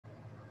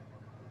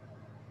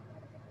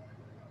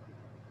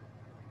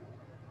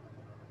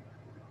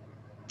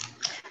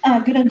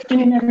Good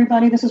afternoon,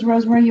 everybody. This is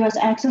Rosemary, U.S.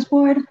 Access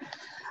Board.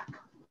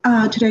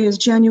 Today is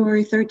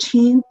January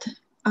 13th,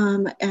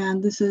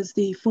 and this is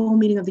the full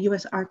meeting of the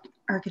U.S.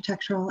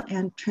 Architectural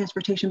and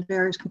Transportation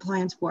Barriers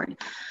Compliance Board.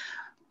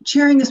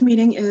 Chairing this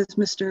meeting is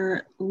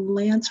Mr.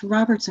 Lance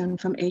Robertson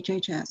from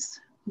HHS.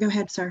 Go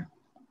ahead, sir.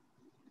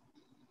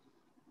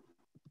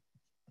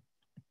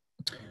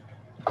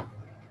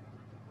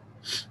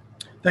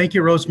 Thank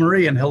you,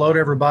 Rosemary, and hello to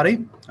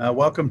everybody.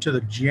 Welcome to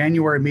the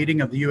January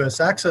meeting of the U.S.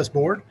 Access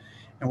Board,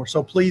 and we're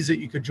so pleased that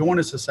you could join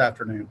us this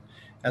afternoon.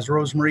 As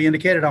Rosemary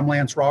indicated, I'm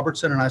Lance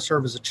Robertson, and I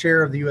serve as the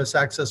chair of the U.S.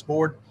 Access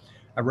Board.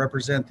 I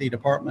represent the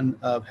Department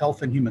of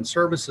Health and Human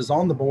Services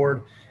on the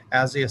board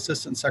as the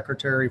Assistant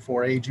Secretary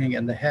for Aging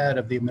and the head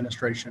of the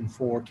Administration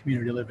for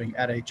Community Living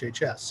at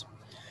HHS.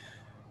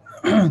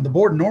 The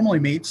board normally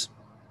meets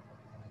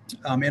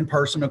in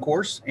person, of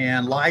course,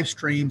 and live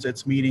streams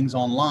its meetings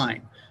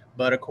online.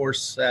 But of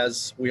course,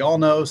 as we all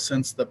know,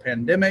 since the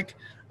pandemic,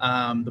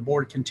 the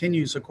board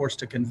continues, of course,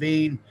 to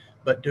convene,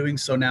 but doing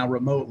so now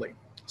remotely.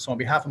 So on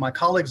behalf of my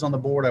colleagues on the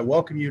board, I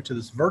welcome you to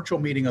this virtual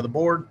meeting of the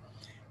board,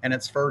 and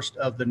it's first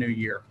of the new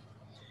year.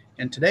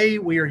 And today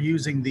we are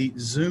using the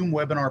Zoom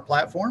webinar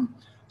platform.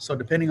 So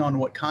depending on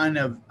what kind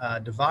of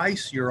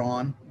device you're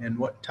on and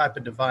what type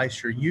of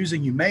device you're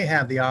using, you may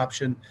have the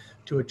option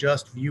to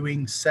adjust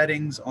viewing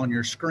settings on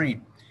your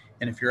screen.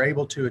 And if you're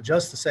able to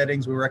adjust the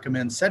settings, we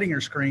recommend setting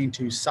your screen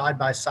to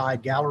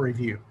side-by-side gallery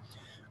view.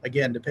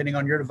 Again, depending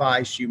on your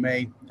device, you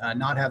may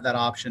not have that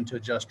option to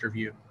adjust your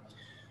view.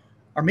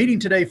 Our meeting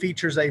today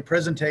features a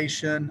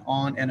presentation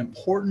on an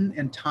important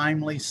and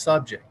timely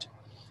subject,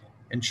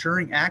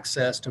 ensuring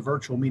access to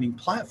virtual meeting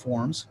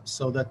platforms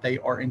so that they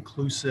are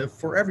inclusive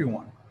for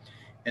everyone.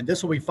 And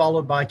this will be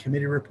followed by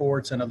committee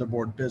reports and other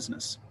board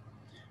business.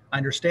 I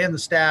understand the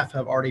staff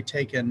have already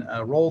taken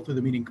a roll through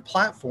the meeting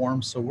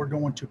platform, so we're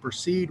going to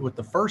proceed with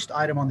the first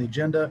item on the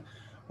agenda,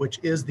 which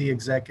is the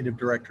Executive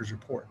Director's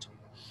Report.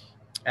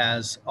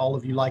 As all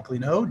of you likely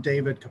know,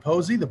 David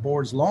Capozzi, the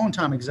board's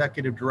longtime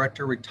Executive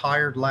Director,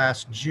 retired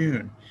last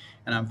June.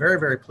 And I'm very,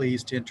 very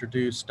pleased to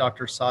introduce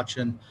Dr.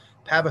 Sachin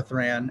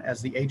Pavithran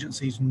as the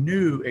agency's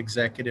new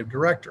Executive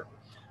Director.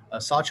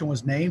 Sachin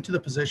was named to the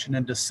position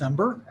in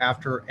December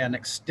after an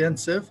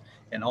extensive,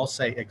 and I'll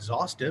say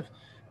exhaustive,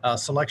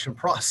 selection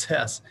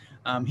process.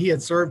 He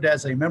had served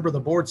as a member of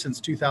the board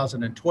since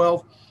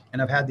 2012,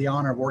 and I've had the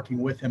honor of working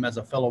with him as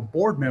a fellow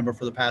board member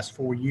for the past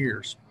 4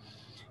 years.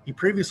 He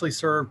previously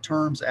served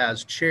terms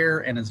as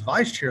chair and as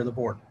vice chair of the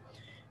board.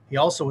 He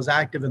also was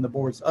active in the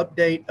board's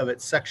update of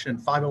its Section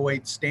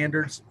 508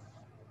 standards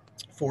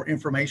for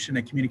information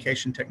and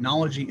communication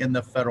technology in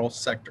the federal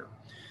sector.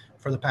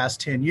 For the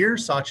past 10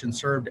 years, Sachin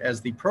served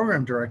as the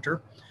program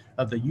director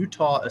of the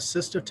Utah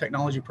Assistive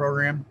Technology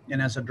Program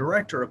and as a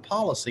director of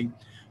policy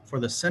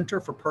for the Center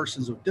for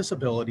Persons with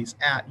Disabilities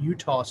at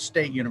Utah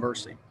State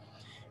University.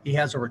 He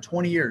has over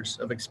 20 years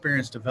of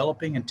experience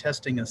developing and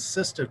testing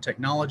assistive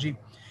technology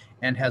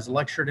and has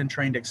lectured and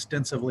trained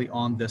extensively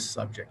on this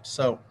subject.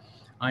 So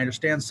I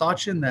understand,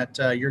 Sachin, that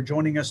you're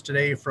joining us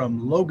today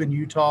from Logan,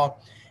 Utah,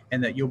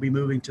 and that you'll be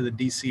moving to the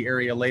DC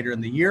area later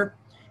in the year.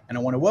 And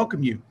I want to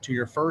welcome you to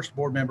your first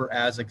board member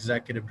as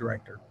Executive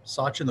Director.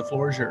 Sachin, the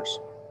floor is yours.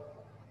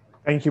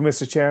 Thank you,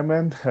 Mr.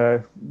 Chairman.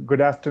 Good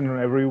afternoon,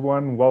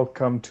 everyone.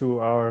 Welcome to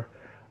our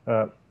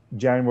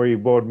January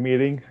board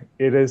meeting.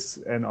 It is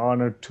an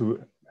honor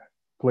to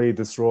play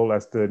this role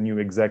as the new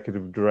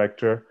Executive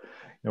Director.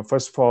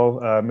 First of all,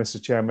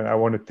 Mr. Chairman, I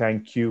want to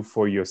thank you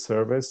for your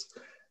service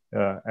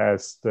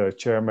as the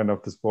chairman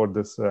of this board.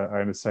 I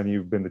understand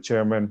you've been the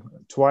chairman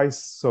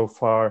twice so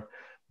far,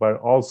 but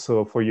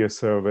also for your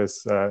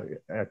service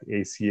at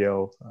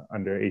ACL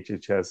under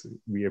HHS.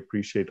 We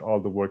appreciate all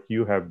the work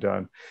you have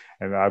done.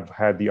 And I've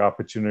had the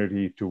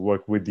opportunity to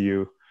work with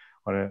you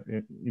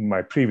in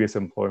my previous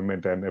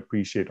employment and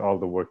appreciate all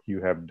the work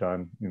you have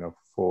done,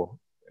 for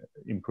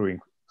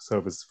improving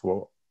service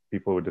for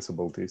people with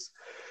disabilities.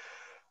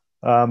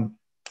 I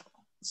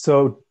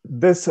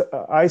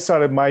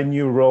started my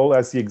new role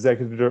as the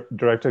Executive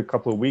Director a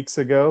couple of weeks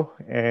ago,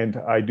 and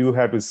I do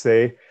have to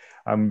say,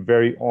 I'm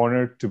very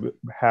honored to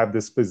have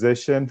this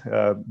position.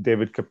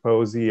 David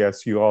Capozzi,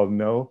 as you all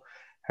know,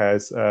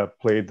 has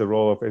played the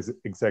role of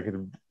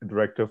Executive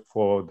Director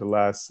for the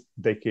last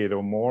decade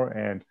or more,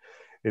 and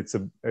it's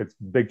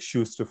big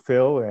shoes to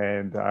fill,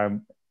 and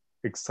I'm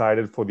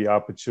excited for the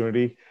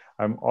opportunity.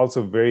 I'm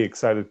also very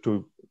excited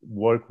to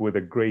work with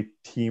a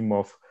great team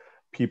of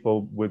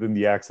people within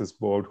the Access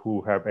Board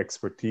who have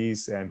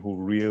expertise and who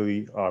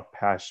really are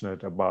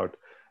passionate about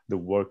the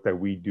work that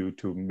we do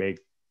to make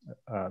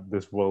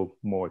this world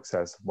more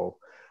accessible.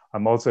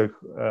 I'm also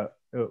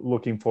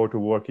looking forward to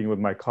working with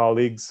my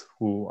colleagues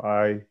who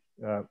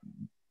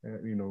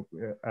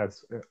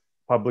as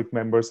public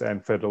members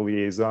and federal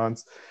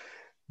liaisons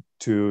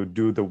to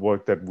do the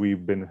work that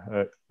we've been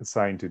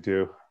assigned to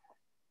do.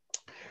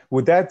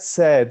 With that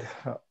said,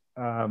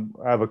 I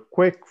have a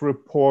quick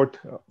report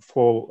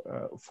for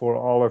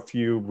all of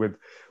you with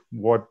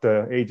what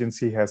the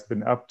agency has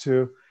been up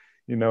to.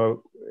 You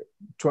know,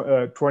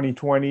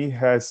 2020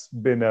 has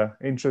been an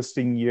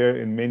interesting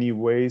year in many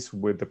ways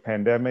with the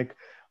pandemic.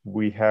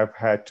 We have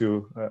had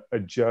to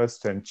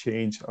adjust and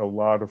change a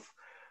lot of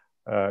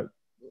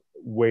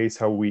ways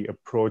how we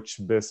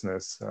approach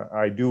business.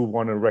 I do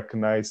want to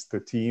recognize the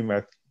team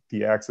at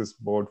the Access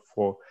Board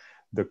for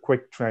the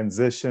quick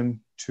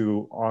transition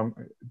to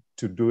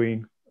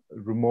doing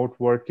remote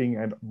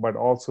working, but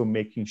also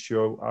making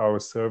sure our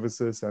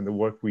services and the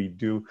work we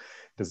do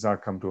does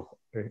not come to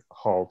a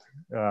halt.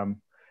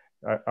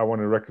 I want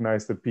to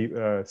recognize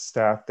the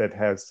staff that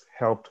has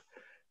helped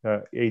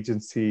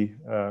agency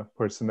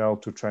personnel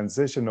to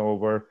transition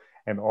over,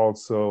 and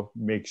also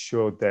make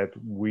sure that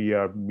we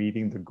are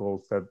meeting the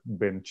goals that have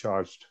been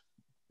charged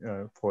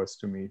for us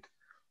to meet.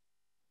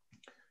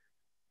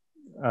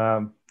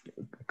 A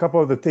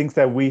couple of the things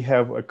that we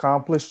have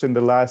accomplished in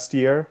the last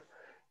year.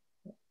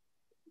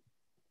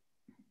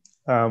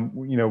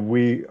 You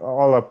know,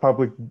 all our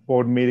public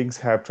board meetings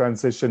have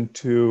transitioned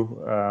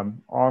to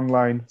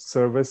online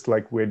service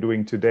like we're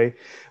doing today.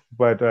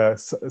 But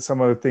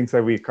some of the things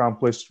that we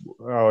accomplished,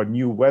 our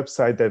new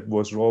website that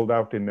was rolled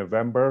out in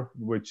November,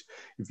 which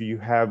if you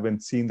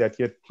haven't seen that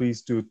yet,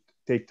 please do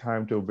take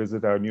time to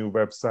visit our new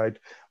website,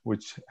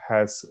 which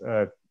has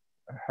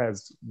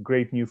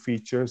great new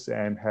features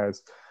and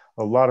has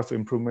a lot of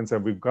improvements,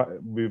 and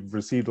we've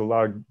received a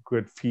lot of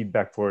good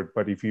feedback for it.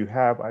 But if you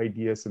have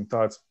ideas and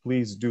thoughts,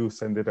 please do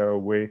send it our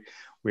way.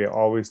 We are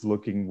always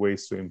looking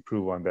ways to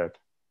improve on that.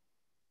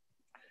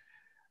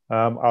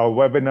 Our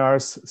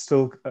webinars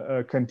still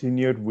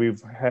continued. We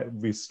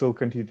still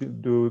continue to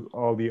do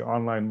all the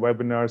online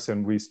webinars,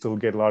 and we still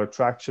get a lot of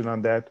traction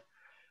on that.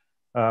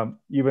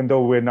 Even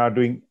though we're not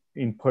doing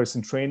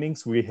in-person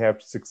trainings, we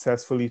have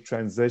successfully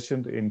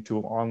transitioned into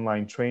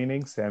online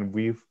trainings, and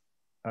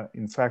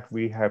in fact,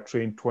 we have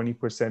trained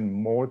 20%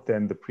 more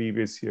than the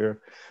previous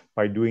year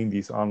by doing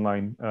these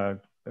online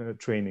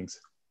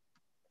trainings.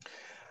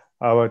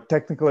 Our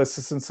technical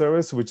assistance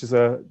service, which is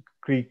a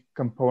key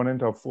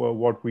component of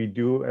what we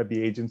do at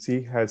the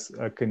agency, has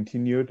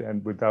continued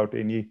and without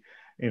any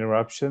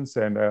interruptions.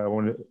 And I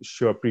want to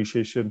show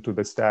appreciation to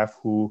the staff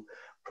who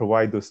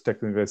provide those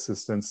technical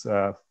assistance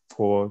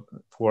for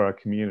our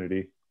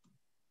community.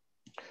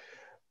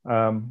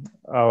 And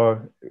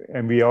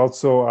we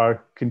also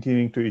are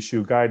continuing to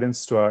issue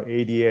guidance to our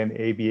ADA and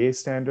ABA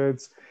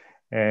standards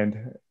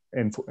and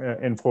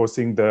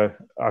enforcing the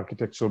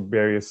Architectural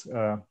Barriers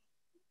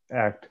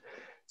Act.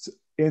 So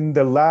in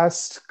the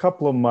last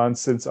couple of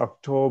months, since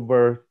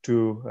October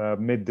to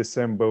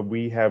mid-December,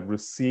 we have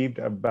received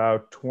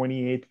about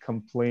 28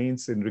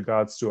 complaints in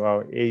regards to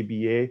our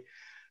ABA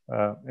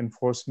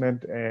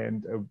enforcement,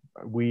 and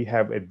we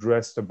have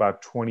addressed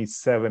about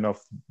 27 of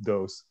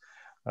those.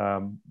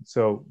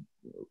 So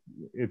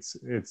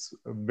it's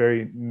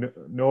very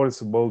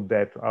noticeable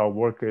that our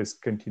work is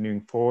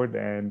continuing forward,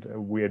 and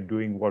we are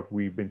doing what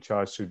we've been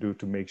charged to do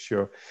to make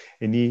sure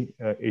any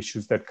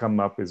issues that come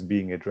up is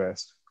being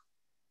addressed.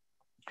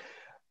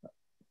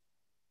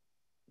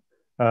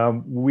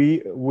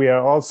 We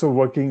are also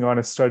working on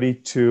a study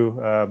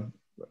to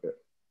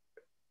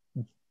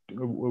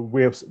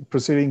we are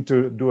proceeding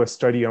to do a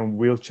study on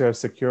wheelchair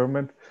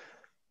securement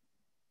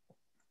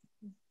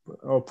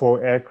for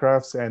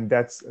aircrafts, and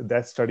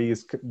that study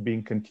is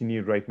being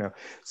continued right now.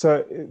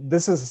 So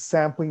this is a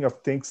sampling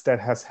of things that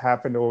has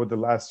happened over the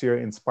last year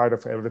in spite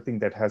of everything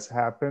that has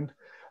happened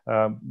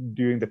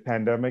during the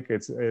pandemic.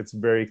 It's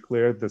very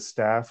clear the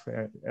staff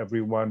and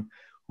everyone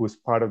who's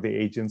part of the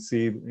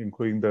agency,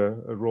 including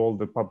the role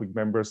the public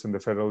members and the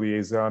federal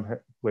liaison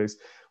plays,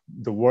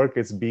 the work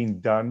is being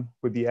done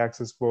with the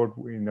Access Board.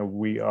 You know,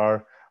 we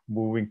are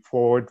moving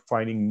forward,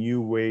 finding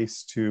new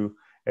ways to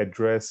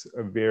address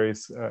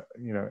various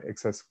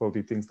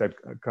accessibility things that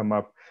come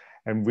up,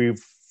 and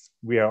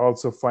we are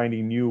also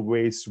finding new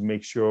ways to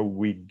make sure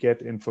we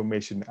get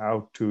information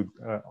out to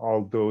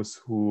all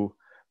those who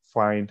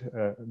find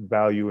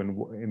value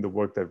in the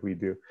work that we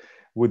do.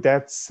 With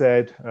that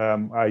said,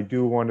 I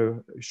do want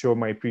to show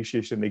my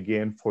appreciation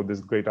again for this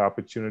great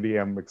opportunity.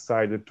 I'm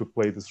excited to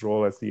play this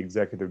role as the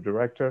executive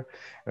director,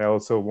 and I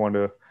also want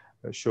to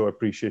show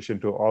appreciation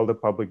to all the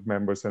public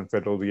members and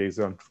federal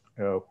liaison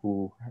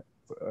who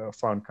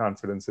found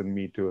confidence in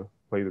me to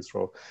play this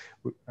role.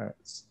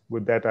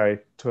 With that, I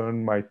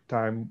turn my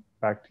time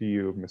back to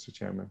you, Mr.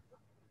 Chairman.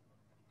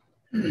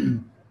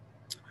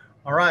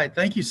 All right,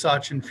 thank you,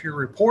 Sachin, for your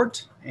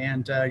report,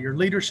 and your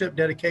leadership,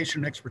 dedication,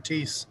 and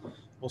expertise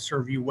will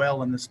serve you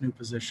well in this new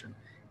position.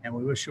 And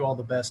we wish you all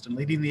the best in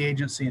leading the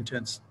agency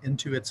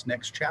into its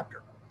next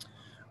chapter.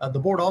 The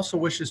board also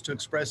wishes to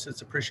express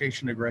its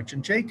appreciation to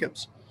Gretchen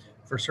Jacobs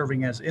for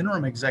serving as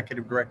interim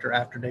executive director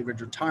after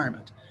David's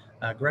retirement.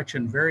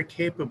 Gretchen very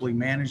capably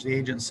managed the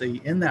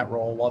agency in that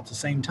role while at the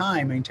same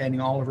time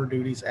maintaining all of her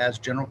duties as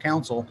general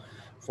counsel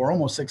for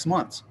almost 6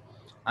 months.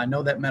 I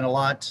know that meant a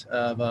lot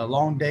of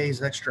long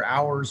days, extra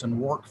hours, and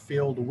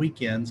work-filled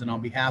weekends. And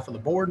on behalf of the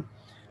board,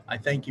 I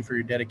thank you for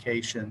your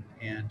dedication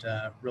and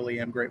really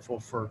am grateful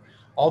for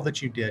all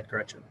that you did,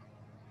 Gretchen.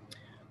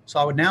 So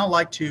I would now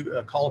like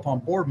to call upon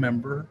board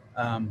member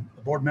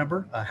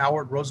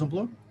Howard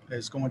Rosenblum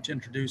is going to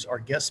introduce our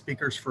guest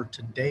speakers for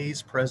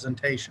today's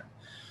presentation.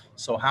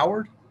 So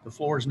Howard, the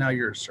floor is now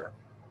yours, sir.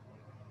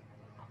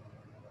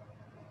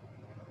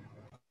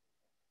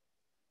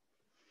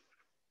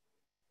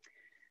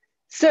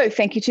 So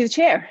thank you to the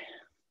chair.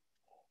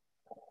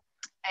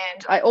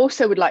 And I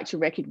also would like to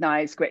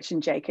recognize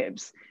Gretchen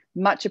Jacobs.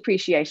 Much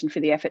appreciation for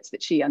the efforts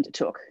that she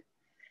undertook.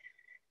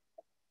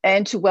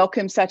 And to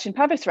welcome Sachin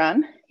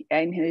Pavithran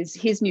in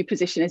his new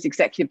position as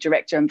Executive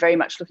Director. I'm very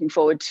much looking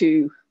forward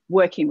to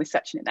working with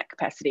Sachin in that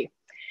capacity.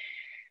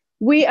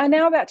 We are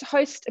now about to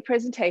host a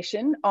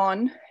presentation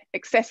on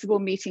accessible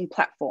meeting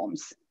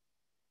platforms.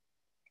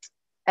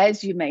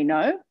 As you may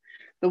know,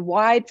 the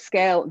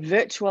wide-scale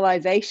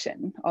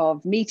virtualization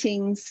of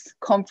meetings,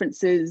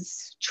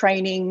 conferences,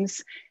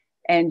 trainings,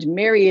 and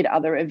myriad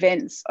other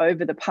events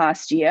over the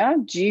past year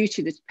due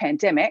to the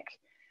pandemic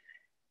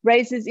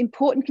raises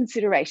important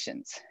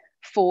considerations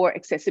for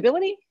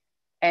accessibility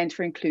and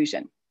for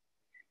inclusion.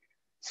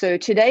 So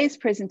today's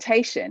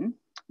presentation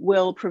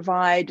will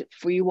provide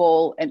for you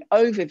all an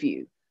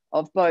overview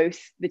of both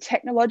the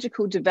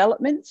technological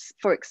developments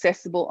for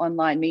accessible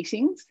online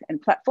meetings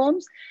and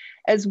platforms,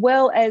 as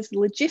well as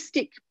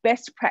logistic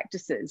best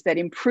practices that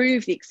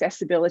improve the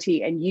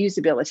accessibility and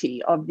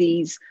usability of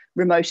these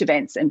remote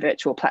events and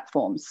virtual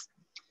platforms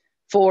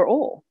for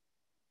all.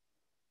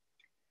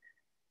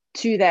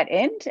 To that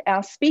end,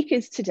 our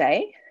speakers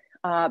today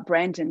are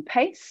Brandon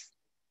Pace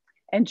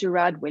and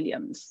Gerard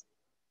Williams.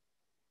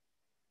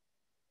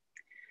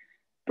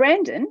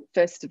 Brandon,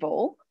 first of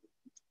all,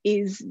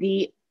 is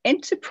the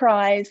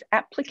Enterprise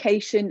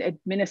Application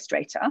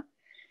Administrator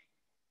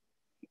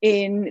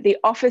in the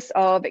Office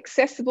of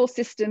Accessible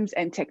Systems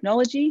and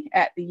Technology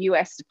at the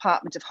US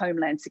Department of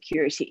Homeland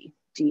Security,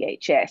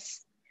 DHS.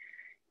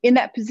 In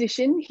that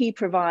position, he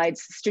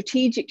provides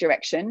strategic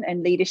direction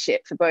and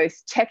leadership for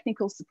both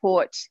technical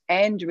support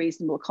and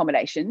reasonable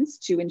accommodations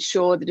to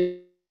ensure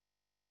that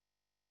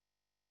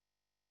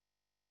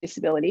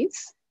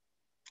disabilities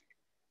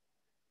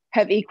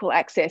have equal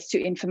access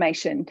to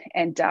information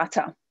and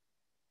data.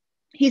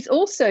 He's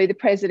also the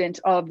president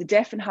of the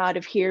Deaf and Hard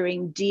of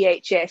Hearing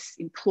DHS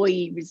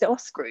Employee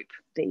Resource Group,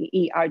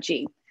 the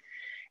ERG,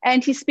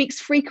 and he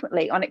speaks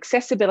frequently on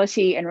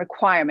accessibility and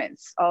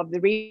requirements of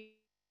the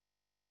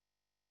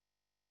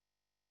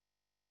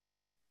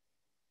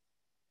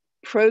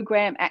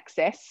program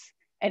access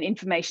and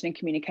information and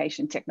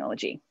communication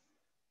technology.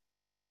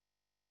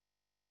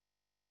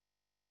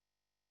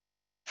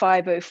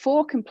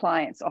 504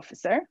 compliance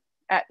officer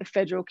at the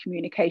Federal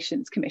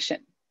Communications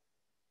Commission.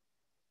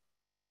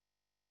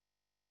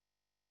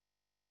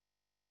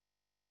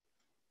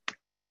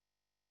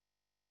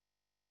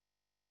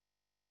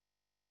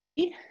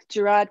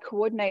 Gerard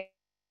coordinates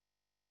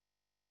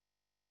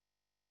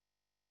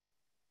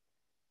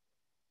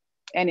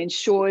and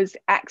ensures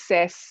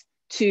access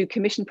to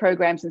commission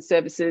programs and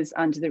services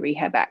under the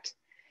Rehab Act.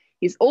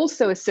 He's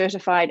also a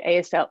certified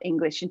ASL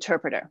English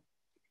interpreter.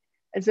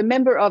 As a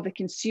member of the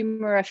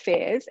Consumer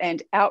Affairs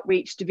and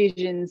Outreach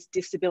Division's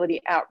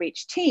Disability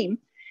Outreach team,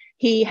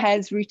 he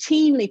has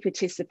routinely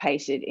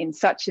participated in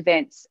such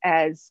events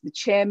as the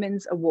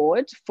Chairman's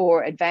Award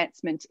for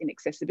Advancement in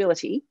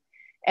Accessibility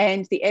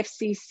and the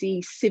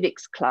FCC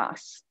Civics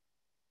class.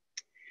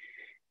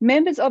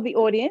 Members of the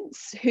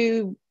audience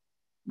who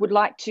would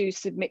like to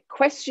submit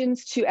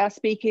questions to our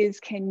speakers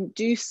can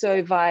do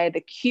so via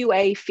the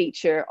QA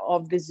feature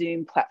of the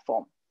Zoom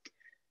platform.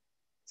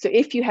 So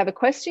if you have a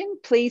question,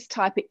 please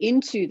type it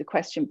into the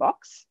question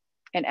box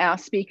and our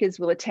speakers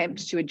will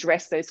attempt to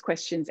address those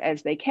questions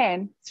as they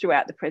can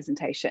throughout the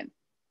presentation.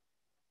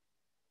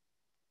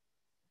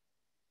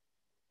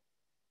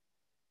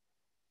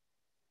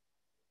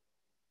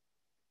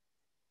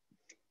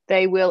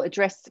 They will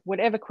address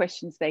whatever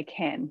questions they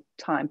can,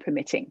 time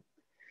permitting.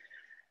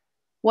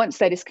 Once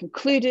that is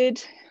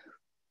concluded,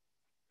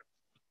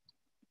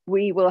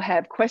 we will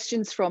have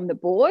questions from the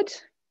board,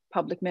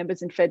 public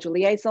members and federal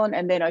liaison,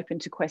 and then open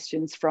to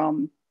questions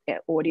from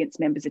audience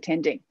members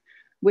attending.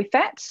 With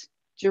that,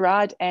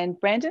 Gerard and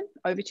Brandon,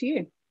 over to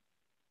you.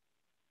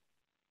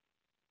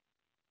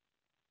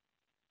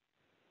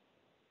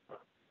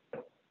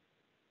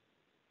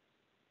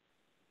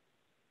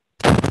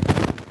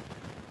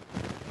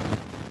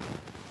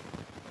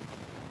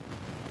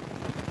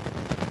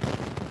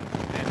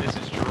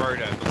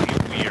 I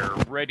believe we are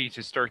ready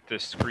to start the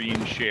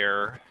screen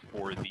share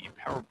for the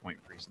PowerPoint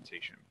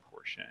presentation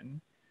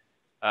portion.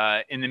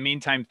 In the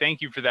meantime, thank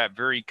you for that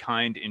very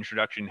kind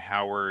introduction,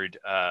 Howard.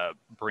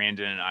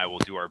 Brandon and I will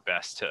do our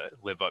best to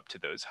live up to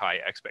those high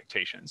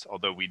expectations,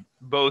 although we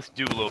both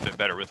do a little bit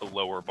better with a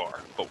lower bar,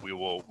 but we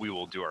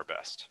will do our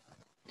best.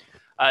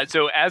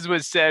 So as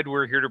was said,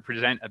 we're here to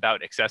present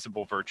about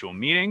accessible virtual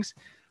meetings.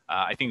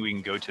 I think we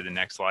can go to the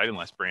next slide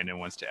unless Brandon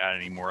wants to add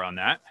any more on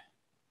that.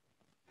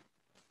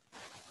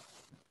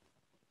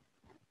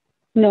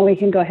 No, we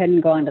can go ahead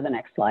and go on to the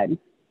next slide.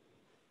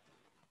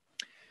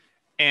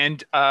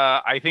 And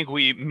I think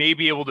we may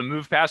be able to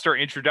move past our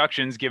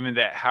introductions, given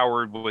that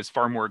Howard was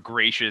far more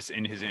gracious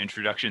in his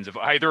introductions of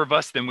either of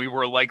us than we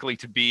were likely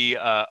to be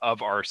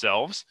of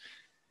ourselves.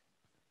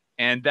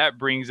 And that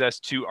brings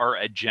us to our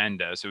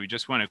agenda. So we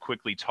just want to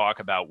quickly talk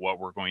about what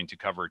we're going to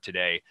cover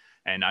today.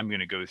 And I'm going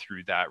to go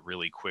through that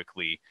really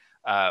quickly.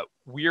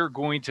 We are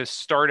going to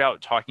start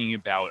out talking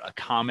about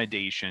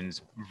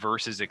accommodations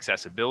versus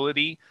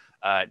accessibility.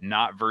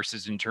 Not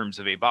versus in terms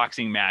of a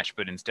boxing match,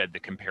 but instead the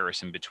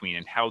comparison between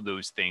and how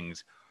those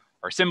things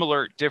are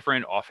similar,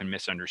 different, often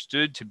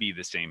misunderstood to be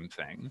the same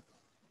thing.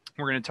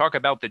 We're going to talk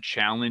about the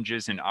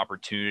challenges and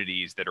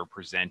opportunities that are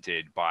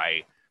presented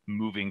by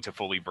moving to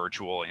fully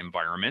virtual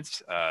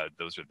environments.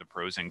 Those are the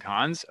pros and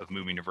cons of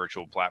moving to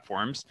virtual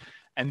platforms.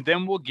 And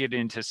then we'll get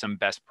into some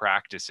best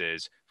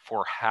practices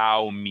for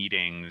how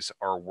meetings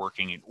are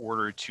working in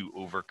order to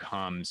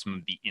overcome some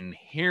of the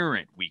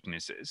inherent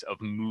weaknesses of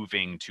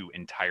moving to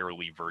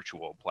entirely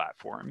virtual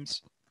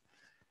platforms.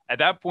 At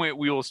that point,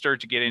 we will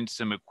start to get into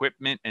some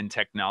equipment and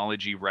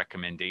technology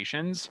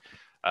recommendations,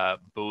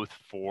 both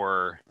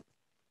for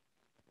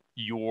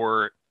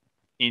your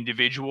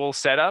individual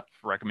setup,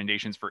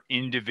 recommendations for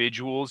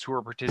individuals who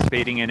are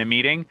participating in a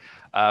meeting,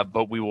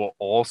 but we will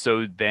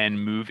also then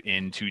move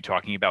into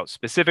talking about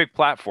specific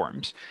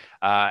platforms.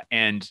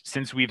 And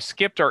since we've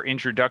skipped our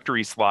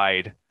introductory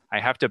slide, I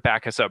have to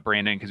back us up,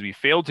 Brandon, because we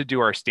failed to do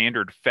our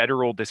standard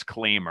federal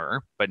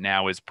disclaimer, but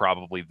now is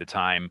probably the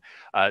time.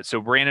 So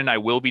Brandon and I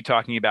will be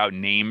talking about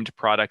named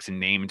products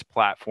and named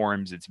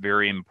platforms. It's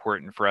very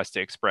important for us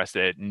to express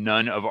that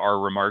none of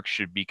our remarks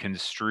should be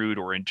construed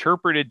or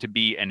interpreted to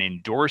be an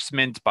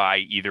endorsement by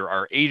either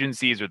our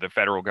agencies or the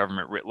federal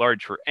government writ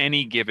large for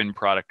any given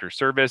product or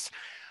service.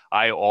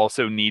 I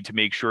also need to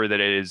make sure that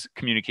it is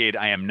communicated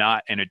I am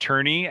not an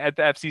attorney at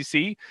the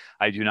FCC.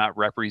 I do not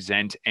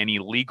represent any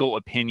legal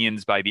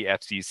opinions by the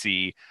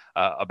FCC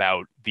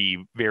about the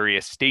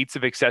various states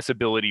of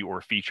accessibility or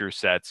feature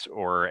sets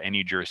or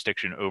any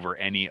jurisdiction over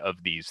any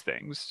of these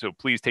things. So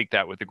please take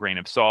that with a grain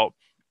of salt.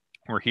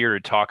 We're here to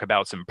talk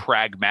about some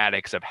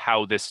pragmatics of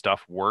how this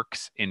stuff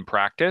works in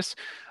practice.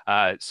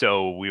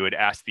 So we would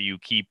ask that you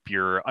keep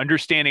your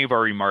understanding of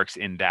our remarks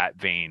in that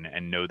vein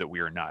and know that we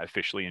are not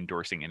officially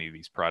endorsing any of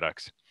these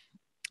products.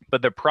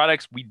 But the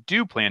products we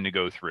do plan to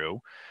go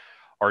through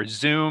are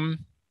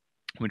Zoom,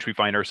 which we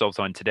find ourselves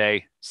on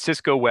today,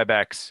 Cisco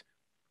WebEx,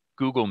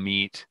 Google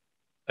Meet,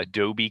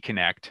 Adobe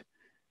Connect,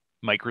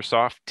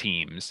 Microsoft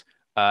Teams,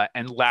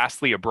 and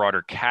lastly, a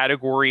broader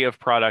category of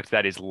product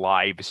that is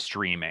live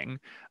streaming,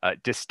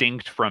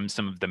 distinct from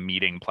some of the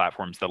meeting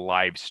platforms, the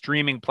live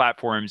streaming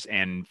platforms.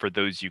 And for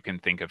those, you can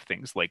think of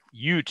things like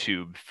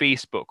YouTube,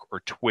 Facebook,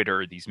 or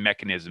Twitter, these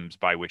mechanisms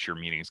by which your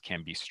meetings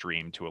can be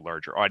streamed to a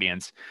larger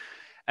audience.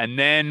 And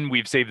then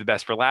we've saved the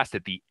best for last.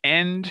 At the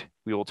end,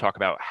 we will talk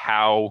about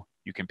how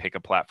you can pick a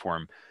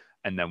platform,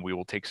 and then we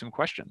will take some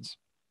questions.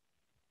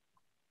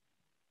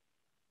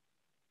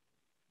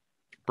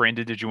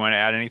 Brandon, did you want to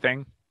add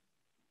anything?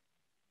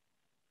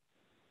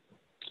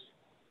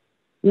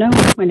 No,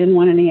 I didn't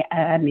want to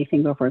add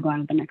anything before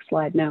going to the next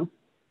slide, no.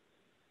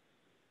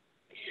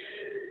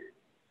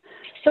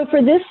 So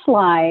for this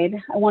slide,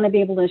 I want to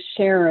be able to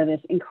share this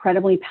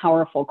incredibly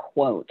powerful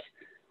quote.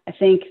 I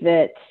think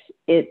that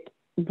it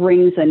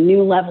brings a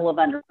new level of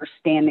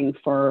understanding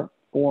for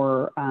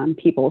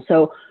people.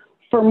 So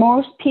for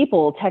most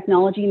people,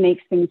 technology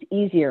makes things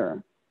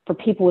easier. For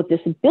people with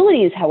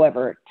disabilities,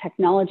 however,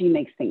 technology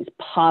makes things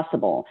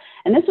possible.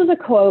 And this was a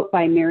quote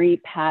by Mary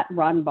Pat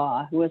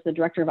Rodenbaugh, who was the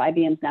director of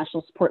IBM's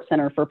National Support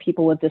Center for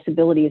People with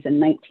Disabilities in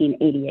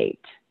 1988.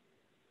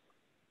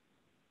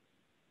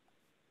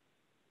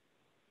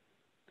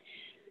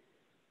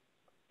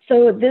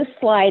 So this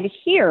slide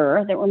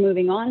here that we're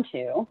moving on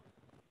to.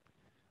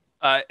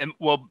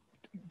 Well,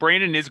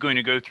 Brandon is going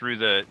to go through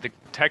the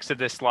text of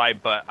this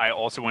slide, but I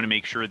also want to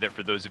make sure that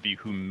for those of you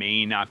who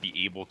may not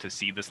be able to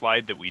see the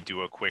slide, that we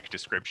do a quick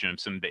description of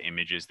some of the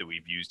images that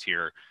we've used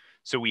here.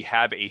 So we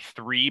have a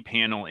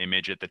 3-panel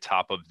image at the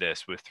top of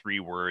this with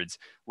 3 words,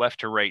 left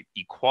to right: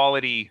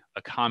 equality,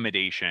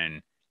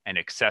 accommodation, and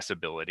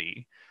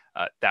accessibility.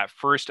 That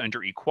first,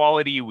 under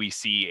equality, we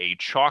see a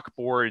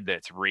chalkboard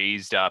that's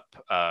raised up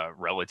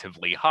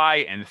relatively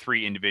high and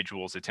 3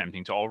 individuals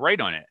attempting to all write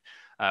on it.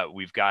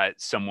 We've got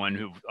someone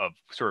who of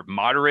sort of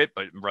moderate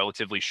but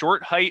relatively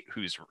short height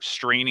who's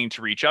straining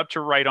to reach up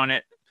to write on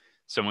it,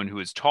 someone who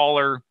is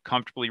taller,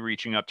 comfortably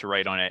reaching up to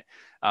write on it,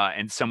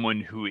 and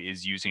someone who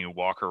is using a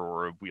walker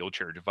or a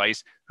wheelchair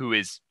device who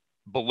is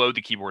below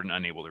the keyboard and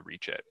unable to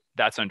reach it.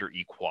 That's under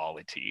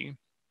equality.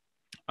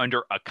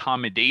 Under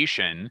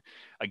accommodation,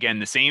 again,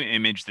 the same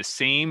image, the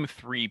same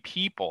 3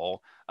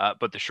 people,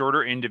 but the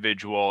shorter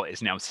individual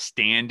is now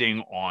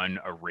standing on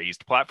a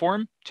raised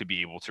platform to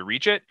be able to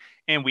reach it.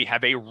 And we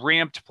have a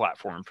ramped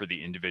platform for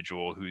the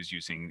individual who's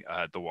using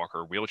the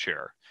walker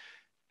wheelchair.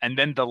 And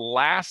then the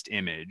last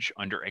image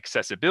under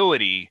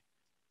accessibility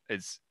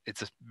it's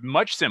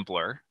much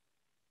simpler.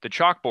 The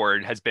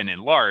chalkboard has been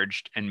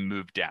enlarged and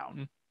moved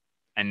down.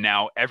 And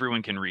now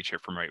everyone can reach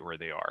it from right where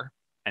they are.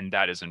 and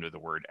that is under the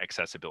word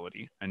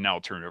accessibility. And now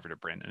I'll turn it over to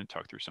Brandon and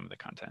talk through some of the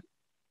content.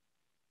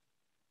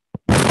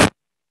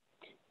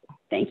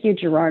 Thank you,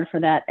 Gerard, for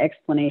that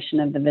explanation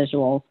of the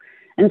visuals.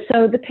 And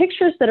so the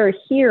pictures that are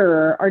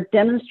here are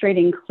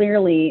demonstrating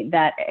clearly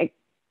that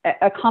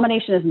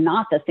accommodation is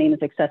not the same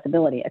as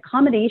accessibility.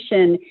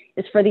 Accommodation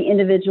is for the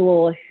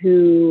individual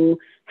who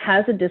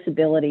has a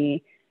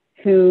disability,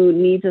 who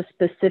needs a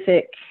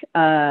specific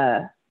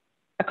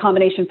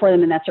accommodation for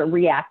them, and that's a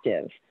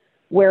reactive.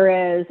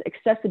 Whereas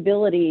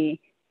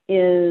accessibility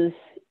is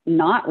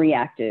not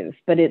reactive,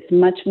 but it's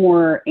much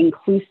more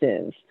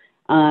inclusive.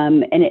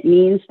 And it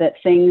means that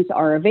things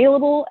are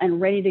available and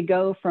ready to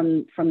go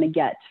from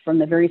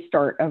the very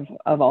start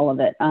of all of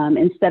it,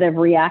 instead of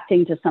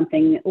reacting to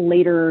something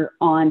later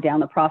on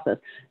down the process.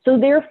 So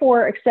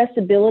therefore,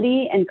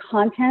 accessibility and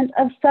content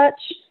of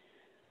such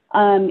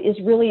is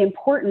really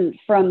important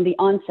from the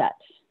onset.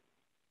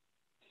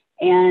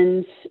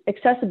 And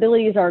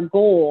accessibility is our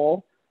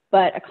goal,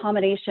 but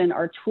accommodation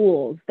are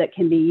tools that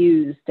can be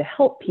used to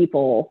help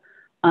people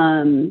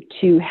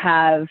to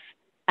have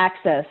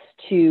access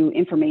to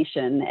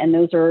information. And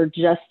those are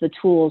just the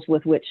tools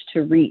with which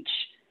to reach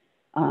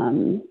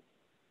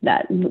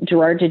that.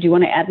 Gerard, did you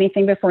want to add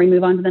anything before we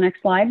move on to the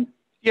next slide?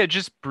 Yeah,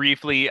 just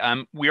briefly,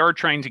 we are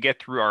trying to get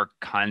through our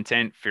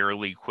content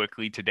fairly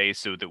quickly today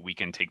so that we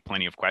can take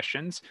plenty of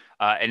questions.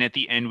 And at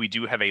the end, we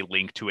do have a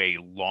link to a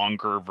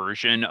longer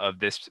version of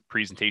this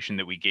presentation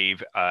that we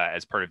gave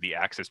as part of the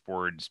Access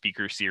Board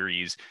speaker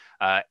series.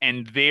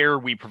 And there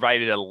we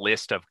provided a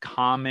list of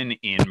common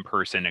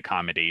in-person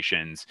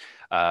accommodations.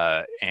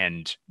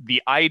 And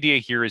the idea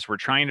here is we're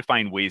trying to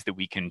find ways that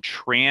we can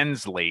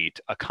translate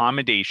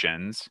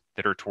accommodations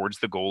that are towards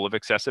the goal of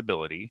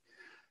accessibility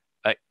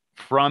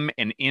from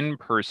an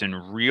in-person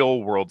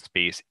real world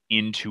space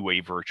into a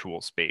virtual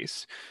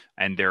space.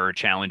 And there are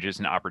challenges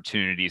and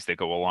opportunities that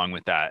go along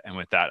with that. And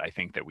with that, I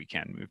think that we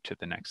can move to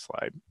the next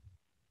slide.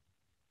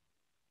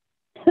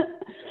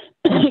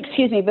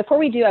 Excuse me, before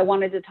we do, I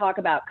wanted to talk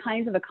about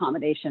kinds of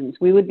accommodations.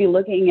 We would be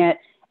looking at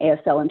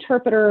ASL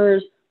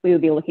interpreters, we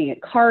would be looking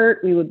at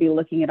CART, we would be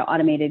looking at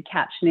automated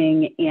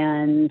captioning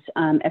and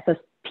FSP.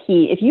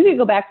 If you could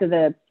go back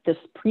to this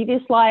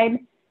previous slide,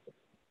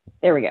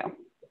 there we go.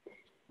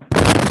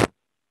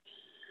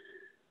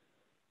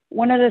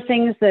 One of the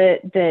things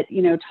that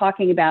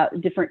talking about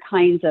different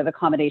kinds of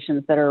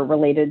accommodations that are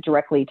related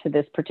directly to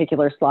this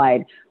particular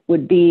slide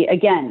would be,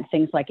 again,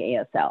 things like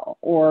ASL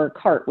or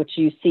CART, which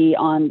you see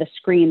on the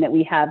screen that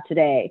we have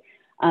today,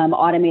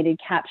 automated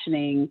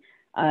captioning,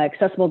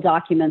 accessible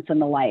documents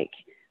and the like,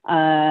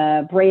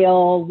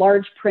 Braille,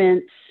 large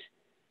print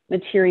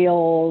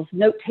materials,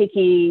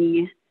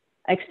 note-taking,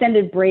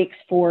 extended breaks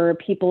for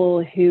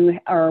people who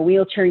are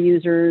wheelchair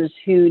users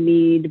who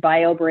need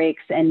bio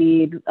breaks and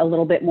need a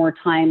little bit more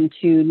time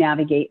to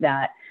navigate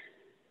that.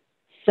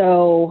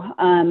 So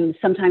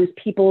sometimes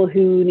people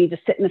who need to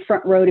sit in the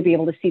front row to be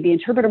able to see the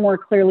interpreter more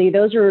clearly,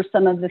 those are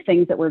some of the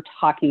things that we're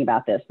talking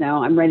about this.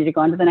 Now I'm ready to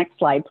go on to the next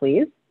slide,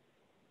 please.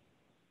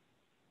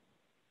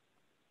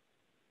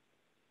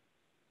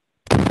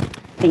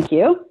 Thank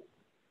you.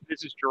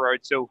 This is Gerard.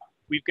 So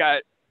we've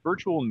got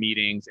virtual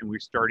meetings and we're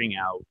starting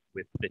out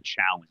with the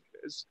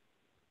challenges.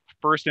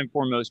 First and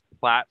foremost,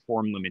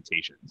 platform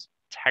limitations,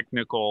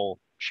 technical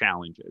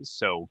challenges.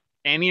 So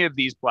any of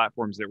these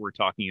platforms that we're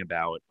talking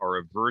about are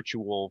a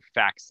virtual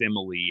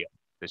facsimile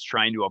that's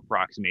trying to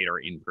approximate our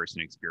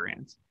in-person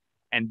experience.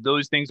 And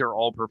those things are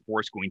all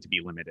perforce going to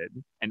be limited.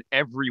 And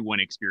everyone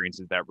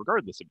experiences that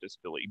regardless of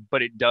disability,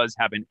 but it does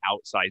have an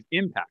outsized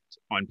impact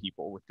on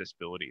people with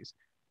disabilities.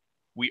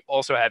 We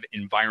also have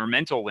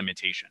environmental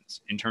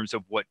limitations in terms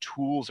of what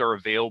tools are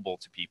available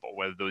to people,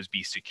 whether those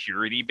be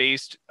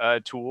security-based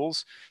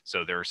tools.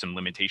 So there are some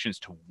limitations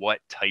to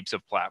what types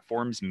of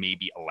platforms may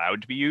be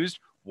allowed to be used,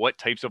 what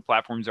types of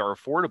platforms are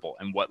affordable,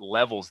 and what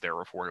levels they're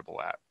affordable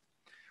at,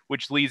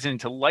 which leads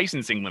into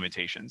licensing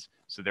limitations.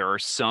 So there are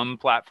some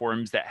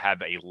platforms that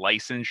have a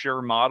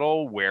licensure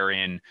model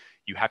wherein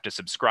you have to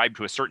subscribe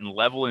to a certain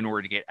level in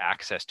order to get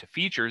access to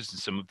features. And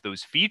some of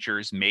those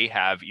features may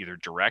have either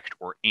direct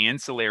or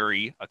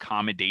ancillary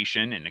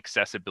accommodation and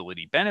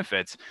accessibility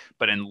benefits,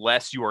 but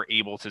unless you are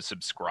able to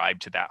subscribe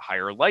to that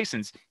higher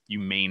license, you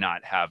may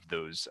not have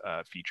those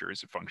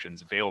features or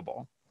functions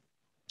available.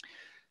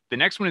 The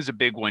next one is a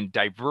big one,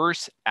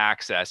 diverse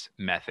access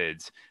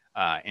methods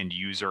and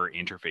user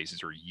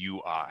interfaces, or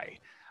UI.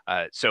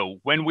 So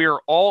when we're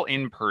all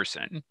in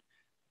person,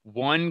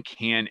 one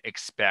can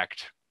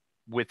expect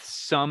with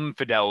some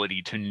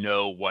fidelity to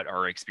know what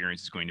our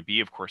experience is going to be.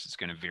 Of course, it's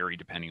going to vary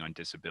depending on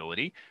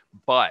disability,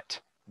 but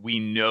we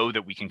know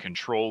that we can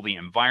control the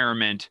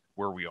environment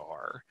where we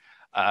are.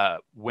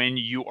 When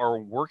you are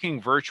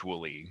working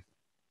virtually,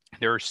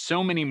 there are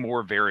so many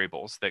more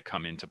variables that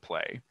come into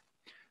play.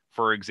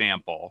 For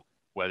example,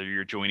 whether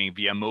you're joining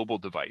via mobile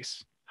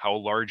device, how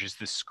large is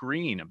the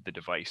screen of the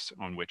device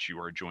on which you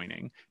are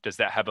joining? Does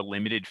that have a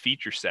limited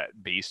feature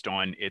set based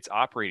on its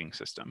operating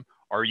system?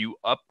 Are you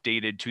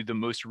updated to the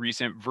most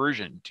recent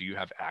version? Do you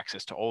have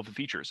access to all of the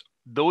features?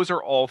 Those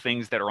are all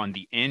things that are on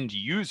the end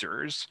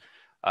users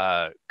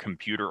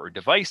computer or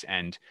device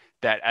end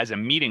that as a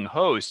meeting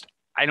host,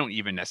 I don't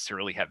even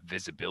necessarily have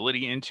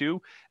visibility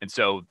into. And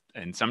so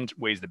in some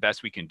ways, the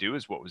best we can do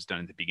is what was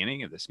done at the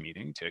beginning of this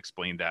meeting to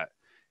explain that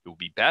it would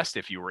be best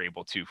if you were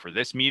able to, for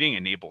this meeting,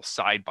 enable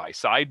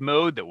side-by-side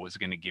mode that was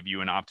going to give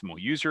you an optimal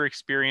user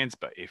experience.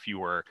 But if you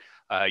were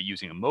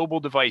using a mobile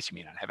device, you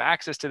may not have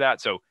access to that.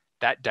 So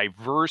that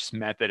diverse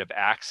method of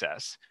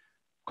access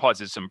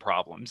causes some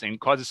problems and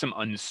causes some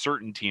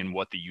uncertainty in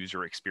what the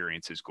user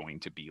experience is going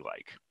to be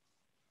like.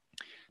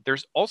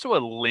 There's also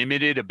a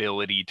limited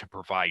ability to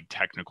provide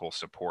technical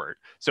support.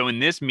 So in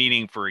this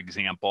meeting, for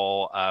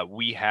example,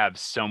 we have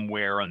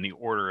somewhere on the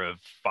order of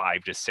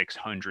 500 to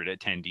 600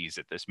 attendees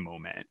at this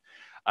moment.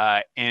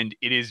 And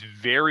it is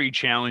very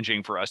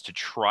challenging for us to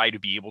try to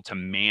be able to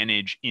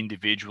manage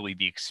individually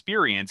the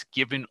experience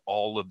given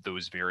all of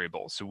those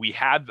variables. So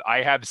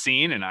I have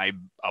seen, and I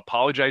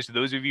apologize to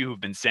those of you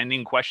who've been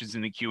sending questions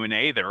in the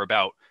Q&A that are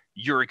about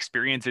your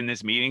experience in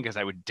this meeting, because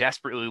I would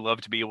desperately love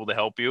to be able to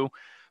help you.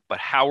 But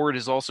Howard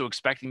is also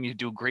expecting me to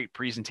do a great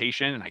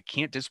presentation, and I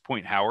can't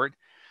disappoint Howard.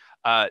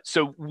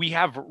 So we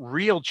have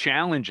real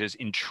challenges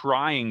in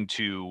trying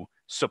to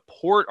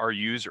support our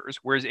users.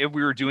 Whereas if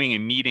we were doing a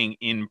meeting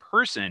in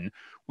person,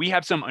 we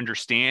have some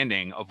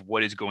understanding of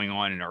what is going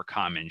on in our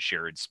common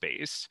shared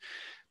space.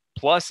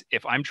 Plus,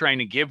 if I'm trying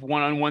to give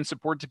one-on-one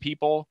support to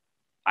people,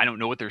 I don't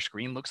know what their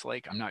screen looks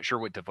like. I'm not sure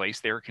what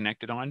device they're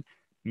connected on.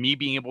 Me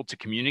being able to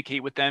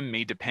communicate with them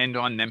may depend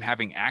on them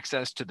having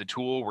access to the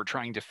tool we're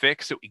trying to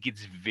fix. So it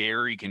gets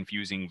very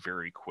confusing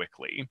very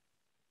quickly.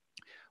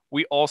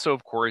 We also,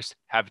 of course,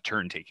 have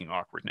turn-taking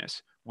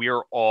awkwardness. We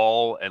are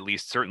all, at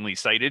least certainly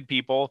sighted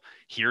people,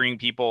 hearing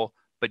people,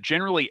 but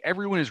generally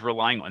everyone is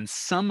relying on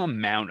some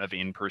amount of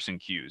in-person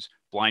cues.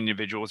 Blind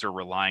individuals are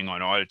relying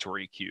on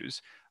auditory cues.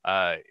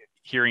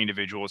 Hearing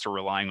individuals are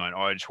relying on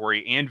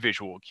auditory and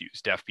visual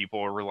cues. Deaf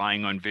people are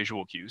relying on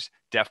visual cues.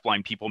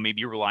 Deaf-blind people may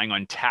be relying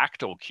on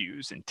tactile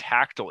cues and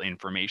tactile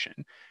information.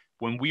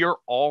 When we are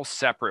all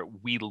separate,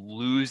 we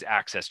lose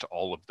access to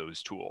all of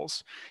those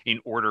tools in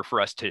order for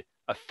us to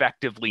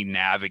effectively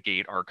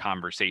navigate our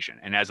conversation.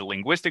 And as a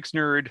linguistics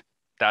nerd,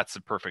 that's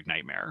a perfect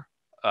nightmare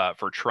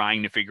for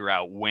trying to figure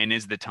out when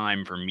is the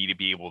time for me to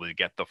be able to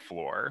get the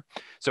floor.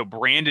 So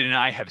Brandon and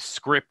I have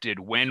scripted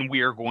when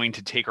we are going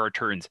to take our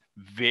turns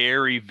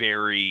very,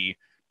 very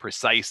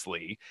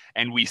precisely.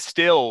 And we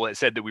still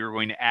said that we were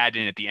going to add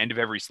in at the end of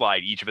every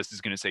slide, each of us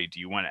is going to say, do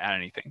you want to add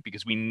anything?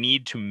 Because we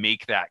need to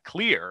make that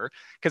clear,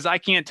 because I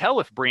can't tell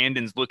if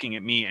Brandon's looking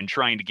at me and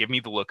trying to give me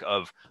the look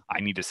of, I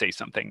need to say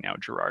something now,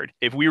 Gerard.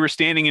 If we were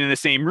standing in the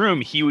same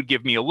room, he would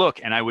give me a look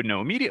and I would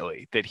know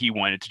immediately that he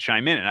wanted to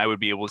chime in, and I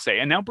would be able to say,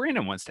 and now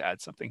Brandon wants to add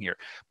something here.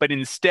 But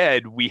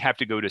instead, we have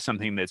to go to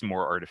something that's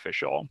more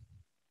artificial.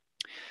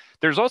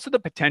 There's also the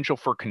potential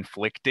for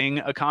conflicting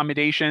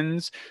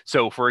accommodations.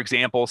 So for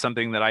example,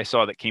 something that I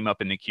saw that came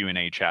up in the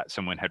Q&A chat,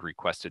 someone had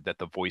requested that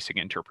the voicing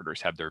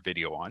interpreters have their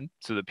video on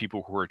so that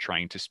people who are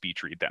trying to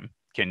speech read them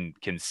can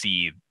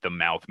see the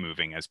mouth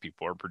moving as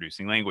people are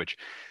producing language.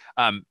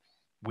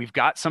 We've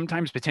got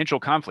sometimes potential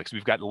conflicts.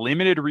 We've got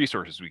limited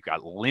resources. We've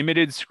got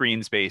limited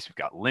screen space. We've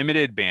got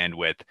limited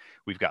bandwidth.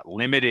 We've got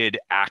limited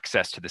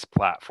access to this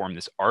platform,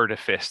 this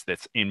artifice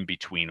that's in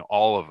between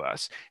all of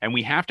us. And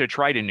we have to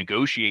try to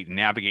negotiate and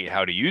navigate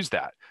how to use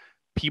that.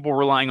 People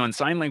relying on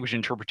sign language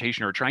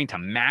interpretation are trying to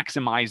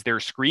maximize their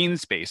screen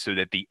space so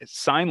that the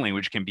sign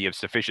language can be of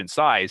sufficient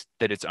size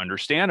that it's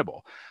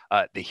understandable.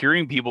 The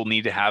hearing people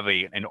need to have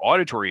an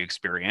auditory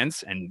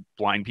experience, and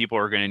blind people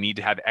are going to need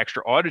to have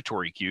extra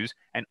auditory cues.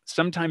 And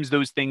sometimes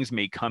those things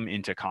may come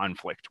into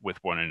conflict with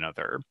one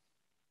another.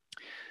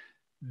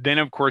 Then,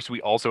 of course,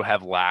 we also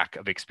have lack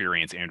of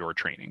experience and or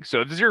training. So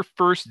if this is your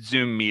first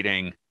Zoom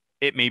meeting,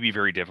 it may be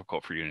very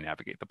difficult for you to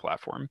navigate the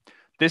platform.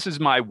 This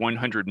is my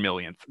 100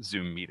 millionth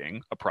Zoom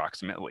meeting,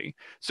 approximately.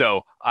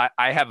 So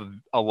I have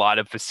a lot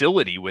of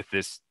facility with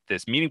this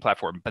meeting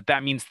platform, but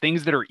that means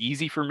things that are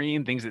easy for me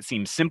and things that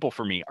seem simple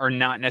for me are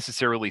not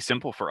necessarily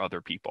simple for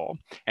other people.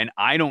 And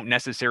I don't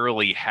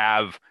necessarily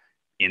have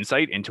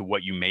insight into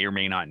what you may or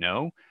may not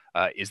know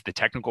is the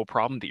technical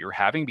problem that you're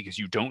having because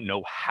you don't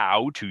know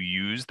how to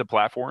use the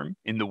platform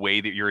in the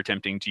way that you're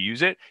attempting to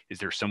use it. Is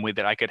there some way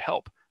that I could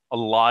help? A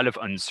lot of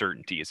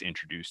uncertainty is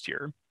introduced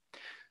here.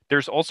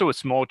 There's also a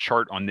small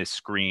chart on this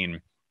screen.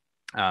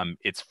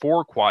 It's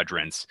 4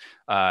 quadrants,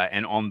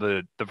 and on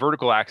the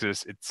vertical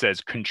axis, it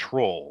says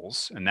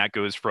controls, and that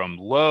goes from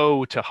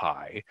low to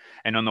high.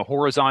 And on the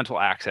horizontal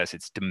axis,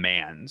 it's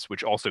demands,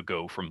 which also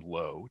go from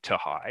low to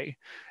high.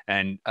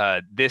 And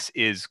this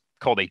is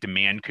called a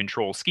demand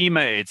control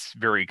schema. It's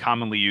very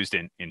commonly used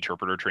in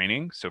interpreter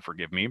training. So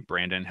forgive me,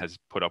 Brandon has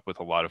put up with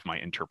a lot of my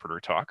interpreter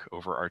talk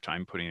over our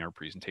time putting our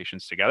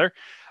presentations together.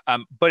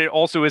 But it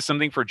also is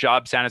something for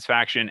job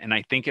satisfaction. And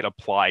I think it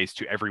applies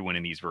to everyone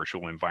in these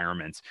virtual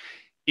environments.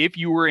 If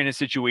you were in a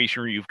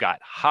situation where you've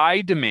got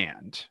high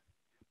demand,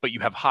 but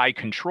you have high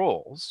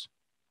controls,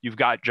 you've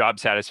got job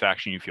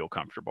satisfaction, you feel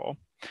comfortable.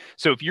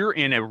 So if you're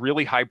in a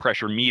really high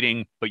pressure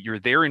meeting, but you're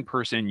there in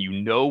person, you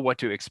know what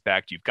to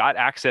expect, you've got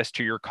access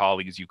to your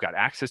colleagues, you've got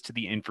access to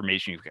the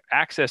information, you've got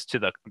access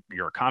to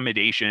your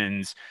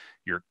accommodations,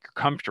 you're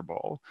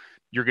comfortable,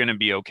 you're going to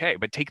be okay.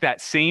 But take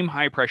that same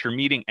high pressure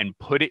meeting and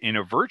put it in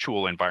a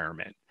virtual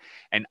environment.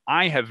 And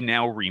I have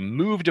now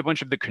removed a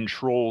bunch of the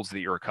controls that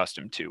you're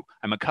accustomed to.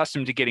 I'm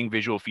accustomed to getting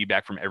visual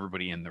feedback from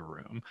everybody in the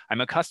room.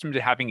 I'm accustomed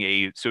to having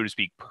a, so to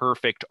speak,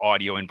 perfect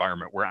audio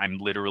environment where I'm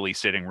literally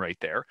sitting right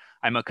there.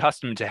 I'm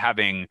accustomed to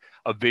having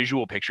a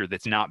visual picture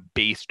that's not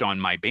based on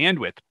my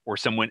bandwidth or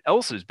someone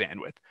else's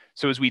bandwidth.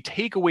 So as we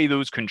take away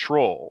those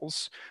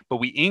controls, but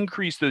we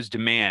increase those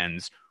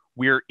demands,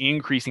 we're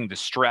increasing the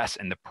stress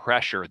and the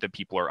pressure that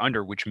people are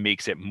under, which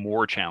makes it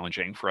more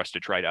challenging for us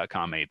to try to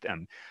accommodate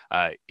them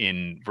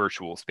in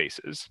virtual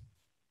spaces.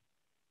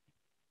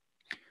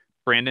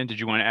 Brandon, did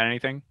you want to add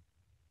anything?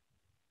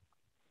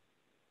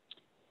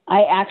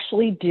 I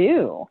actually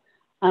do.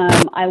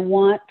 I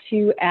want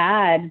to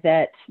add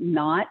that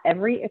not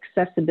every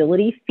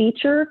accessibility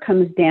feature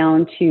comes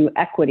down to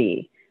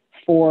equity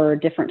for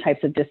different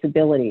types of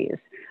disabilities.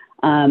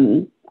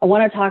 I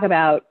want to talk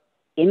about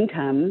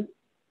income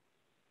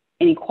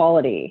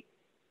inequality,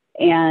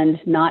 and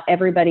not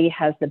everybody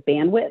has the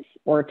bandwidth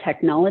or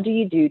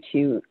technology due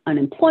to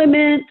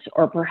unemployment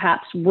or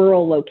perhaps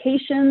rural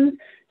locations.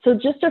 So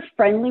just a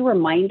friendly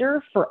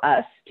reminder for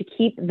us to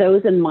keep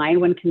those in mind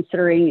when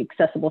considering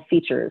accessible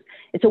features.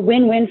 It's a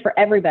win-win for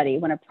everybody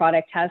when a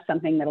product has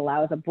something that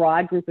allows a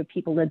broad group of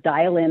people to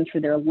dial in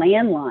through their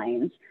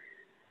landlines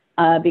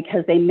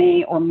because they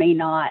may or may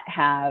not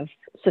have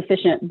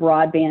sufficient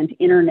broadband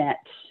internet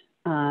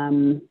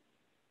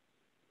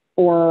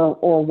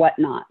or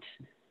whatnot.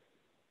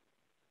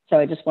 So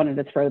I just wanted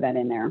to throw that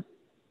in there.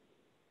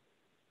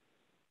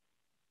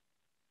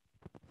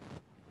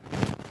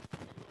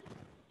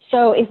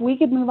 So if we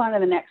could move on to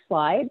the next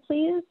slide,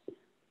 please.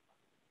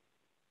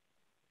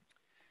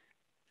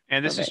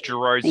 And this Perfect. is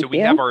Gerard. Thank So we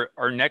you. have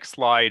our next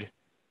slide,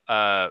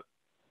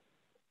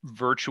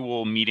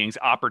 virtual meetings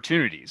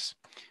opportunities.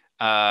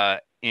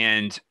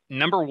 And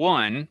number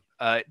one,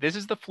 this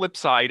is the flip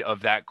side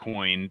of that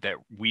coin, that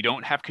we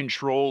don't have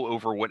control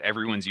over what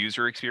everyone's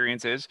user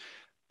experience is,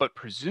 but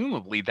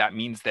presumably that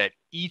means that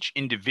each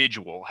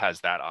individual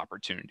has that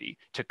opportunity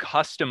to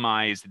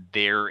customize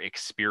their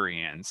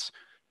experience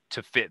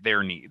to fit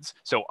their needs.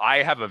 So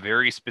I have a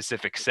very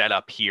specific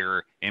setup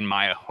here in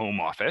my home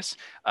office,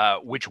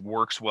 which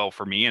works well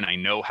for me. And I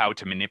know how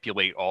to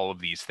manipulate all of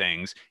these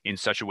things in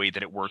such a way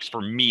that it works for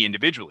me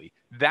individually.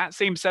 That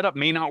same setup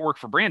may not work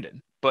for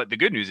Brandon, but the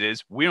good news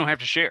is we don't have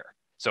to share.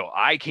 So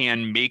I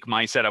can make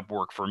my setup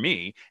work for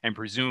me, and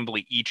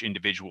presumably each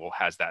individual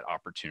has that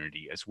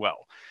opportunity as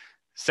well.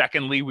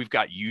 Secondly, we've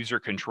got user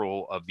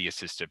control of the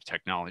assistive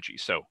technology.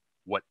 So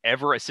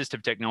whatever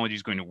assistive technology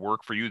is going to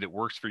work for you, that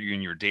works for you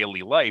in your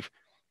daily life,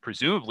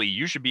 presumably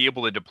you should be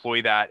able to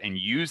deploy that and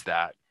use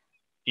that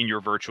in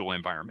your virtual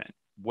environment,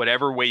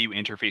 whatever way you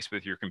interface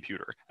with your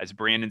computer. As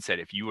Brandon said,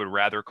 if you would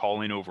rather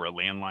call in over a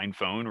landline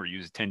phone or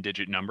use a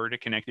 10-digit number to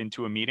connect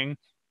into a meeting,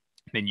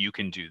 then you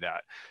can do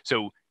that.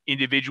 So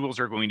individuals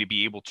are going to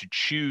be able to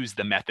choose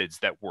the methods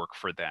that work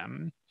for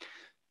them.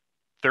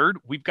 Third,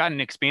 we've got an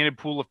expanded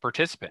pool of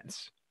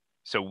participants.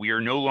 So we are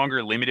no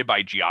longer limited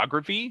by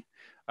geography.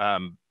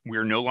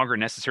 We're no longer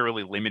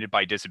necessarily limited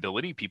by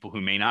disability, people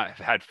who may not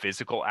have had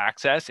physical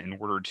access in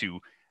order to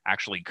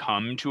actually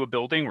come to a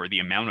building, or the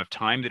amount of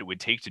time that it would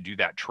take to do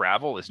that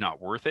travel is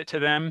not worth it to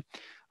them.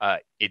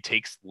 It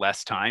takes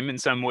less time in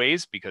some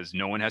ways because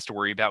no one has to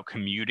worry about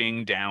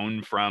commuting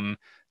down from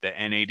the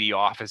NAD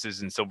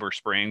offices in Silver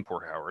Spring.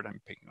 Poor Howard,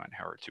 I'm picking on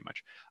Howard too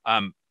much.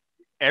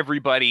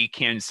 Everybody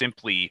can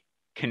simply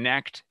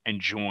connect and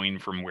join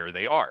from where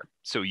they are.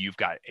 So you've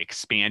got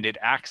expanded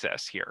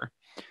access here.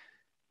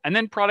 And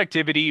then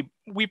productivity,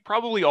 we've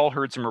probably all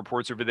heard some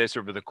reports over this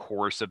over the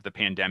course of the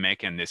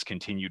pandemic and this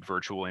continued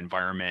virtual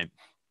environment,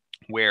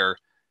 where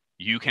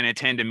you can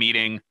attend a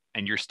meeting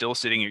and you're still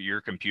sitting at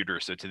your computer.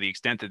 So to the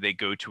extent that they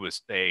go to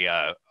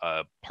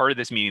a part of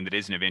this meeting that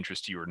isn't of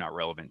interest to you or not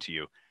relevant to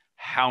you,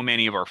 how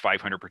many of our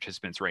 500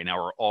 participants right now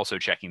are also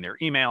checking their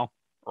email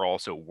or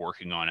also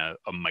working on a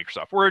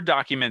Microsoft Word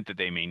document that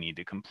they may need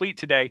to complete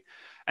today?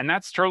 And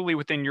that's totally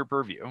within your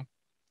purview.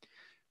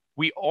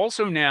 We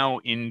also now,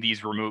 in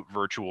these remote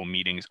virtual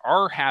meetings,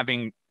 are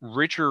having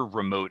richer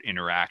remote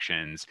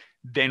interactions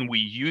than we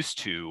used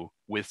to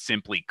with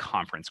simply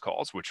conference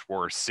calls, which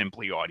were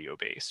simply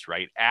audio-based,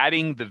 right?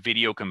 Adding the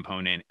video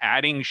component,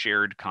 adding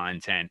shared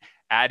content,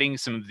 adding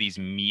some of these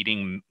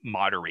meeting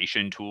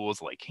moderation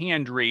tools like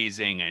hand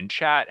raising and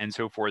chat and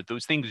so forth,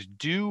 those things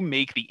do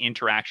make the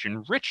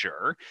interaction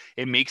richer.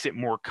 It makes it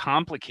more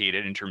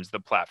complicated in terms of the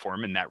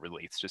platform, and that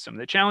relates to some of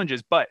the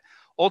challenges. But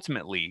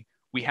ultimately,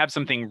 we have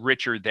something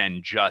richer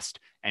than just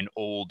an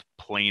old,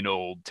 plain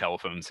old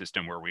telephone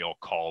system where we all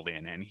call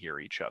in and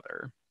hear each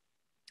other.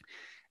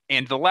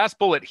 And the last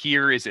bullet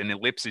here is an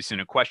ellipsis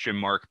and a question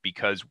mark,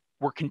 because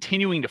we're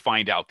continuing to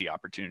find out the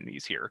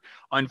opportunities here.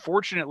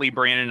 Unfortunately,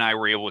 Brandon and I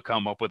were able to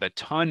come up with a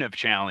ton of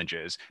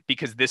challenges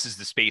because this is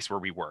the space where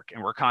we work,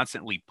 and we're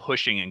constantly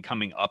pushing and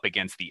coming up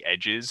against the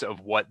edges of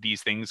what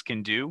these things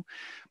can do.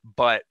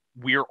 But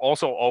we're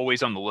also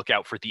always on the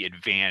lookout for the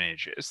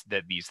advantages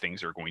that these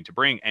things are going to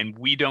bring, and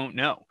we don't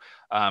know.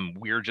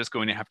 We're just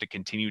going to have to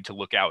continue to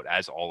look out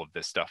as all of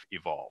this stuff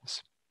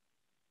evolves.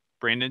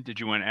 Brandon, did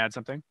you want to add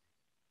something?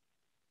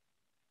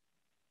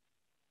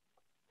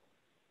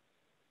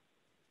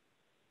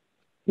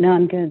 No,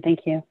 I'm good. Thank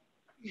you.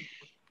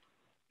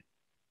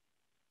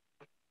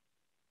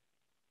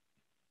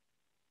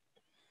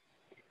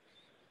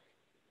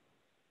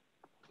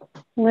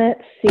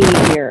 Let's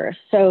see here.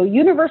 So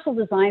universal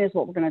design is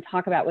what we're going to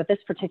talk about with this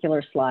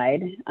particular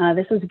slide.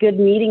 This is good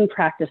meeting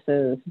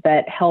practices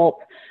that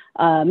help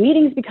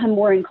meetings become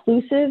more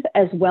inclusive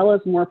as well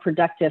as more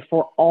productive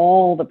for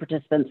all the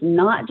participants,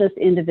 not just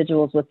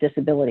individuals with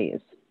disabilities.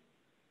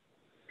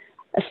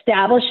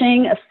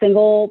 Establishing a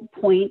single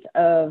point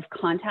of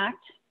contact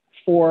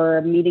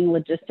for meeting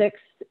logistics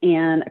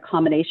and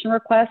accommodation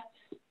requests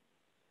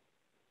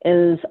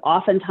is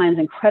oftentimes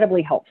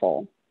incredibly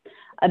helpful.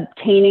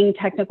 Obtaining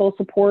technical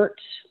support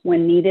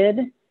when needed.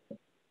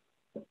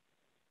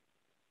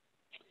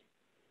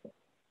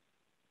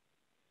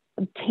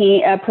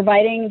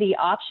 Providing the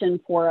option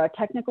for a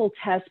technical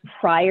test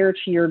prior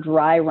to your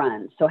dry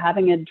run. So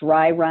having a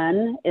dry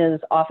run is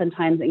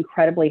oftentimes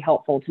incredibly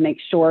helpful to make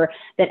sure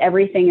that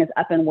everything is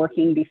up and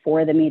working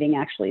before the meeting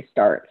actually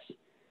starts.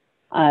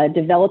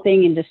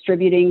 Developing and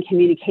distributing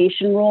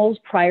communication rules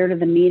prior to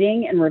the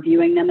meeting and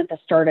reviewing them at the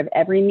start of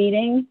every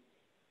meeting.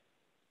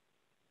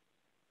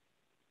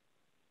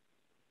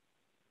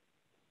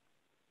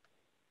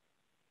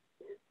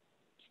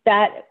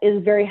 That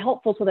is very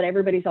helpful so that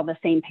everybody's on the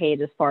same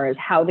page as far as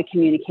how the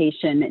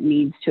communication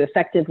needs to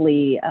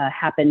effectively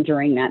happen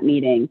during that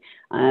meeting.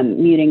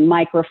 Muting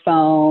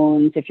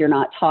microphones, if you're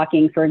not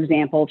talking, for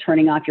example,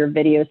 turning off your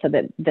video so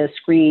that the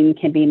screen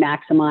can be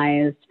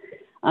maximized.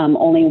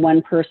 Only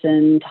one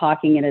person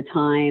talking at a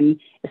time.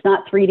 It's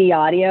not 3D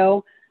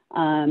audio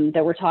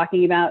that we're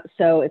talking about,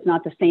 so it's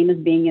not the same as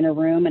being in a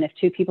room. And if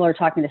two people are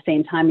talking at the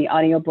same time, the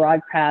audio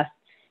broadcasts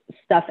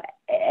stuff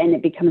and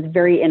it becomes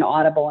very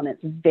inaudible, and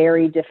it's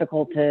very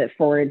difficult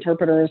for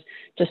interpreters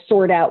to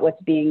sort out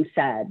what's being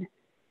said.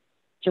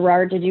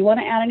 Gerard, did you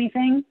want to add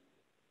anything?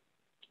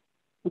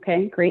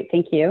 Okay, great,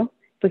 thank you.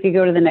 If we could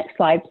go to the next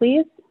slide,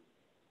 please.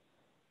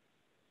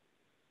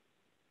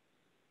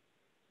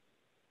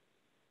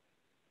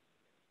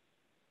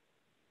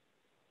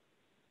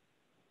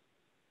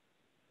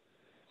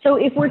 So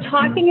if we're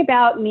talking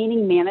about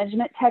meeting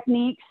management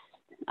techniques,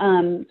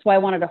 so I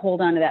wanted to hold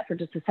on to that for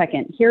just a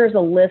second. Here's a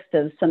list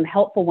of some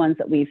helpful ones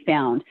that we've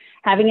found.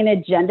 Having an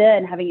agenda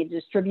and having it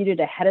distributed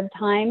ahead of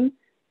time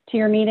to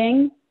your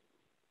meeting.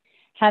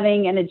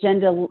 Having an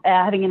agenda,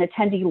 having an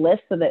attendee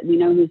list so that we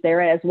know who's there,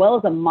 as well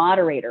as a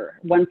moderator.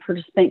 One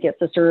participant gets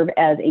to serve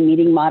as a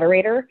meeting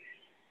moderator.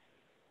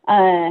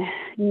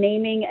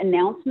 Naming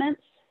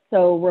announcements,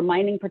 so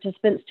reminding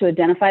participants to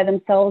identify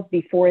themselves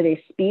before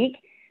they speak.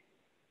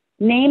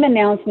 Name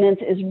announcements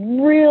is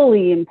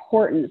really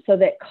important so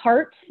that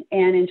CART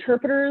and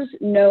interpreters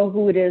know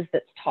who it is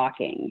that's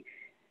talking.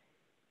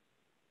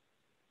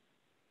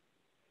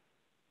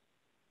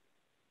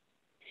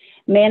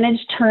 Manage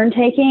turn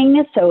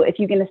taking. So if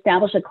you can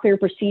establish a clear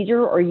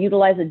procedure or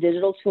utilize a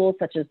digital tool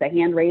such as the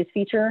hand raise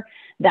feature,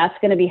 that's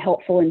going to be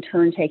helpful in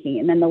turn taking.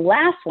 And then the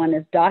last one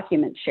is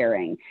document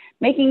sharing,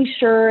 making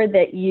sure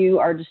that you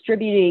are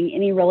distributing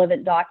any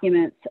relevant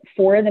documents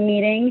for the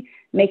meeting,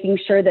 making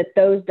sure that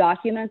those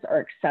documents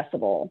are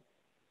accessible,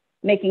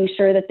 making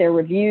sure that they're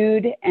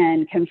reviewed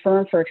and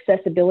confirmed for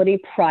accessibility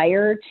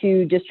prior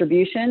to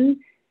distribution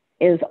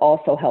is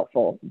also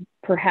helpful.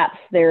 Perhaps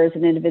there's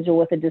an individual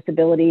with a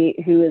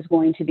disability who is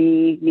going to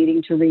be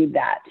needing to read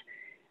that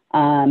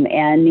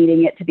and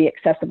needing it to be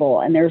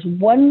accessible. And there's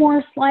one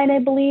more slide, I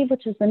believe,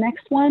 which is the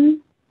next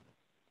one.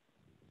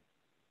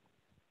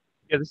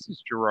 Yeah, this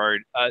is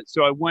Gerard.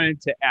 So I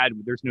wanted to add,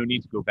 there's no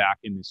need to go back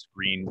in the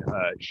screen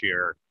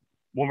share.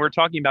 When we're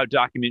talking about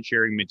document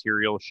sharing,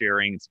 material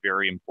sharing, it's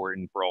very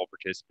important for all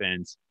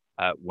participants.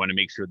 Want to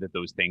make sure that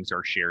those things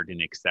are shared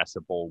in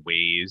accessible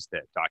ways,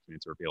 that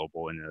documents are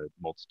available in a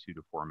multitude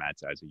of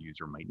formats as a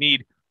user might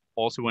need.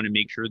 Also want to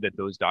make sure that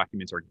those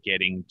documents are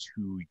getting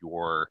to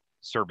your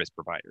service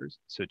providers.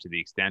 So to the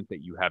extent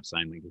that you have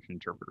sign language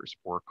interpreters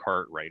or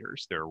CART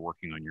writers that are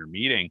working on your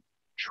meeting,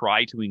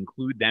 try to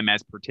include them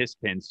as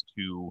participants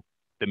to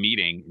the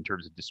meeting in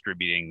terms of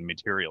distributing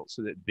materials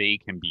so that they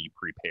can be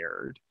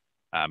prepared.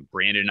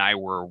 Brandon and I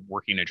were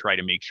working to try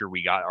to make sure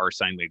we got our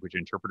sign language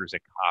interpreters a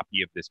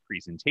copy of this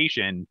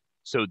presentation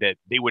so that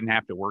they wouldn't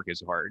have to work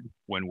as hard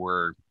when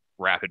we're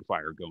rapid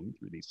fire going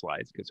through these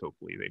slides, because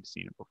hopefully they've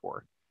seen it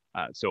before.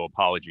 So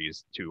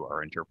apologies to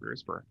our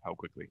interpreters for how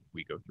quickly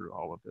we go through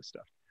all of this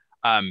stuff.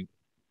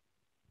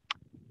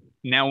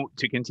 Now,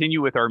 to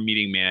continue with our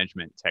meeting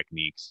management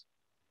techniques,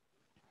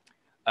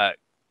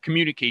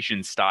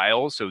 communication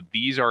styles. So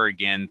these are,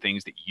 again,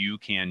 things that you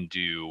can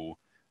do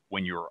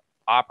when you're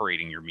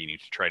operating your meeting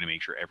to try to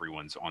make sure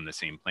everyone's on the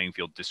same playing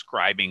field,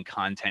 describing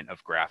content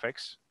of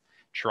graphics,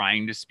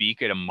 trying to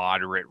speak at a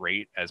moderate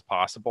rate as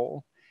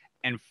possible,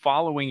 and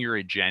following your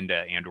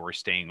agenda and or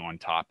staying on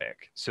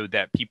topic so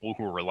that people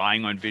who are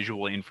relying on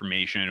visual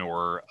information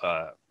or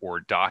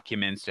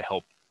documents to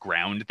help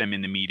ground them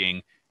in the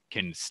meeting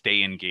can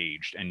stay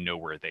engaged and know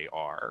where they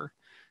are.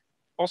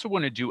 Also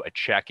want to do a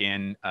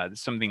check-in. This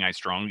is something I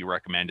strongly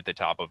recommend at the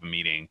top of a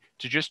meeting,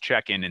 to just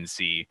check in and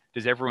see,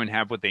 does everyone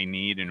have what they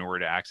need in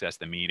order to access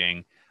the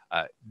meeting?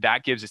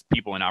 That gives us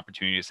people an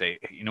opportunity to say,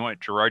 hey, you know what,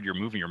 Gerard, you're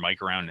moving your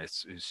mic around.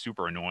 It's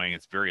super annoying.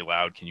 It's very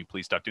loud. Can you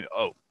please stop doing it?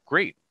 Oh,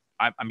 great.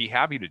 I'd be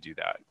happy to do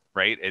that,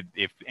 right?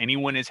 If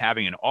anyone is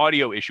having an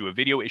audio issue, a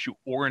video issue,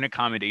 or an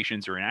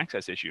accommodations or an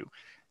access issue,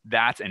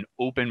 that's an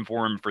open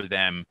forum for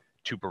them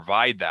to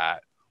provide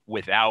that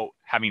without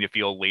having to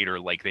feel later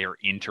like they are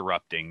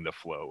interrupting the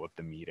flow of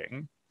the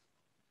meeting.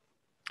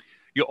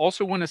 You'll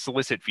also want to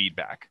solicit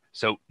feedback.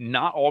 So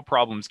not all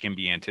problems can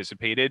be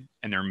anticipated,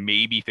 and there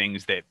may be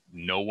things that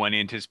no one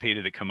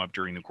anticipated that come up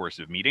during the course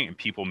of the meeting, and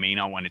people may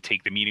not want to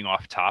take the meeting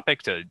off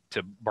topic to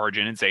barge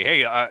in and say,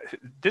 hey,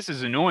 this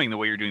is annoying the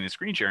way you're doing the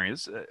screen sharing.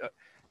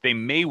 They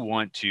may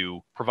want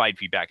to provide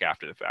feedback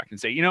after the fact and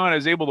say, you know what, I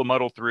was able to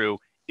muddle through.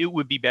 It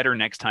would be better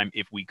next time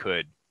if we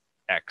could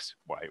X,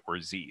 Y, or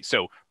Z.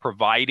 So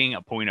providing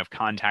a point of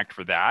contact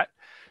for that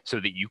so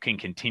that you can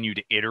continue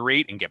to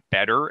iterate and get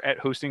better at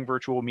hosting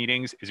virtual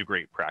meetings is a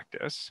great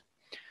practice.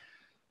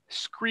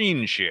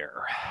 Screen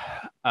share.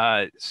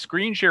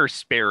 Screen share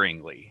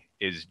sparingly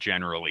is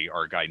generally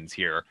our guidance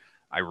here.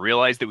 I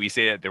realize that we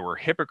say that there were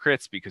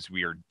hypocrites because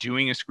we are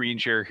doing a screen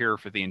share here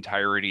for the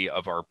entirety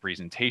of our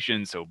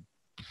presentation, so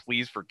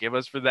please forgive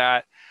us for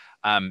that.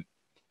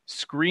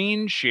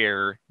 Screen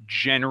share,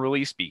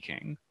 generally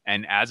speaking,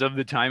 and as of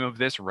the time of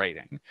this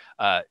writing,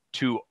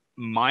 to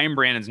my and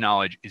Brandon's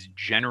knowledge, is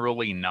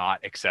generally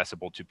not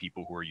accessible to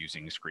people who are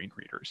using screen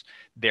readers.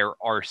 There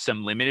are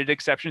some limited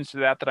exceptions to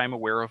that I'm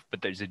aware of,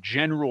 but there's a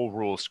general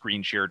rule: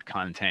 screen shared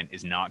content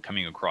is not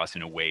coming across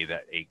in a way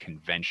that a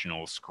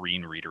conventional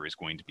screen reader is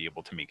going to be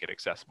able to make it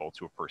accessible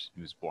to a person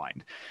who's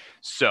blind.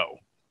 So,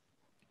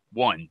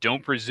 one,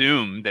 don't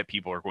presume that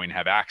people are going to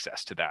have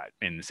access to that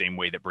in the same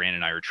way that Brandon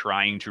and I are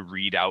trying to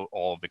read out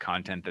all of the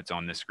content that's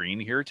on the screen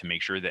here to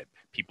make sure that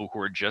people who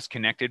are just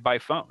connected by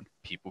phone,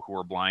 people who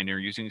are blind or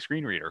using a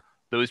screen reader,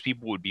 those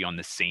people would be on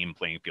the same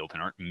playing field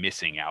and aren't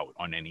missing out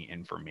on any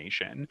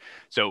information.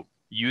 So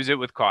use it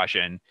with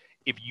caution.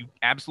 If you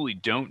absolutely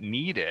don't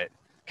need it,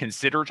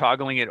 consider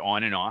toggling it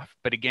on and off.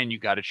 But again, you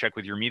got to check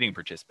with your meeting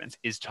participants.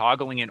 Is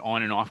toggling it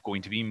on and off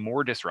going to be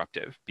more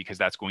disruptive? Because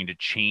that's going to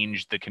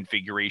change the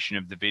configuration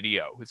of the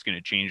video. It's going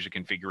to change the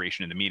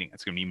configuration of the meeting.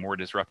 It's going to be more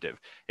disruptive.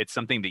 It's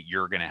something that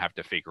you're going to have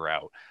to figure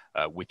out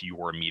with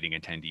your meeting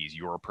attendees,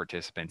 your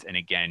participants, and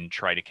again,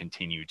 try to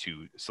continue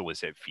to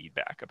solicit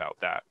feedback about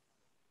that.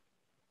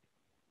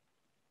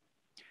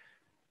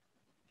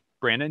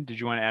 Brandon, did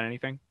you want to add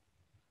anything?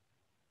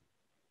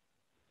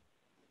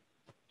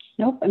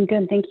 Nope, I'm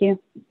good. Thank you.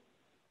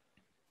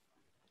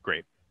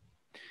 Great.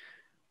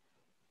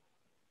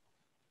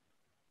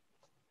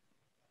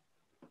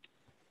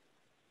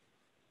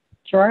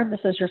 Gerard, this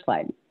is your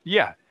slide.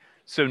 Yeah.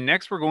 So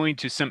next we're going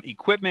to some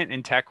equipment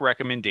and tech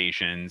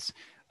recommendations.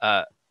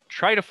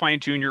 Try to fine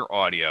tune your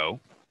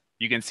audio.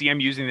 You can see I'm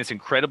using this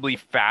incredibly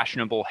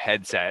fashionable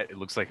headset. It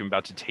looks like I'm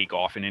about to take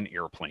off in an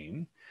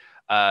airplane.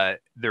 The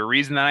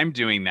reason that I'm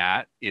doing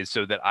that is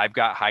so that I've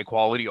got high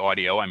quality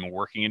audio. I'm a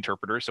working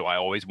interpreter, so I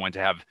always want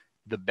to have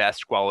the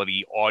best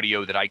quality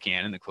audio that I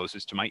can and the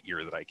closest to my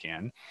ear that I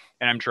can.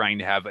 And I'm trying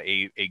to have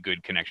a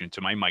good connection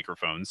to my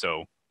microphone.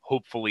 So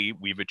hopefully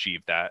we've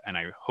achieved that. And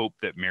I hope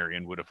that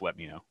Marion would have let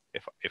me know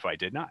if I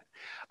did not.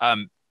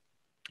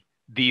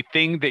 The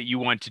thing that you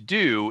want to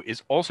do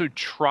is also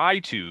try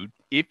to,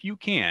 if you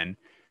can,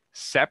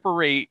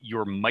 separate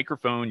your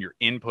microphone, your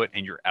input,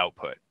 and your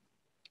output.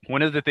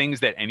 One of the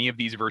things that any of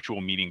these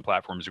virtual meeting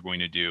platforms are going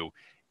to do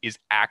is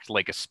act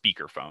like a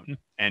speakerphone.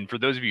 And for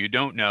those of you who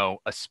don't know,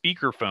 a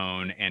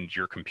speakerphone and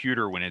your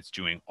computer, when it's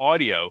doing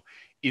audio,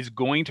 is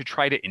going to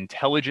try to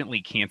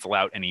intelligently cancel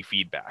out any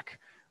feedback,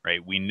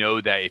 right? We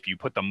know that if you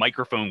put the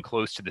microphone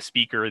close to the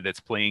speaker that's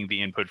playing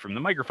the input from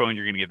the microphone,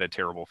 you're going to get that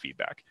terrible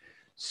feedback.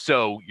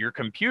 So your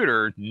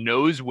computer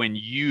knows when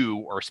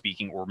you are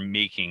speaking or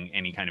making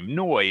any kind of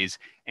noise,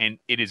 and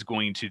it is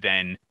going to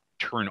then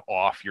turn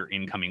off your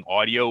incoming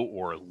audio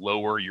or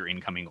lower your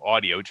incoming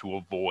audio to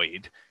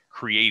avoid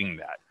creating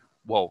that.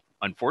 Well,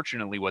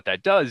 unfortunately, what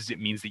that does, it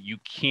means that you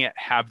can't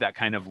have that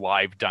kind of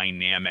live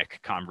dynamic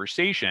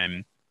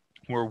conversation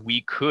where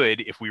we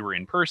could, if we were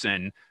in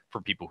person, for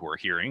people who are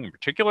hearing in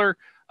particular,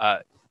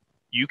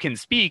 you can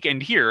speak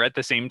and hear at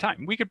the same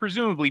time. We could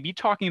presumably be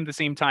talking at the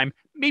same time,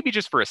 maybe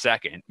just for a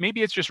second.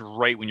 Maybe it's just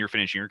right when you're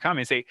finishing your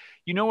comment, say,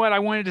 you know what I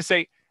wanted to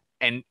say,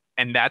 and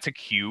that's a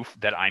cue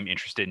that I'm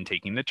interested in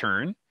taking the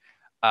turn.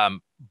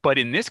 But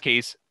in this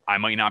case, I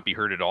might not be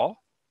heard at all.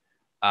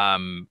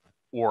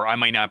 Or I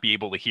might not be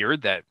able to hear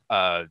that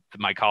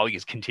my colleague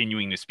is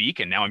continuing to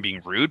speak and now I'm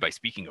being rude by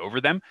speaking over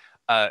them.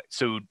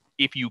 So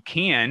if you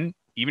can,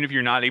 even if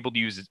you're not able to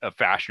use a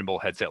fashionable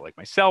headset like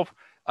myself,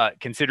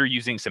 consider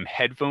using some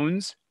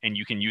headphones, and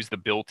you can use the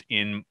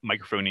built-in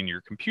microphone in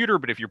your computer.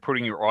 But if you're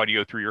putting your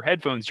audio through your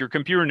headphones, your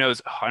computer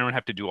knows, oh, I don't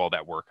have to do all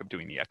that work of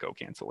doing the echo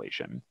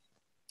cancellation.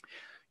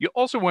 You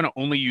also want to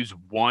only use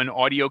one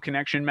audio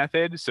connection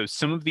method. So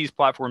some of these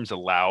platforms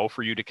allow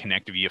for you to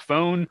connect via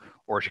phone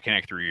or to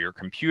connect through your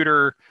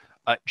computer.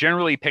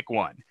 Generally pick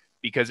one,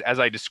 because as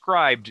I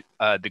described,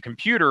 the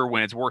computer,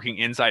 when it's working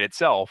inside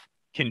itself,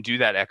 can do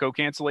that echo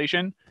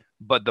cancellation.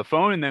 But the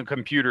phone and the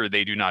computer,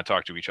 they do not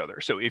talk to each other.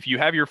 So if you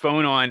have your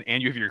phone on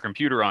and you have your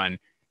computer on,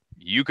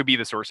 you could be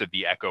the source of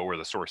the echo or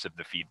the source of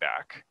the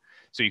feedback.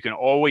 So you can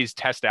always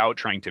test out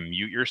trying to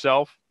mute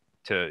yourself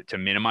to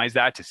minimize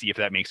that, to see if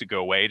that makes it go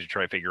away, to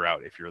try to figure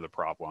out if you're the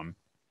problem.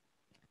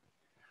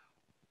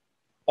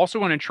 Also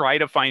want to try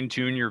to fine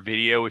tune your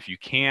video if you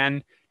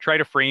can. Try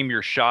to frame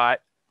your shot.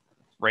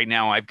 Right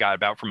now, I've got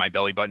about from my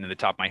belly button to the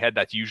top of my head.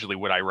 That's usually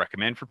what I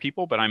recommend for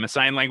people, but I'm a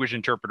sign language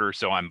interpreter,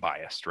 so I'm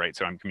biased, right?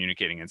 So I'm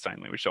communicating in sign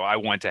language. So I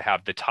want to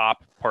have the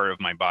top part of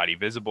my body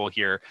visible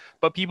here,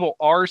 but people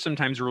are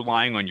sometimes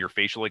relying on your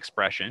facial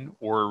expression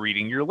or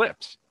reading your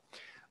lips.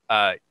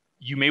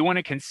 You may want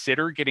to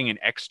consider getting an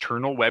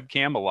external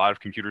webcam. A lot of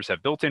computers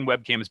have built-in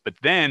webcams, but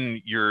then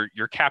you're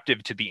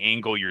captive to the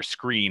angle your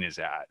screen is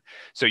at.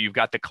 So you've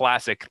got the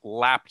classic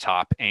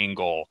laptop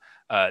angle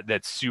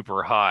that's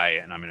super high,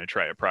 and I'm going to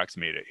try to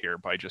approximate it here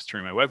by just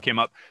turning my webcam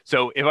up.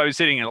 So if I was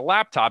sitting in a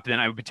laptop, then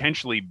I would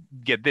potentially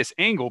get this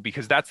angle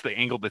because that's the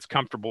angle that's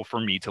comfortable for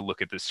me to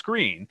look at the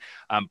screen.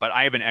 But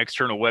I have an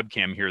external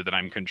webcam here that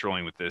I'm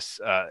controlling with this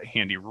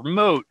handy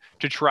remote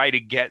to try to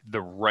get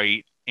the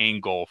right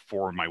angle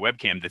for my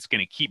webcam that's going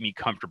to keep me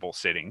comfortable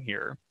sitting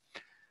here.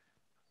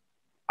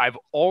 I've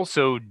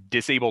also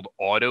disabled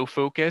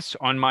autofocus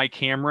on my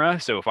camera.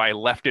 So if I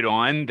left it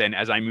on, then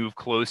as I move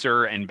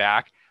closer and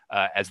back,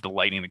 as the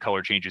lighting, the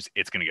color changes,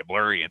 it's going to get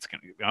blurry. It's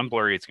going to get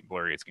unblurry. It's going to get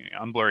blurry. It's going to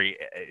get unblurry.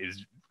 It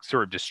is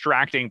sort of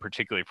distracting,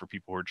 particularly for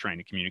people who are trying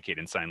to communicate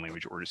in sign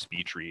language or to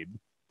speech read.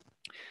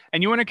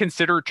 And you want to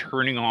consider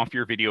turning off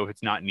your video if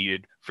it's not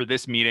needed. For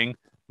this meeting,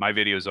 my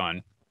video's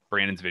on,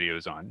 Brandon's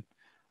video's on.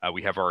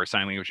 We have our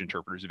sign language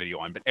interpreter's video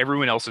on, but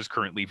everyone else is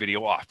currently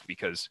video off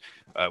because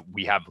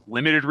we have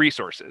limited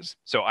resources.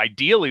 So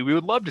ideally, we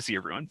would love to see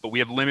everyone, but we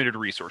have limited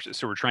resources.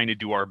 So we're trying to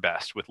do our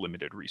best with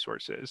limited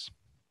resources.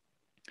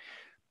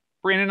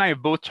 Brandon and I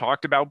have both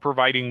talked about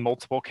providing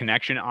multiple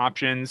connection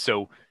options.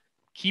 So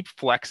keep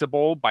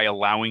flexible by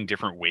allowing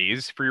different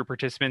ways for your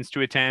participants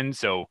to attend.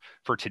 So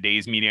for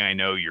today's meeting, I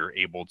know you're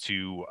able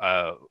to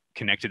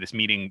connect to this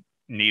meeting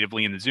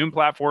natively in the Zoom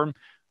platform.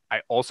 I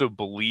also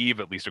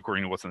believe, at least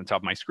according to what's on the top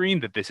of my screen,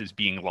 that this is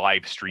being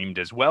live streamed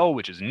as well,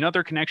 which is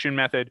another connection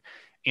method.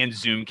 And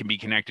Zoom can be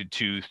connected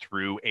to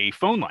through a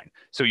phone line.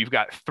 So you've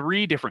got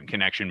 3 different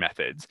connection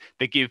methods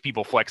that give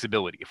people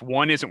flexibility. If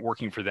one isn't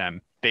working for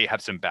them, they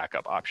have some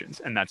backup options,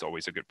 and that's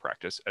always a good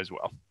practice as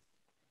well.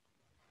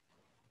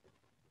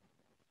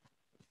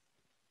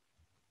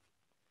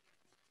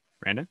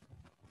 Brandon?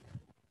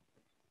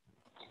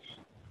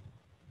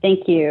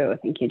 Thank you,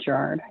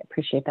 Gerard. I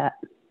appreciate that.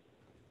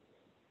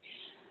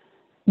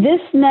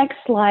 This next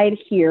slide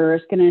here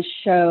is going to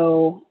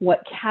show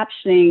what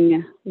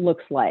captioning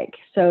looks like.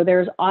 So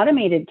there's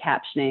automated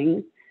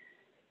captioning.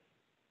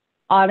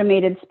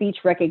 Automated speech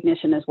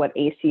recognition is what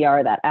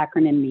ACR, that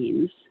acronym,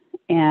 means.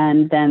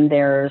 And then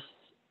there's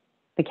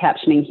the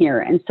captioning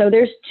here. And so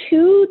there's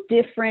 2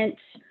 different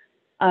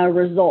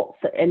results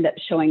that end up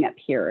showing up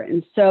here.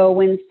 And so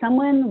when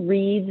someone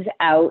reads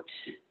out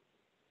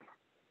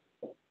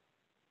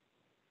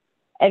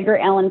Edgar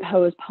Allan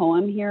Poe's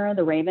poem here,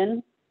 The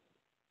Raven,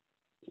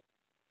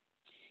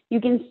 you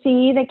can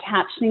see the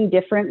captioning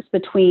difference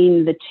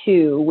between the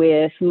 2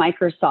 with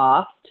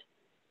Microsoft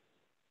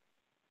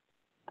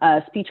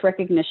speech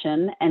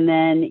recognition, and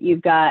then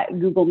you've got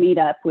Google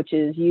Meetup, which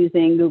is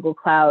using Google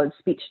Cloud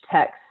speech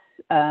text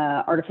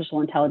artificial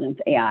intelligence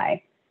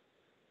AI.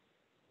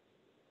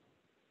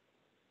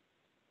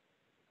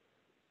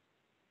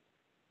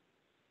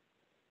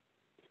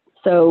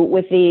 So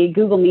with the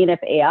Google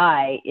Meetup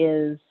AI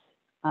is,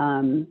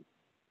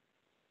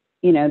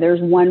 you know, there's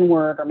 1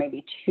 word or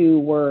maybe 2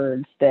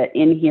 words that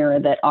in here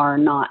that are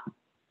not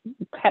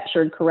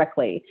captured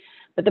correctly.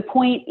 But the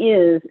point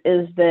is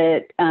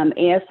that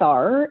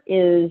ASR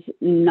is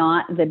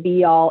not the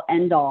be-all,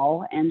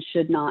 end-all and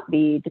should not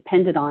be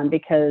depended on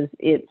because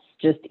it's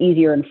just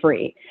easier and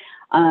free.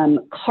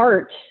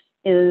 CART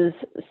is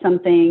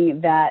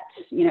something that,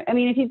 you know, I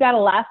mean, if you've got a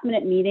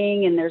last-minute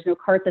meeting and there's no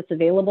CART that's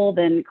available,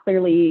 then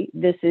clearly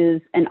this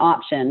is an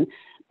option.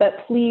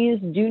 But please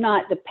do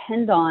not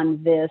depend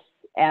on this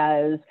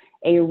as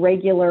a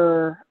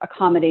regular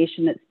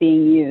accommodation that's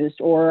being used,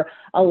 or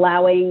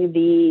allowing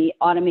the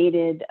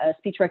automated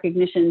speech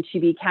recognition to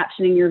be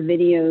captioning your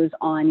videos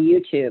on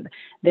YouTube.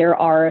 There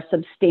are a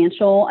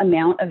substantial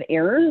amount of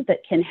errors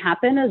that can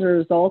happen as a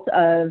result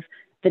of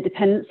the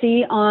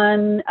dependency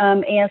on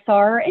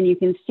ASR, and you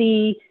can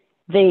see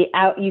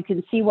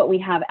what we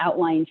have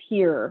outlined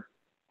here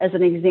as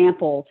an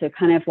example to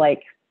kind of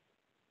like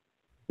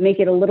make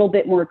it a little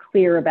bit more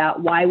clear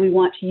about why we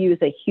want to use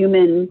a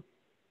human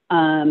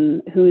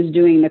who's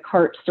doing the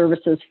cart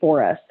services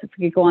for us. If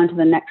we could go on to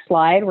the next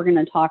slide, we're going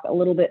to talk a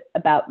little bit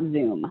about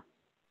Zoom.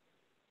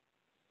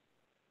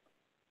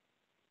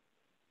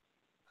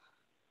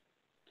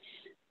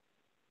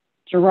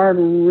 Gerard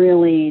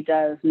really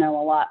does know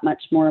a lot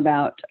much more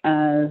about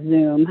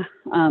Zoom.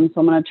 So I'm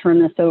going to turn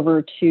this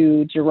over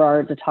to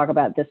Gerard to talk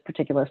about this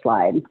particular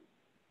slide.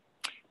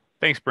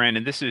 Thanks,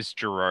 Brandon. This is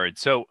Gerard.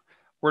 So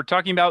we're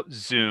talking about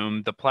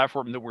Zoom, the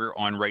platform that we're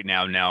on right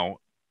now. Now,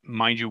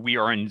 mind you, we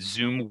are in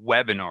Zoom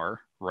Webinar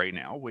right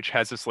now, which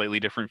has a slightly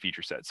different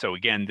feature set. So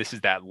again, this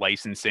is that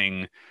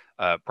licensing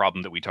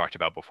problem that we talked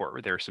about before,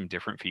 where there are some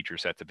different feature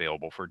sets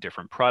available for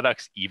different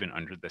products, even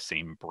under the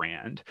same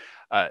brand.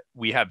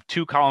 We have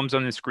two columns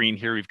on the screen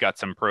here. We've got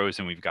some pros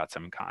and we've got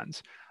some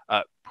cons.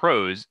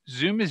 Pros,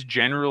 Zoom is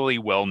generally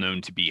well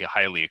known to be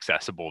highly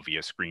accessible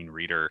via screen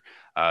reader.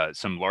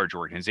 Some large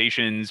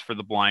organizations for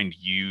the blind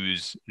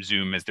use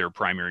Zoom as their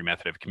primary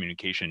method of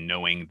communication,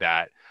 knowing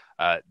that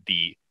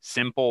the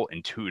simple,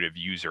 intuitive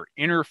user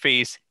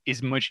interface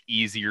is much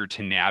easier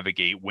to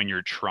navigate when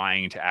you're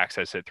trying to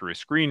access it through a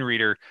screen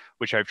reader,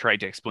 which I've tried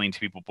to explain to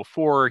people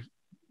before.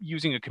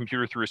 Using a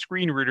computer through a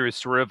screen reader is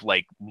sort of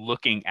like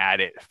looking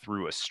at it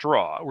through a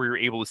straw, where you're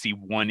able to see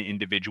one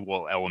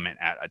individual element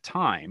at a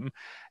time.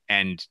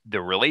 And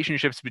the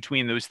relationships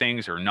between those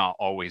things are not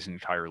always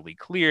entirely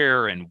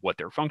clear, and what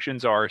their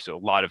functions are. So a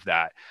lot of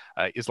that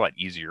is a lot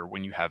easier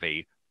when you have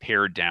a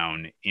pared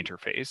down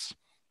interface.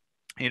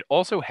 It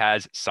also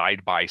has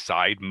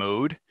side-by-side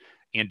mode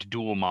and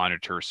dual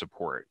monitor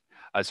support.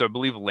 So I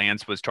believe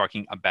Lance was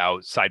talking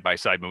about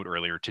side-by-side mode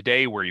earlier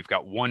today, where you've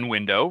got one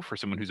window for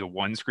someone who's a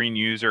one-screen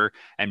user,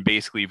 and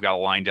basically you've got a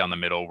line down the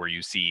middle where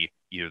you see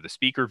either the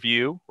speaker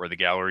view or the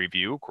gallery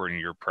view, according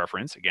to your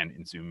preference, again,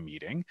 in Zoom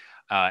meeting.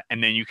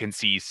 And then you can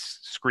see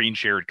screen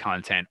shared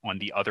content on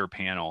the other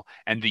panel.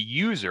 And the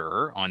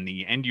user on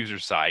the end user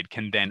side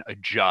can then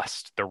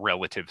adjust the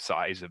relative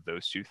size of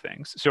those two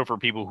things. So for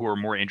people who are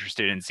more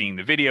interested in seeing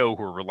the video,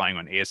 who are relying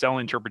on ASL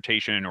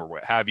interpretation or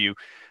what have you,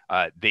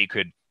 they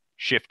could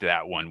shift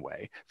that one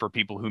way. For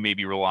people who may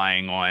be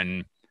relying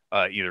on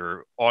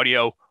either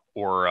audio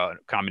or a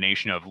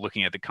combination of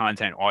looking at the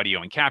content,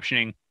 audio and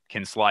captioning,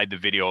 can slide the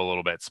video a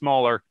little bit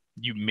smaller.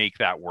 You make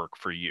that work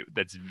for you.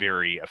 That's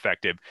very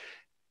effective.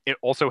 It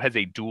also has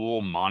a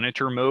dual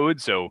monitor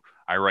mode. So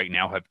I right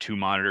now have two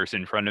monitors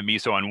in front of me.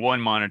 So on one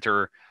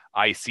monitor,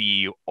 I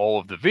see all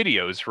of the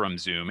videos from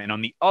Zoom. And on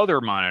the other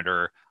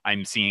monitor,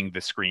 I'm seeing the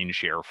screen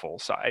share full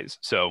size.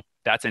 So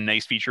that's a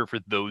nice feature for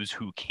those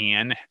who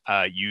can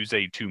use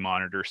a two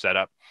monitor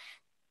setup.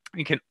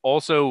 It can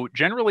also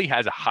generally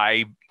has a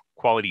high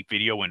quality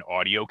video and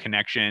audio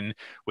connection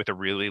with a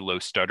really low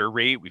stutter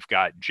rate. We've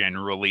got,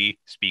 generally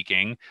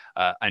speaking,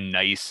 a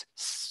nice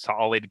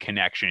solid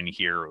connection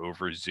here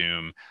over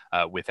Zoom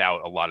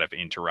without a lot of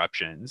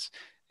interruptions.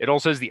 It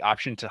also has the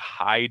option to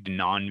hide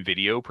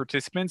non-video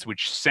participants,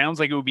 which sounds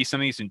like it would be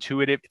something that's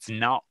intuitive. It's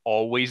not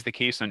always the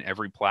case on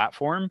every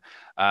platform.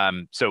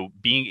 So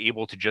being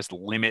able to just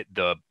limit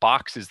the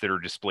boxes that are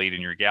displayed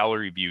in your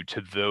gallery view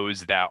to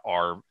those that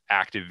are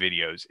active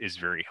videos is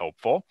very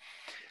helpful.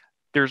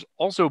 There's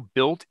also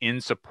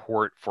built-in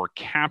support for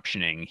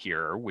captioning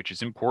here, which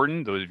is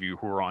important. Those of you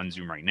who are on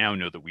Zoom right now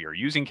know that we are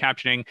using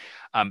captioning.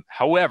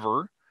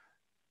 However,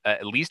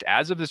 at least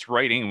as of this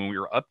writing, when we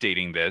were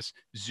updating this,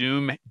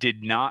 Zoom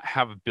did not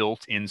have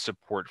built-in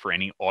support for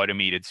any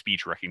automated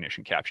speech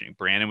recognition captioning.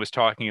 Brandon was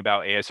talking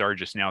about ASR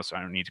just now, so I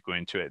don't need to go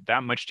into it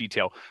that much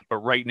detail. But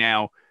right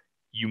now,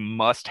 you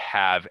must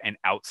have an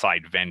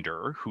outside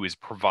vendor who is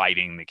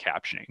providing the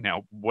captioning.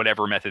 Now,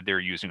 whatever method they're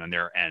using on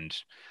their end,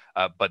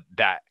 but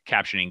that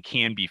captioning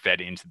can be fed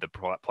into the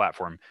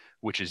platform,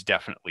 which is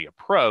definitely a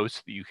pro,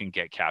 so that you can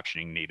get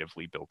captioning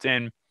natively built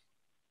in.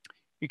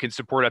 You can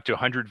support up to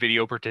 100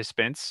 video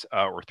participants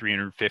or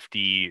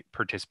 350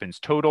 participants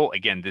total.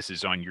 Again, this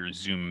is on your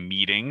Zoom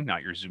meeting,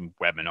 not your Zoom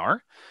webinar.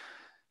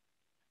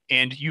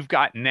 And you've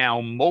got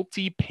now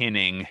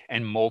multi-pinning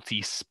and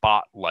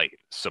multi-spotlight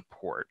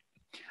support.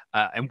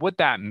 And what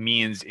that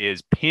means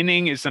is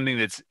pinning is something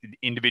that's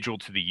individual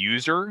to the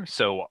user.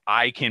 So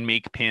I can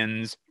make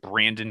pins,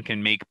 Brandon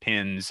can make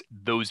pins.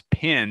 Those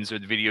pins are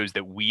the videos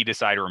that we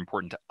decide are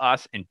important to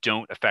us and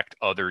don't affect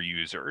other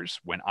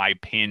users. When I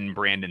pin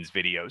Brandon's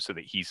video so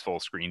that he's full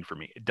screen for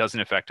me, it doesn't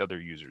affect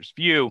other users'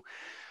 view.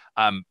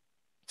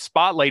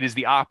 Spotlight is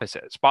the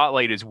opposite.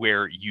 Spotlight is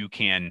where you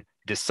can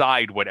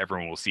decide what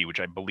everyone will see, which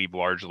I believe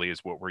largely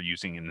is what we're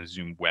using in the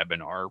Zoom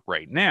webinar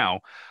right now.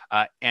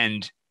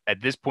 And at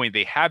this point,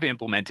 they have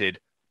implemented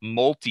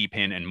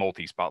multi-pin and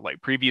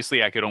multi-spotlight.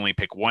 Previously, I could only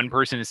pick one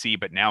person to see,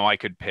 but now I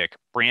could pick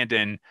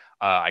Brandon.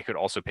 I could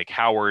also pick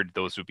Howard.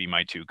 Those would be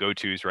my two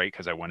go-tos, right?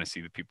 Because I want to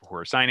see the people who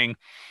are signing.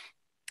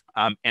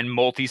 And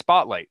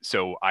multi-spotlight.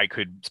 So I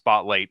could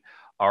spotlight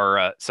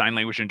our sign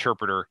language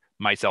interpreter,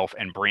 myself,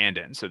 and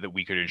Brandon, so that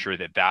we could ensure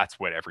that that's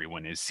what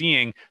everyone is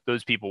seeing.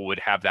 Those people would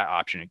have that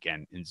option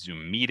again in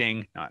Zoom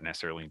meeting, not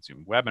necessarily in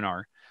Zoom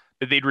webinar.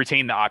 but they'd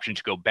retain the option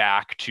to go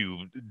back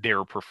to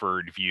their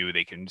preferred view.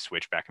 They can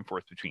switch back and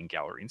forth between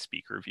gallery and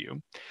speaker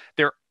view.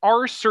 There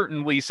are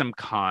certainly some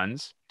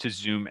cons to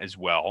Zoom as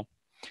well.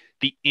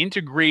 The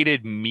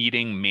integrated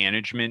meeting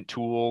management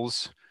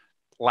tools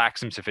lack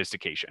some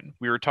sophistication.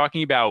 We were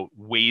talking about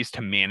ways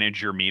to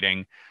manage your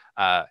meeting,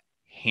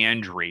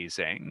 hand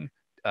raising,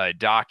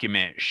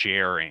 document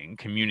sharing,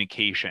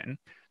 communication.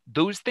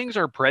 Those things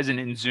are present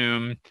in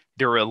Zoom.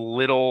 They're a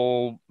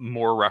little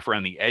more rough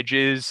around the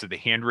edges. So the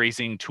hand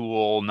raising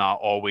tool, not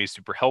always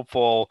super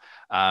helpful.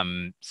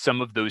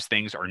 Some of those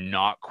things are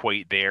not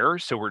quite there.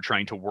 So we're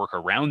trying to work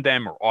around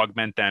them or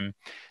augment them.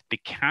 The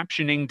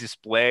captioning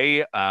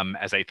display,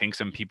 as I think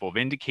some people have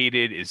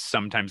indicated, is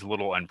sometimes a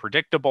little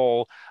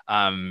unpredictable.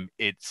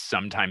 It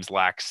sometimes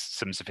lacks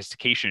some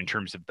sophistication in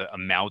terms of the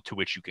amount to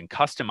which you can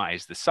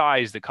customize the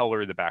size, the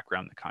color, the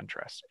background, the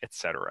contrast,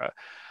 etc.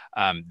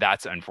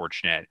 That's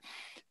unfortunate.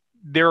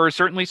 There are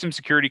certainly some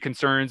security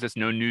concerns. That's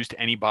no news to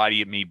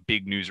anybody. It made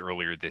big news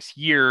earlier this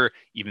year,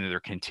 even though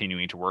they're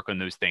continuing to work on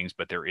those things.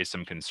 But there is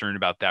some concern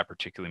about that,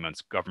 particularly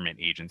amongst government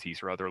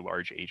agencies or other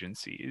large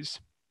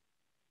agencies.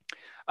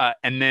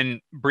 And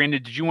then,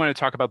 Brandon, did you want to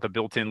talk about the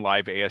built-in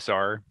live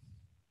ASR?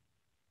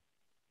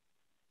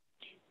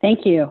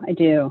 Thank you. I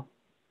do.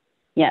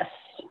 Yes.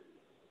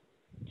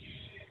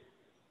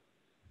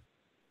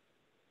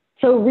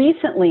 So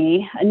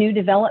recently, a new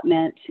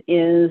development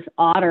is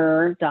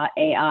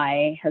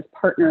Otter.ai has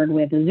partnered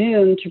with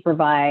Zoom to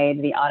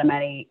provide the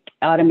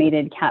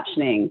automated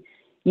captioning.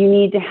 You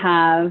need to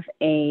have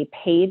a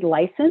paid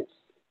license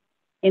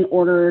in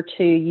order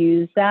to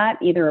use that,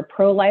 either a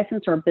pro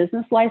license or a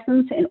business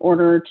license, in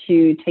order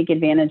to take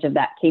advantage of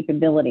that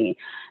capability.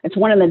 It's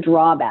one of the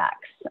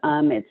drawbacks.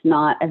 It's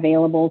not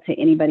available to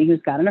anybody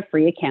who's gotten a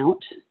free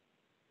account.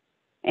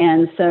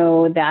 And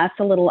so that's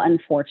a little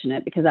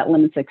unfortunate because that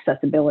limits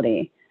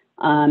accessibility.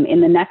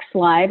 In the next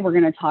slide, we're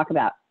going to talk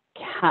about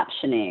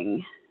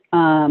captioning.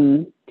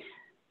 I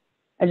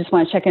just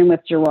want to check in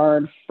with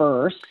Gerard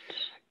first.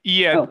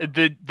 Yeah,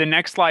 the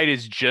next slide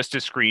is just a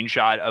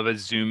screenshot of a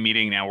Zoom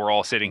meeting. Now we're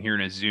all sitting here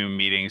in a Zoom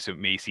meeting, so it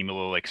may seem a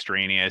little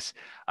extraneous,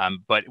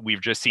 but we've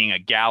just seen a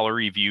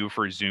gallery view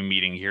for a Zoom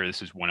meeting here.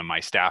 This is one of my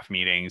staff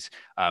meetings,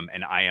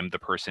 and I am the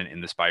person in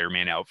the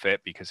Spider-Man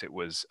outfit because it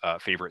was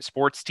favorite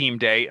sports team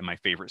day, and my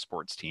favorite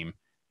sports team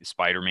is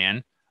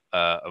Spider-Man.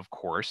 Of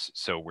course,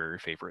 so wear your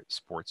favorite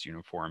sports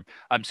uniform.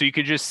 So you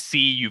can just see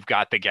you've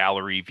got the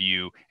gallery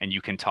view and you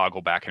can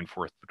toggle back and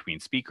forth between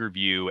speaker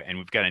view, and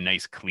we've got a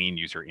nice clean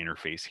user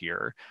interface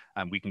here.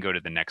 We can go to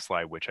the next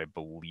slide, which I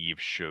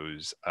believe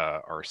shows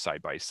our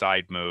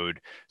side-by-side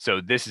mode. So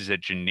this is a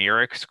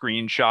generic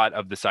screenshot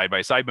of the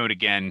side-by-side mode.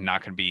 Again,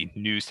 not going to be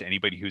news to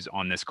anybody who's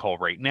on this call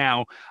right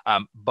now,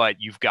 but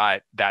you've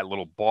got that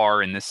little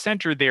bar in the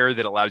center there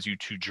that allows you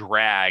to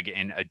drag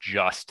and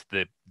adjust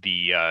the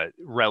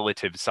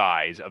relative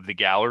size of the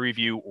gallery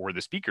view or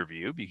the speaker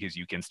view, because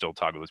you can still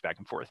toggle those back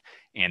and forth,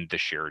 and the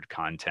shared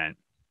content.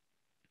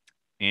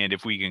 And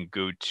if we can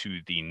go to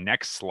the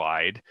next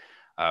slide,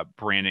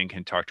 Brandon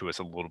can talk to us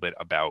a little bit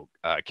about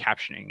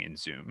captioning in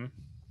Zoom.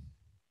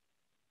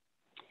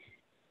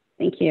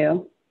 Thank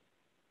you.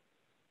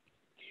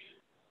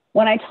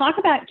 When I talk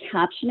about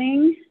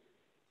captioning,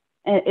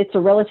 it's a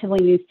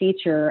relatively new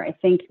feature, I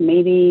think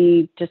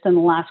maybe just in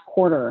the last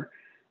quarter.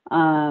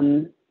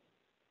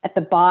 At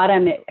the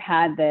bottom, it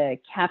had the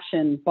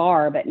caption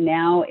bar, but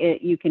now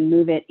you can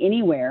move it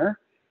anywhere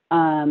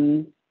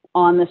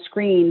on the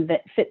screen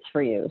that fits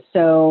for you.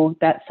 So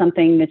that's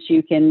something that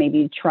you can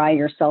maybe try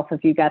yourself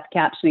if you got the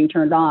captioning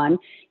turned on.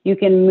 You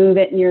can move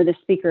it near the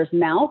speaker's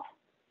mouth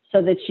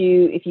so that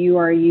if you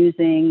are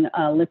using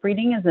lip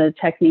reading as a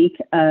technique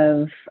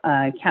of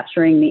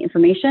capturing the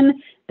information,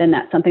 then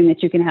that's something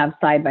that you can have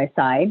side by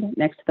side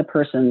next to the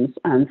person's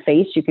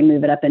face. You can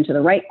move it up into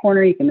the right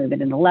corner, you can move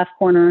it in the left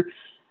corner,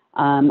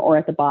 or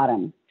at the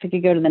bottom. If you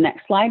could go to the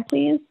next slide,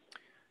 please.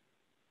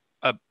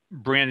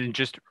 Brandon,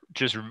 just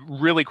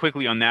really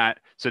quickly on that.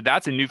 So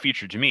that's a new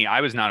feature to me. I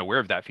was not aware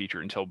of that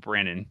feature until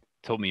Brandon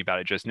told me about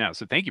it just now.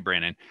 So thank you,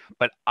 Brandon.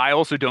 But I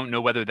also don't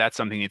know whether that's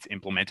something that's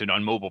implemented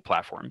on mobile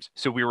platforms.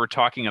 So we were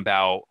talking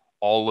about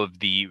all of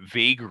the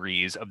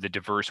vagaries of the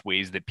diverse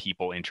ways that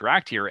people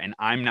interact here. And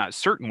I'm not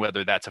certain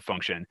whether that's a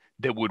function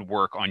that would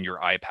work on your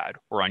iPad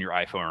or on your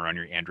iPhone or on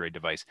your Android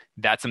device.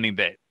 That's something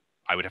that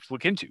I would have to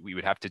look into. We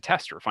would have to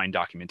test or find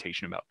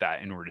documentation about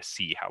that in order to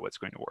see how it's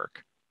going to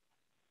work.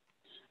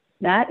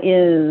 That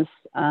is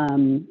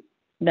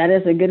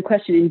a good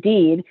question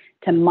indeed.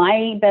 To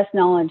my best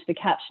knowledge, the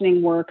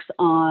captioning works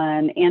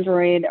on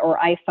Android or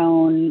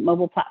iPhone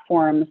mobile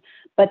platforms,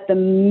 but the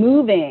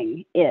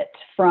moving it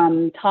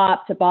from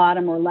top to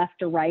bottom or left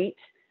to right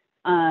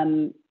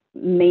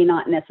may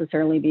not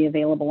necessarily be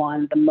available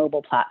on the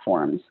mobile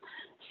platforms.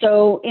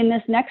 So in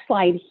this next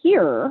slide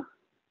here,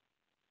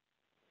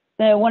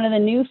 one of the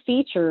new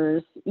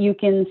features, you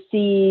can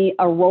see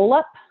a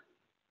roll-up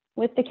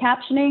with the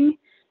captioning.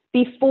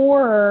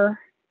 Before,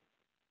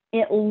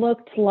 it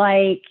looked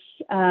like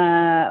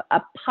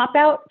a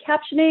pop-out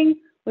captioning,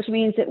 which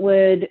means it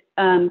would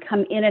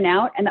come in and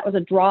out, and that was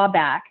a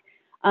drawback.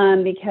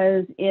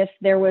 because if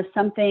there was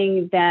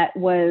something that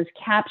was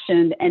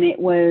captioned and it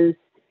was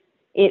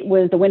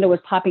the window was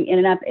popping in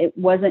and up, it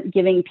wasn't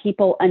giving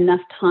people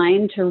enough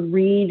time to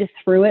read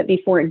through it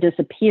before it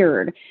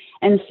disappeared.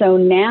 And so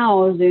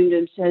now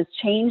Zoom has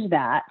changed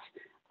that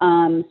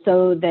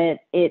so that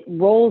it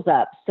rolls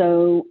up.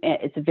 So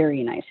it's a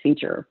very nice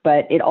feature,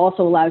 but it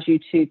also allows you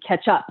to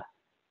catch up.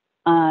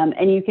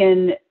 And you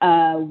can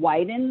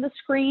widen the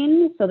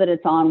screen so that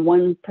it's on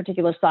one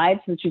particular side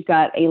so that you've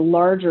got a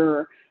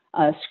larger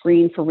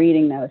screen for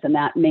reading those, and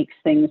that makes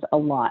things a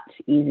lot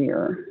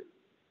easier.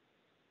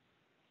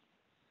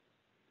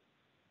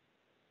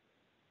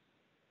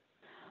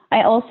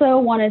 I also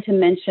wanted to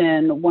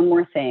mention one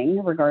more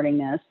thing regarding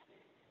this.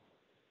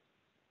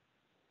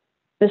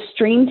 The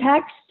stream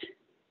text.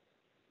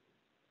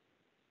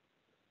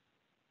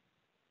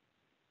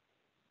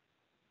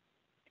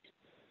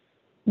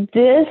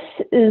 This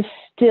is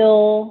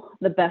still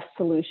the best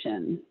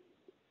solution.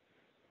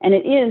 And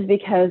it is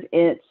because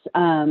it's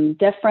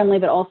deaf friendly,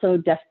 but also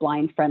deaf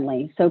blind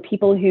friendly. So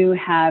people who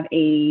have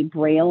a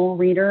Braille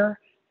reader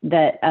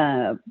that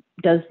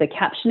does the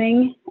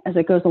captioning as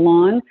it goes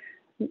along,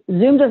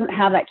 Zoom doesn't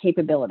have that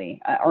capability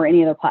or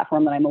any other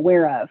platform that I'm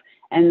aware of.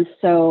 And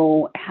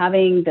so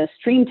having the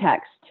stream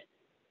text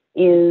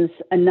is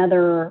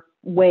another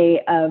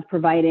way of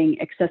providing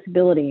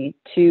accessibility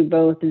to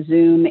both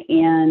Zoom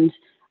and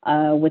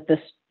with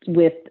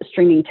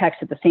streaming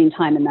text at the same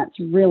time. And that's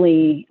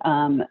really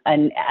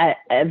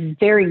a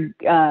very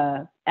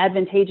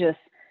advantageous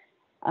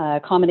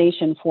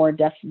accommodation for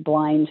deaf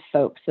blind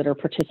folks that are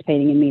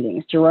participating in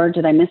meetings. Gerard,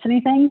 did I miss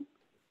anything?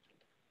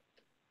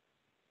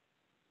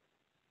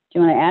 Do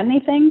you want to add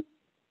anything?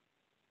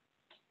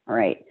 All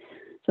right,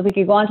 so if we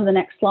could go on to the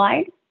next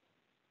slide.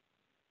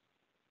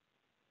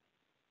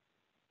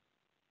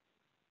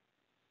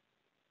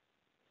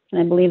 And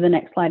I believe the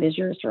next slide is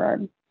yours,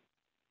 Gerard.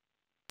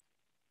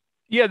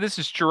 Yeah, this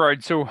is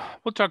Gerard. So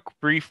we'll talk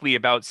briefly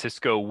about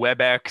Cisco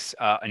WebEx,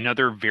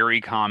 another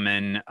very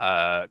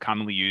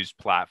commonly used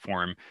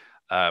platform.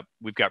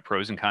 We've got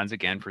pros and cons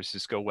again for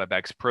Cisco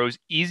WebEx. Pros,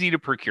 easy to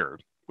procure.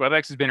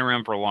 WebEx has been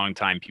around for a long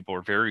time. People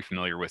are very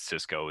familiar with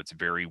Cisco. It's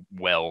very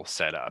well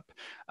set up.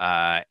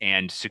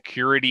 And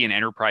security and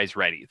enterprise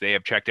ready. They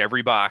have checked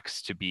every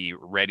box to be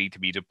ready to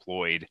be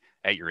deployed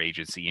at your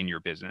agency, in your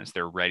business.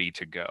 They're ready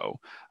to go.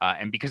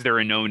 And because they're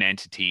a known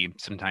entity,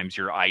 sometimes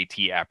your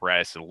IT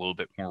apparatus is a little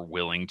bit more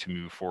willing to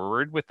move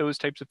forward with those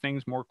types of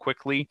things more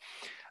quickly.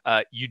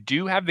 You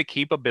do have the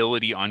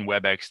capability on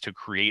WebEx to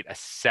create a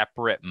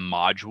separate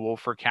module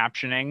for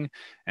captioning,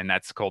 and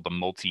that's called the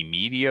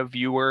multimedia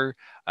viewer.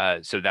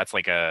 So that's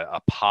like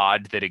a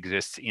pod that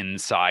exists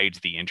inside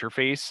the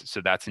interface.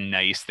 So that's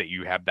nice that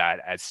you have that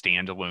as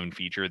standalone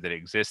feature that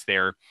exists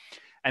there.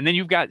 And then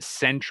you've got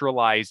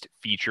centralized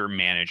feature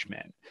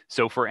management.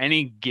 So for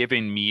any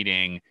given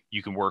meeting,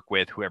 you can work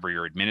with whoever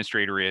your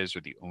administrator is or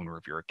the owner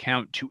of your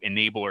account to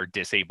enable or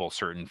disable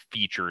certain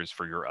features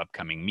for your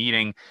upcoming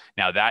meeting.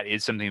 Now, that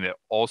is something that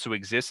also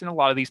exists in a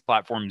lot of these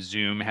platforms.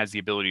 Zoom has the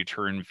ability to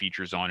turn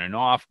features on and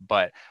off,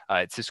 but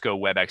at Cisco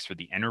WebEx for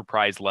the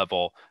enterprise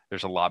level,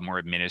 there's a lot more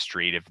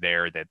administrative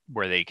there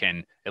where they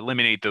can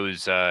eliminate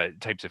those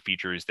types of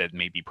features that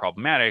may be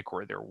problematic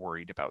or they're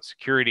worried about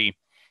security.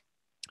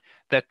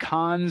 The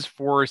cons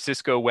for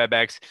Cisco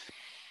WebEx,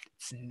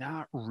 it's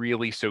not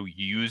really so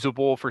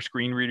usable for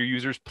screen reader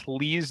users.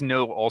 Please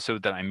note also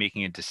that I'm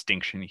making a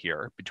distinction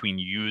here between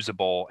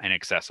usable and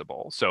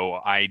accessible. So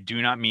I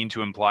do not mean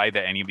to imply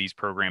that any of these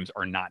programs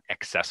are not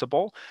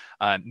accessible.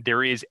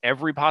 There is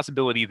every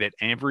possibility that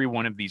every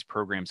one of these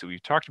programs that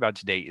we've talked about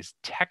today is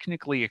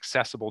technically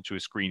accessible to a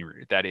screen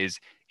reader. That is,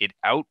 it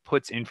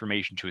outputs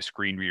information to a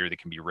screen reader that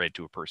can be read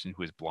to a person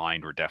who is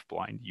blind or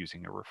deafblind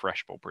using a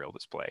refreshable Braille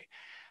display.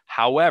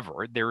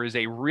 However, there is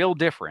a real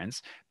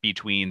difference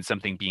between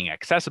something being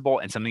accessible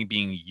and something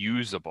being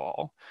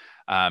usable.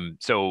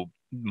 So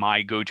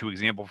my go-to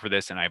example for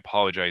this, and I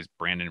apologize,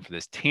 Brandon, for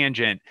this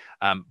tangent,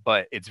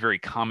 but it's very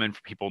common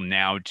for people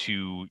now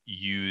to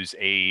use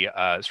a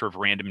sort of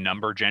random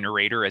number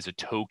generator as a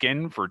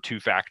token for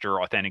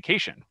two-factor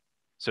authentication.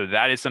 So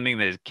that is something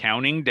that is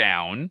counting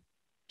down,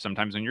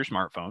 sometimes on your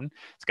smartphone.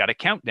 It's got to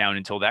count down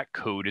until that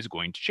code is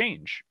going to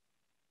change.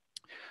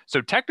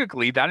 So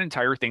technically, that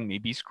entire thing may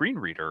be screen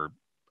reader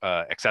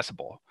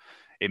accessible.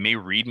 It may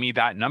read me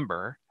that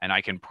number and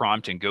I can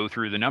prompt and go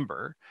through the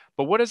number.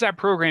 But what does that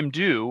program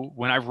do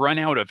when I've run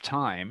out of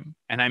time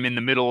and I'm in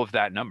the middle of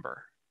that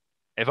number?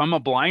 If I'm a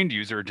blind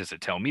user, does it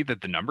tell me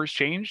that the number's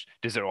changed?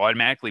 Does it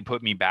automatically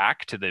put me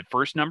back to the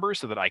first number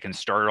so that I can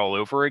start all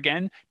over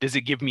again? Does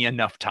it give me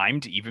enough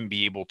time to even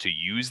be able to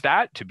use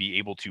that, to be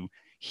able to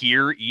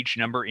hear each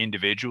number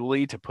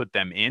individually, to put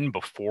them in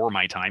before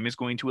my time is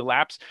going to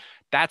elapse?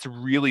 That's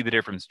really the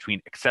difference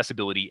between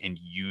accessibility and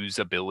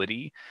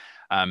usability.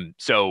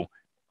 So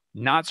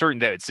not certain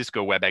that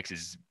Cisco WebEx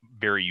is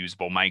very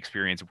usable. My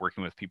experience of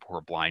working with people who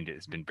are blind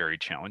has been very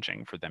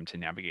challenging for them to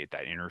navigate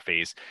that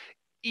interface.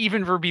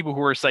 even for people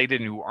who are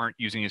sighted and who aren't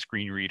using a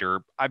screen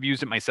reader, I've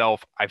used it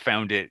myself. I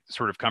found it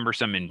sort of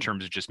cumbersome in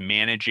terms of just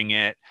managing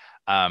it,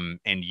 and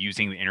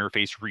using the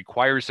interface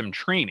requires some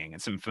training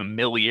and some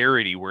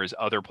familiarity, whereas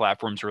other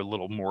platforms are a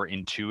little more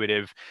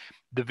intuitive.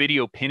 The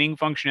video pinning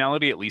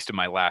functionality, at least in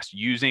my last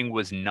using,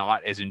 was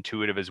not as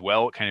intuitive as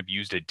well. It kind of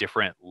used a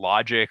different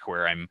logic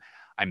where I'm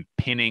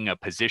pinning a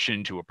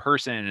position to a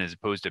person as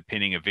opposed to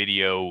pinning a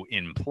video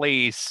in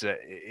place.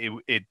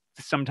 It's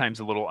sometimes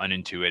a little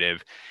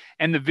unintuitive.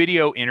 And the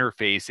video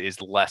interface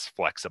is less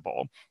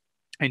flexible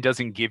and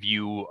doesn't give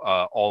you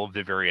all of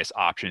the various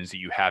options that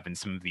you have in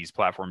some of these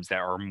platforms that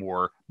are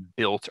more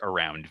built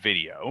around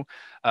video.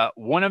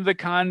 One of the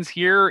cons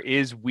here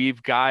is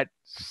we've got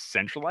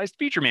centralized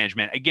feature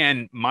management.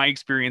 Again, my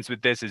experience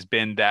with this has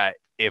been that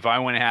if I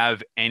want to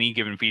have any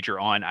given feature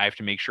on, I have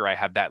to make sure I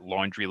have that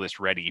laundry list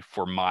ready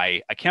for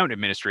my account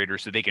administrator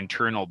so they can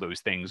turn all those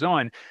things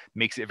on.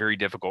 Makes it very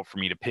difficult for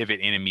me to pivot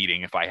in a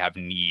meeting if I have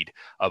need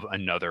of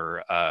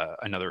another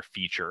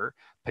feature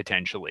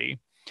potentially.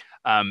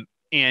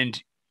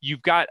 And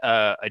you've got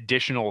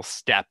additional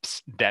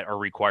steps that are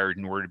required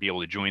in order to be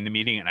able to join the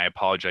meeting. And I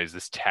apologize,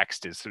 this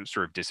text is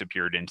sort of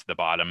disappeared into the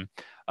bottom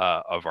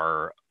of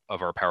our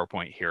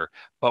PowerPoint here.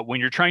 But when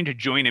you're trying to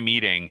join a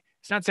meeting,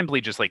 it's not simply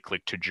just like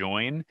click to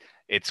join.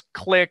 It's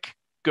click,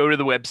 go to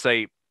the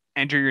website,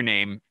 enter your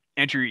name,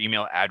 enter your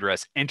email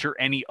address, enter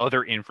any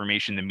other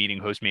information the meeting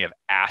host may have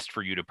asked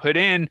for you to put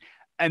in,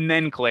 and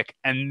then click,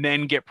 and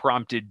then get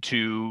prompted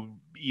to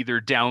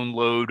either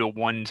download a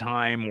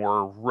one-time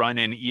or run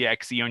an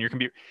exe on your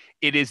computer.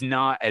 It is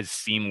not as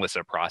seamless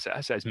a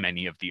process as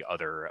many of the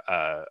other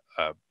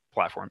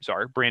platforms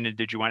are. Brandon,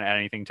 did you want to add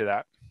anything to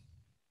that?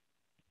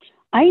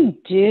 I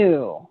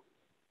do.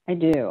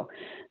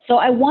 So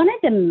I wanted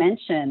to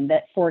mention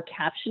that for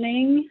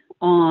captioning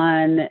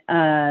on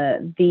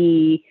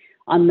the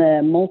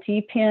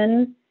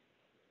multi-pin,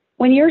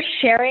 when you're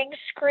sharing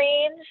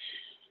screens,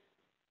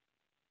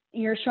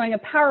 you're showing a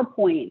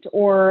PowerPoint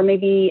or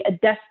maybe a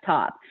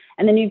desktop,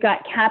 and then you've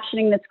got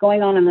captioning that's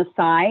going on the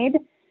side.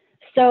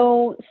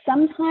 So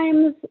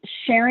sometimes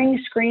sharing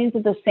screens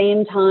at the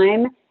same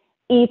time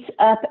eats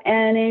up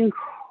an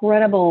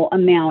incredible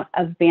amount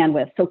of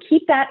bandwidth. So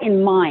keep that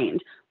in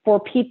mind for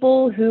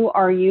people who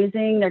are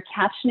using their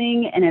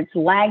captioning and it's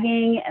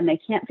lagging and they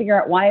can't figure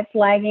out why it's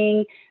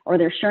lagging, or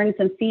they're sharing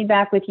some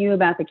feedback with you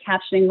about the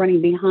captioning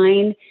running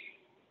behind.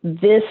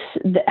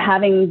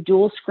 Having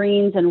dual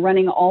screens and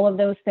running all of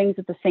those things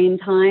at the same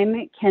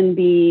time can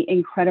be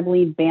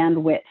incredibly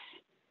bandwidth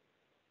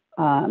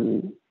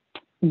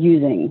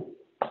using.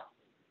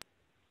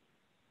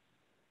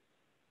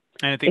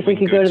 And I think if we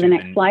could go to the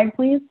next slide,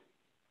 please.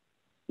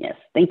 Yes,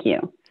 thank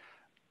you.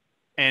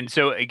 And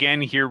so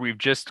again, here we've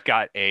just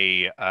got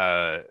a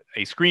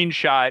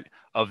screenshot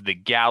of the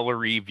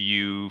gallery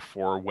view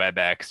for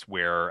WebEx,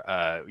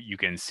 where you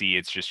can see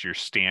it's just your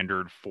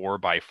standard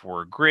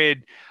 4x4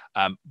 grid.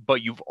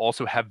 But you've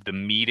also have the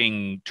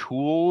meeting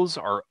tools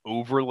are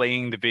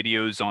overlaying the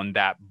videos on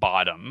that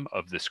bottom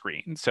of the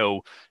screen.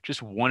 So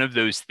just one of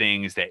those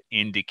things that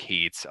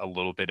indicates a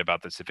little bit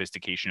about the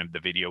sophistication of the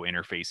video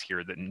interface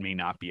here that may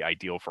not be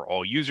ideal for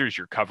all users.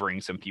 You're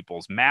covering some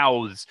people's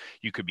mouths.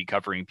 You could be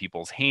covering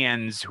people's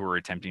hands who are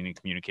attempting to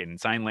communicate in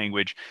sign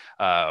language,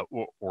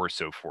 or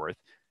so forth.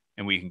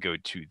 And we can go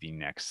to the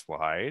next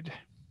slide.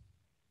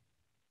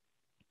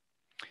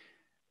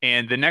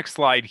 And the next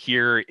slide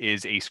here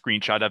is a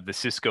screenshot of the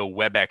Cisco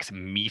WebEx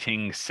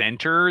Meeting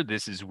Center.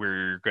 This is where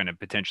you're going to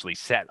potentially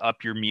set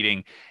up your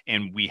meeting.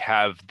 And we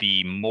have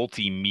the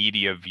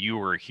multimedia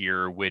viewer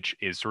here, which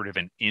is sort of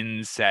an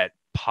inset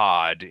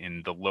pod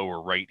in the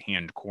lower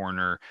right-hand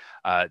corner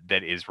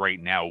that is right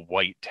now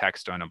white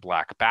text on a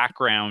black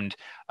background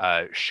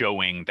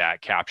showing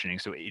that captioning.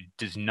 So it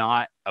does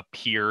not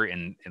appear,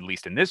 at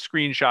least in this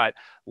screenshot,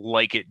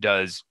 like it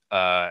does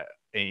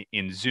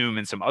in Zoom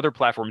and some other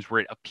platforms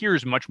where it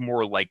appears much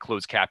more like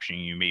closed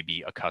captioning you may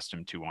be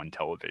accustomed to on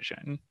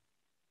television.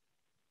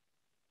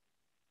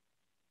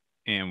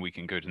 And we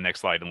can go to the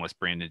next slide unless,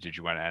 Brandon, did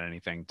you want to add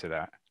anything to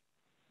that?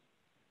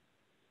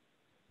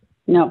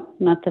 No,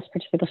 not this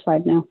particular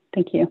slide, no.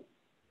 Thank you.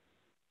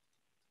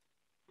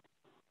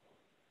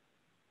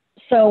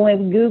 So with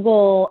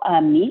Google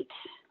Meet,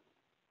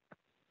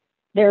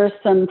 there are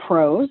some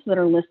pros that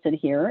are listed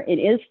here. It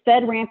is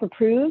FedRAMP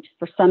approved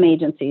for some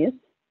agencies,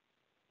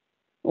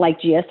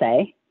 like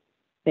GSA.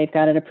 They've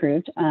got it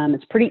approved.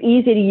 It's pretty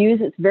easy to use.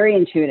 It's very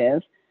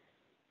intuitive.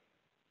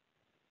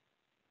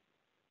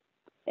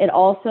 It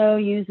also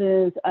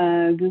uses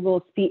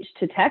Google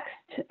speech-to-text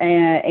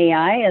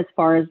AI as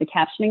far as the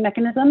captioning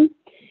mechanism.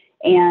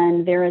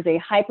 And there is a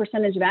high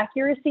percentage of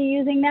accuracy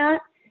using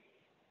that.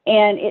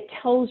 And it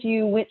tells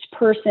you which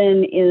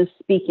person is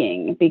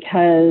speaking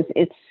because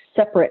it's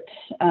separate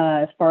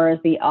as far as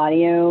the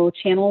audio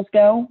channels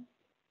go.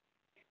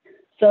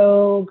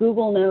 So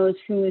Google knows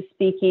who is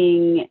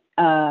speaking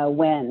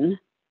when,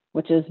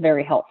 which is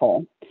very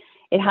helpful.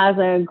 It has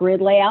a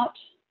grid layout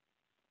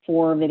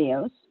for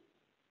videos.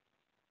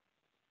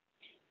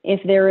 If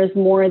there is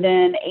more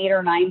than 8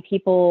 or 9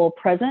 people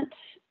present,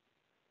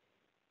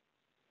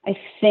 I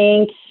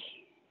think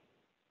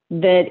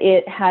that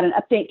it had an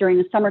update during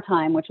the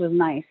summertime, which was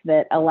nice,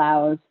 that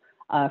allows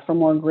for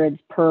more grids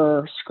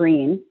per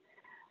screen.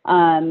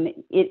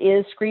 It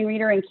is screen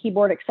reader and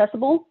keyboard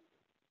accessible.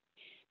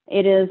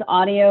 It is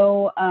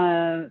audio,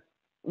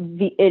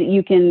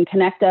 you can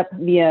connect up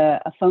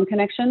via a phone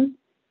connection.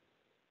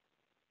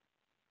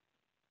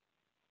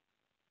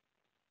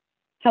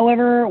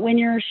 However, when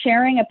you're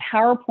sharing a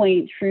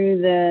PowerPoint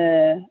through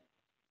the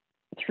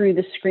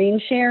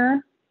screen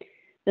share,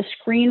 the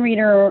screen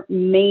reader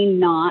may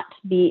not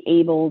be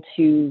able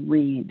to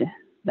read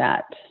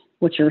that,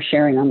 what you're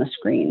sharing on the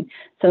screen.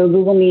 So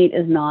Google Meet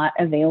is not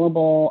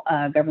available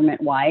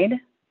government-wide,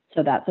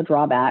 so that's a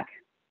drawback.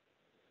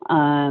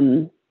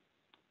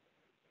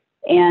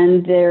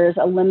 And there's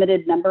a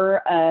limited number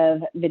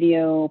of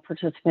video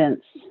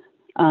participants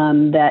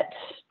that,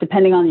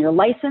 depending on your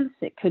license,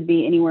 it could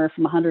be anywhere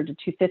from 100 to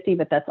 250,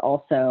 but that's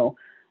also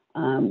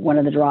one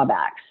of the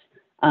drawbacks.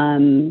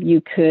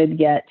 You could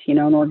get, an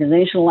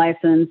organizational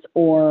license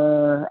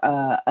or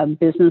a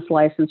business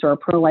license or a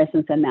pro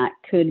license, and that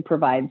could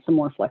provide some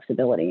more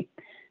flexibility.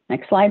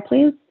 Next slide,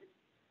 please.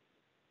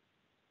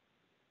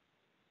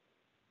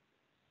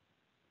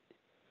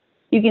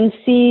 You can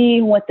see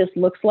what this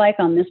looks like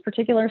on this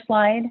particular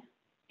slide.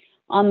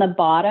 On the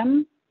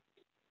bottom,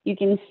 you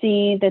can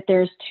see that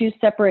there's two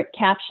separate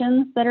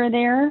captions that are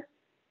there,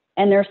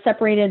 and they're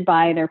separated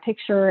by their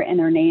picture and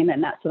their name,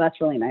 and so that's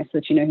really nice so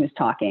that you know who's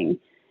talking.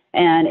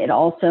 And it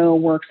also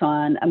works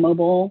on a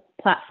mobile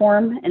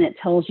platform, and it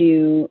tells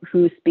you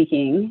who's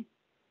speaking.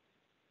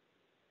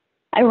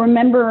 I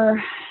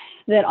remember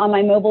that on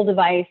my mobile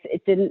device,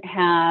 it didn't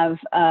have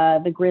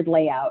the grid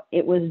layout.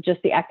 It was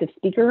just the active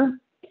speaker.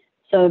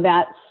 So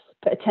that's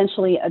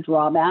potentially a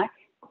drawback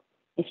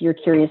if you're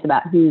curious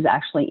about who's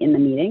actually in the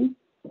meeting.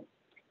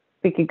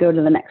 We could go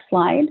to the next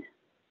slide.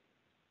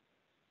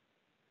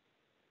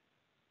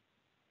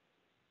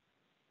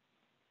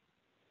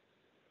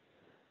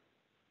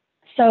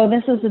 So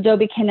this is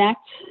Adobe Connect.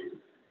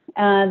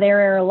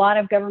 There are a lot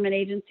of government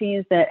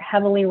agencies that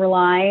heavily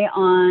rely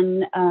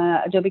on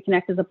Adobe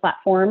Connect as a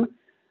platform.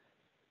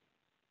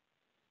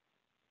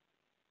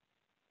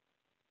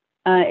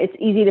 It's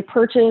easy to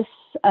purchase,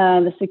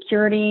 the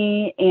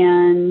security,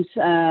 and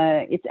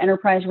it's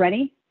enterprise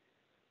ready.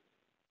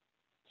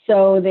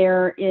 So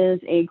there is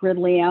a grid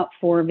layout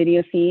for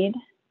video feed,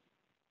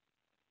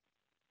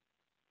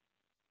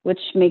 which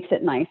makes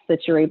it nice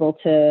that you're able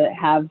to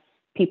have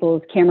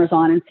people's cameras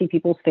on and see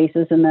people's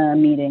faces in the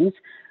meetings.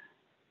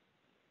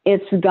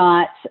 It's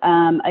got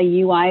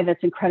a UI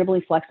that's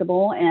incredibly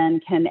flexible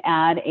and can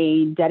add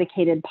a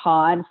dedicated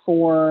pod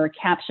for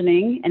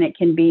captioning, and it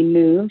can be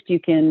moved. You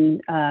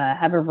can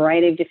have a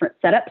variety of different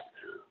setups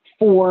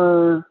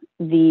for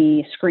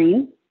the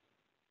screen.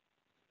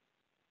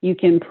 You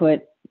can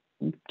put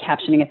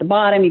captioning at the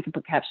bottom, you can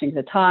put captioning at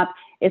the top.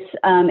 It's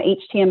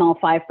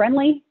HTML5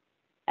 friendly,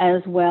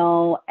 as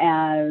well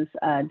as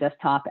a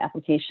desktop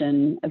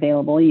application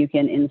available. You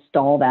can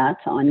install that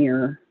on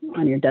your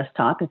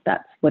desktop if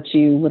that's what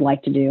you would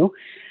like to do.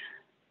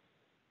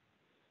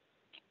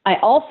 I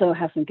also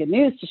have some good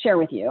news to share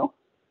with you.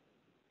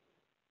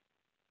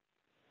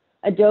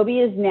 Adobe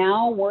is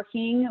now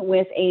working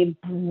with a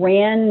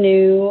brand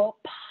new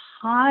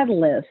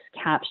podless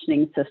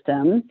captioning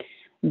system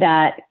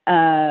that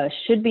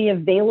should be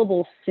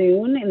available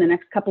soon in the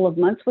next couple of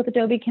months with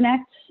Adobe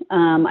Connect.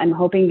 I'm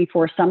hoping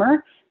before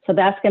summer. So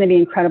that's going to be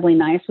incredibly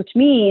nice, which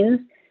means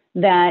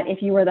that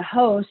if you were the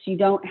host, you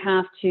don't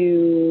have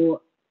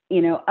to,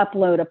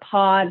 upload a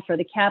pod for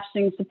the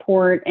captioning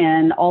support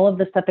and all of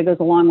the stuff that goes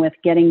along with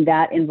getting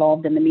that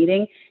involved in the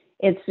meeting.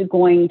 It's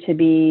going to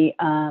be,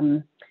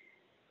 the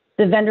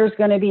vendor's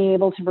going to be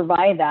able to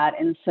provide that.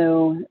 And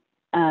so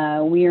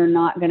we are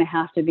not going to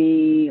have to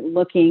be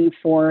looking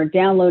for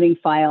downloading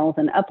files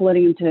and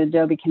uploading them to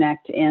Adobe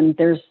Connect. And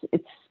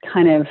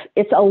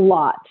it's a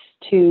lot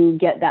to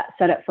get that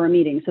set up for a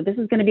meeting. So this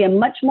is going to be a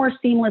much more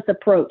seamless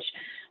approach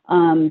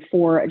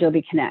for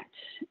Adobe Connect.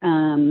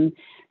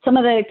 Some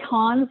of the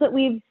cons that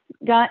we've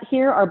got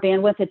here are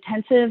bandwidth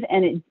intensive,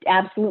 and it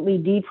absolutely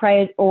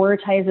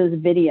deprioritizes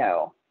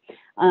video.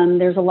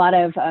 There's a lot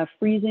of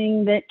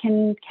freezing that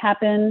can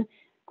happen.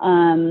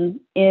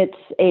 It's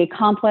a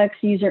complex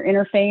user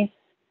interface.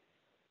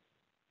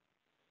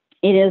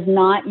 It is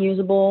not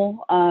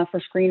usable for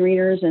screen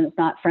readers, and it's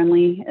not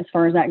friendly as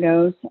far as that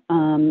goes,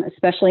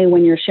 especially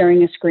when you're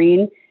sharing a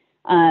screen.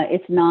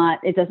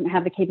 It doesn't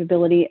have the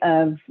capability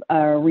of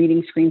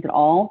reading screens at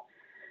all.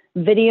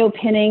 Video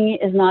pinning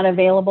is not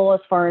available as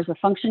far as the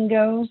function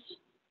goes.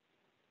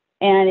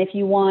 And if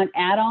you want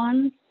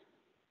add-ons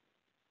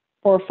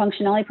for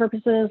functionality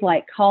purposes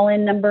like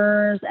call-in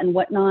numbers and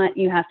whatnot,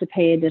 you have to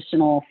pay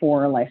additional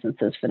for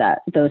licenses for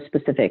those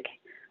specific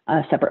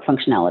separate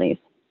functionalities.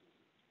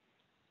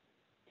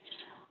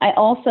 I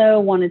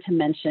also wanted to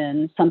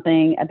mention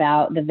something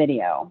about the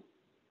video.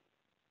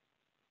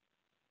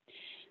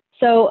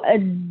 So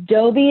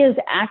Adobe is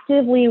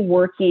actively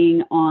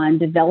working on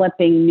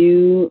developing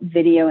new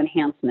video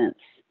enhancements,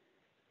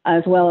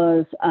 as well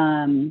as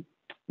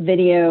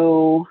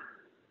video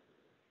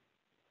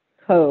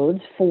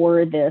codes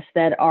for this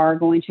that are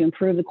going to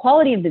improve the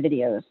quality of the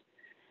videos.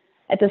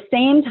 At the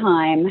same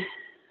time,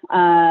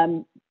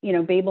 you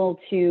know, be able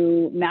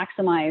to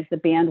maximize the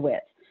bandwidth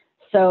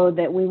so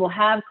that we will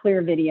have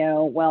clear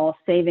video while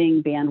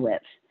saving bandwidth.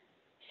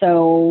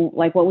 So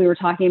like what we were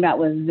talking about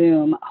with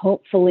Zoom,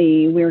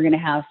 hopefully we're going to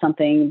have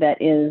something that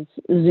is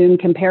Zoom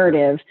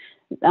comparative,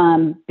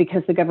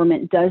 because the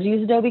government does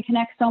use Adobe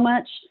Connect so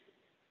much.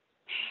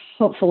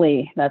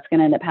 Hopefully that's going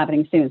to end up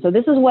happening soon. So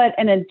this is what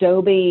an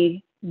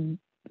Adobe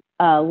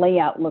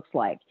layout looks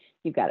like.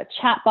 You've got a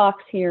chat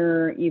box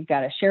here, you've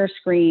got a share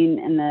screen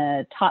in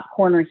the top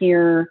corner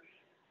here,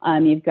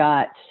 you've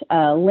got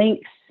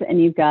links,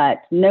 and you've got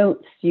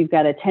notes, you've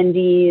got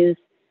attendees,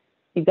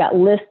 you've got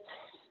lists.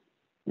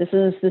 This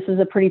is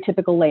a pretty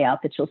typical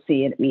layout that you'll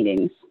see at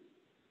meetings.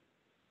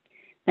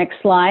 Next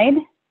slide,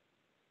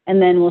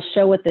 and then we'll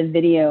show what the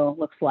video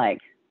looks like.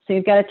 So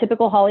you've got a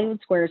typical Hollywood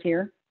Squares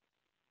here.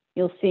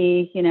 You'll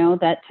see, you know,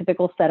 that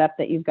typical setup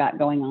that you've got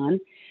going on.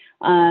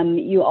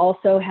 You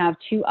also have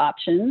two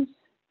options.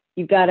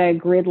 You've got a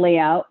grid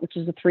layout, which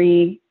is a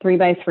 3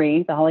 by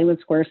 3, the Hollywood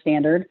Square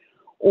standard,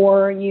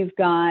 or you've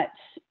got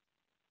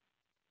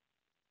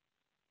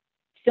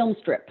film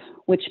strip,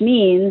 which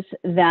means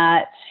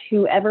that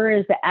whoever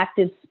is the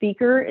active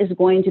speaker is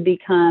going to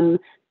become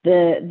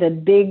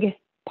the big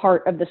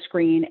part of the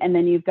screen, and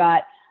then you've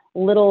got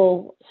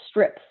little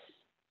strips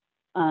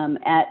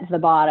at the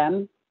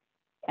bottom.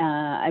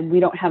 We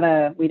don't have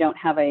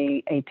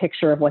a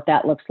picture of what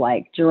that looks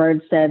like.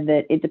 Gerard said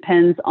that it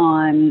depends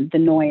on the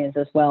noise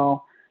as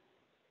well.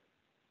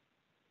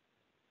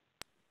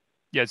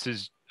 Yes,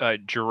 is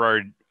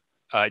Gerard.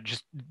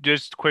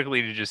 Just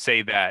quickly to just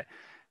say that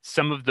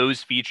some of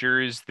those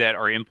features that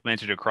are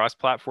implemented across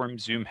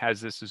platforms, Zoom has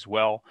this as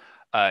well,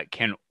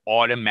 can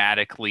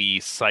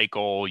automatically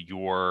cycle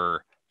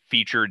your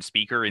featured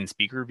speaker in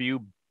speaker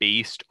view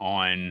based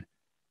on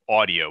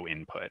audio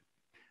input.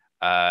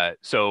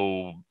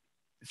 So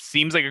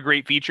seems like a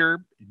great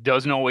feature,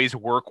 doesn't always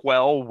work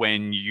well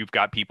when you've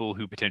got people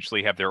who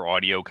potentially have their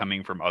audio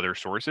coming from other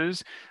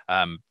sources.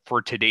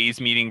 For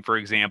today's meeting, for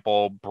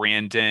example,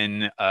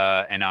 Brandon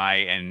and I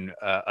and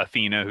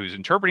Athena, who's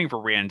interpreting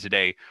for Brandon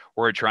today,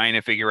 we're trying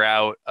to figure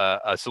out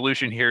a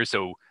solution here.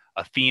 So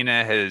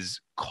Athena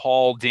has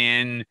called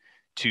in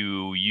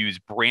to use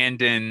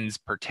Brandon's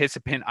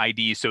participant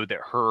ID so that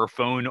her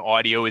phone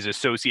audio is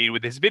associated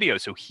with his video.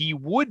 So he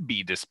would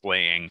be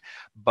displaying,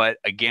 but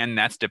again,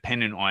 that's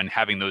dependent on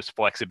having those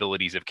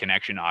flexibilities of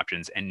connection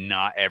options, and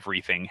not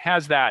everything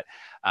has that.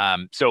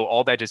 So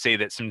all that to say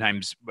that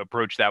sometimes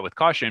approach that with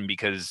caution,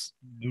 because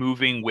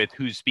moving with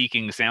who's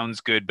speaking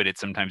sounds good, but it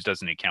sometimes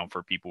doesn't account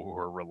for people who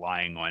are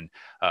relying on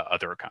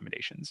other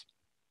accommodations.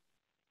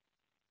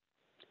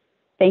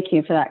 Thank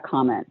you for that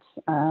comment.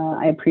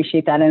 I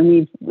appreciate that.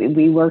 And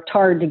we worked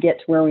hard to get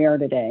to where we are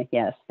today.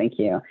 Yes, thank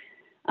you.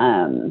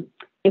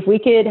 If we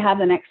could have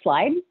the next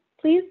slide,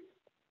 please.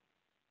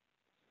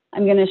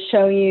 I'm going to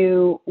show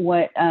you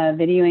what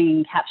videoing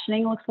and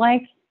captioning looks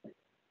like.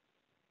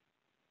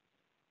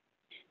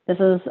 This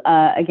is,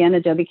 again,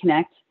 Adobe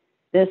Connect.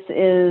 This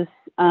is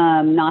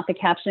not the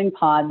captioning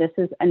pod. This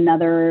is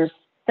another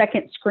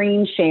second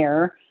screen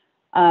share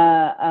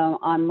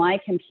on my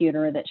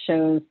computer that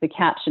shows the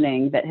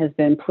captioning that has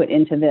been put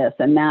into this.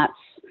 And that's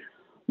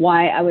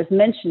why I was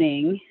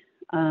mentioning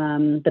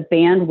the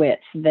bandwidth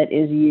that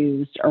is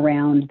used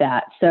around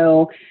that.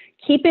 So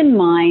keep in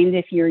mind,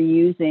 if you're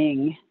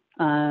using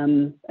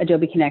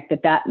Adobe Connect,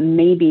 that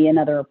may be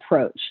another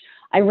approach.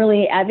 I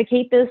really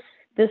advocate this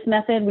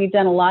method. We've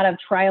done a lot of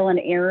trial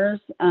and errors,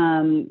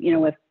 you know,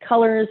 with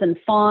colors and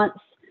fonts.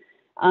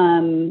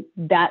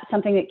 That's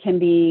something that can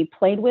be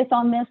played with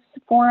on this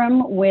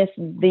forum. With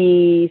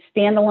the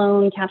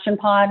standalone caption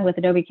pod with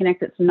Adobe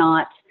Connect, it's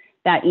not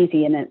that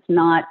easy, and it's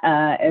not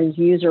as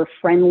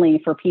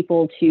user-friendly for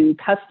people to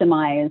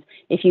customize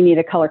if you need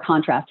a color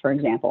contrast, for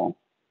example.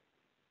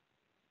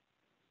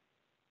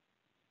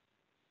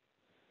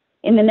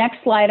 In the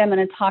next slide, I'm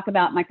going to talk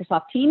about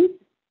Microsoft Teams.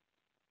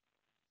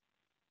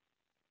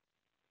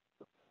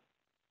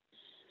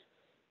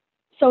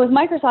 So with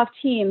Microsoft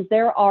Teams,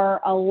 there are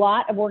a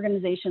lot of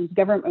organizations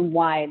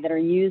government-wide that are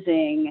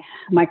using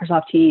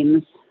Microsoft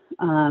Teams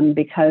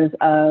because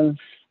of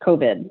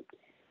COVID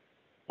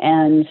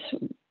and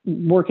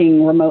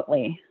working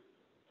remotely.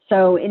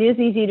 So it is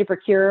easy to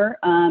procure.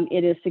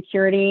 It is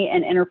security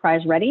and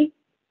enterprise ready.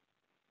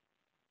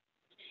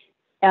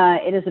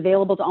 It is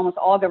available to almost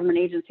all government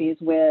agencies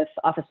with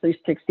Office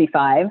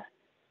 365.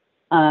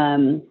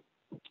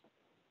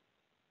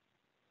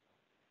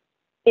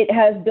 It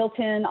has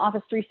built-in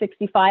Office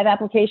 365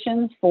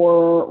 applications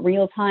for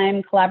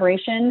real-time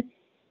collaboration.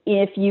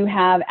 If you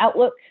have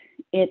Outlook,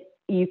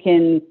 you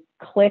can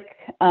click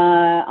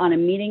on a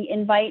meeting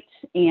invite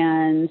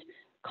and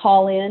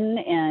call in,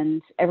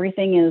 and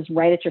everything is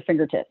right at your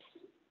fingertips.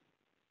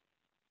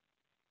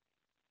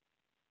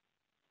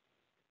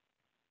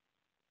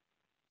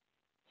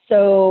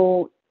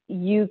 So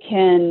you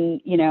can,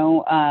 you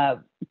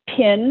know,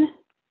 pin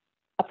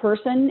a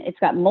person. It's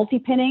got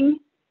multi-pinning.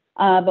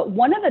 But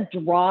one of the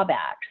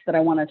drawbacks that I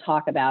want to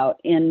talk about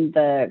in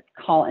the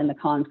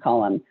cons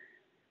column.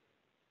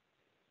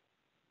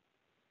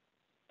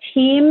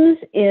 Teams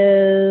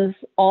is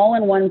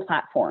all-in-one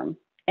platform,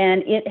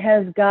 and it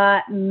has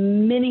got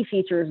many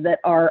features that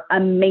are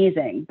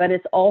amazing, but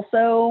it's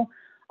also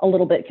a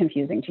little bit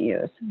confusing to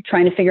use.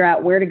 Trying to figure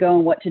out where to go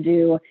and what to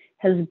do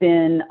has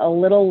been a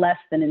little less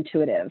than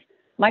intuitive.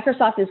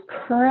 Microsoft is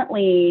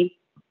currently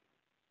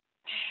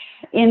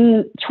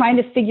in trying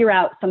to figure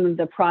out some of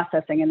the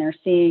processing, and they're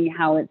seeing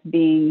how it's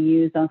being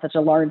used on such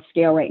a large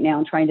scale right now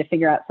and trying to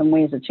figure out some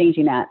ways of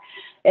changing that.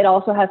 It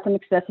also has some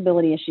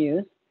accessibility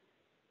issues.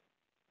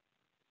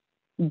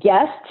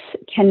 Guests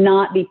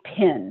cannot be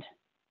pinned,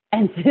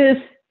 and this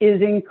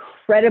is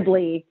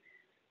incredibly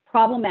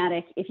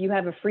problematic if you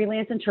have a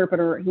freelance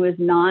interpreter who is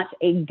not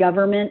a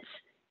government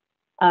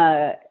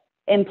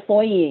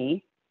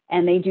employee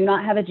and they do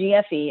not have a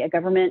GFE, a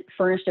government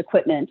furnished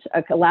equipment,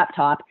 a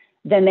laptop,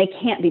 then they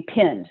can't be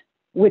pinned,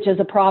 which is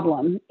a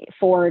problem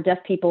for deaf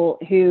people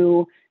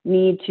who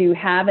need to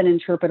have an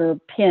interpreter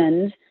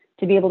pinned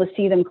to be able to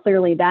see them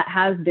clearly. That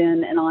has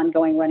been an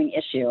ongoing running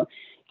issue.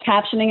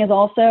 Captioning is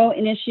also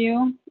an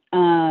issue.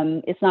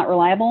 It's not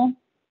reliable.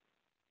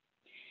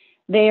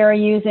 They are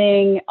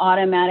using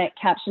automatic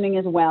captioning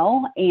as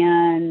well,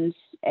 and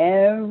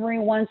every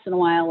once in a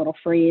while it'll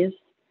freeze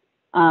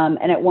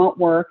and it won't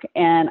work,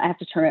 and I have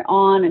to turn it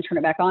on and turn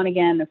it back on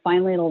again, and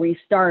finally it'll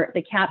restart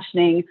the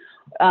captioning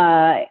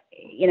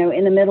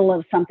in the middle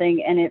of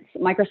something, and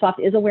Microsoft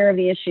is aware of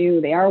the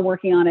issue. They are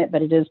working on it,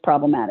 but it is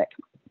problematic.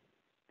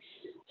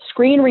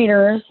 Screen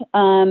readers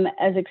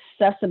as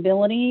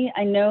accessibility,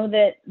 I know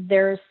that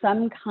there's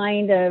some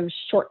kind of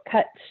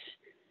shortcut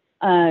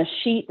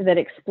sheet that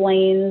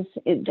explains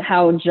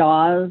how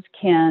JAWS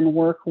can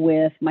work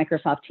with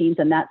Microsoft Teams,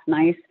 and that's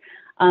nice.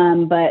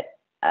 But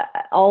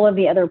all of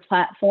the other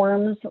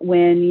platforms,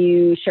 when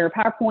you share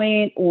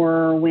PowerPoint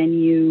or when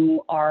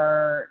you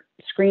are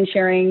screen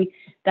sharing,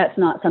 that's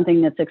not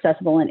something that's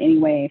accessible in any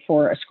way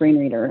for a screen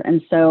reader.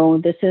 And so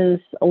this is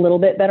a little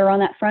bit better on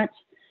that front.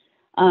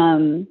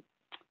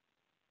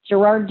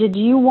 Gerard, did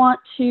you want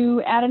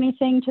to add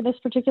anything to this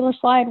particular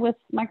slide with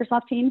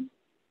Microsoft Teams?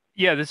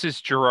 Yeah, this is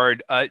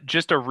Gerard.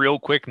 Just a real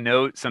quick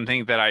note,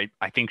 something that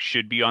I think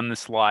should be on the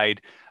slide.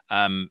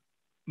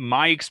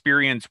 My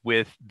experience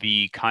with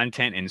the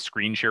content and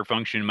screen share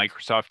function in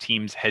Microsoft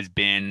Teams has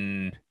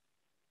been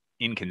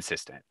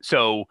inconsistent.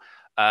 So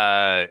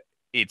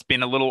it's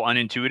been a little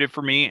unintuitive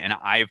for me, and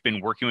I've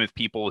been working with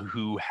people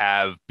who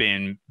have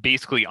been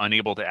basically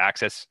unable to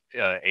access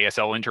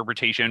ASL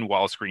interpretation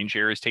while screen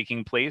share is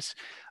taking place.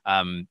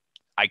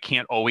 I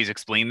can't always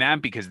explain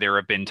that because there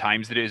have been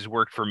times that it has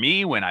worked for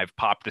me when I've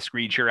popped the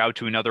screen share out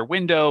to another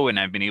window and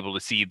I've been able to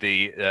see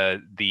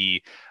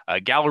the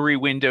gallery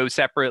window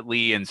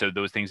separately. And so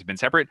those things have been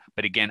separate.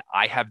 But again,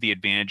 I have the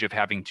advantage of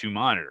having two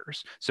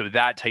monitors. So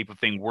that type of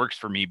thing works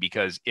for me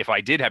because if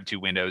I did have two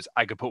windows,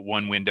 I could put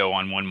one window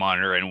on one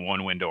monitor and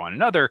one window on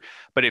another.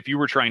 But if you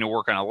were trying to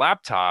work on a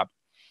laptop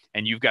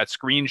and you've got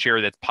screen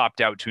share that's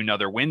popped out to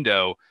another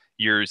window,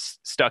 you're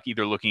stuck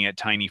either looking at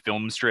tiny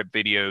film strip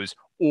videos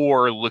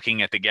or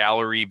looking at the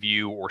gallery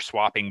view or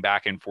swapping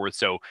back and forth.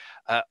 So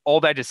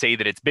all that to say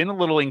that it's been a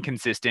little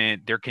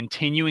inconsistent. They're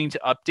continuing to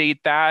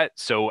update that.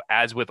 So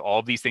as with all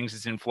of these things,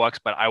 it's in flux,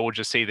 but I will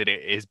just say that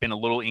it has been a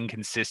little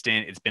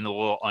inconsistent. It's been a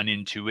little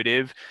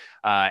unintuitive,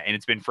 and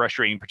it's been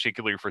frustrating,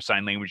 particularly for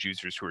sign language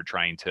users who are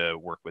trying to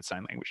work with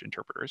sign language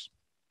interpreters.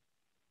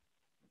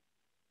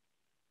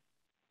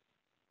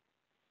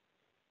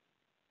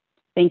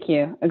 Thank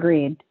you.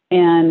 Agreed.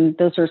 And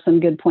those are some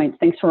good points.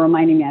 Thanks for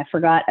reminding me. I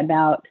forgot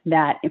about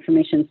that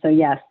information. So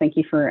yes, thank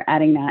you for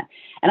adding that.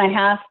 And I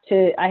have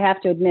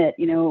to admit,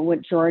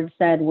 what George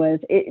said was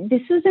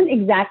this isn't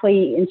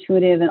exactly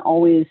intuitive and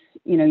always,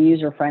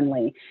 user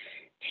friendly.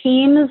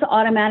 Teams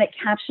automatic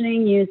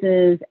captioning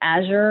uses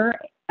Azure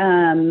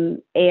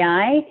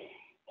AI,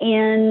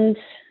 and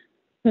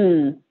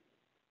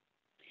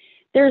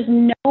there's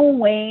no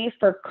way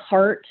for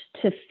CART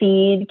to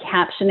feed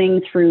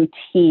captioning through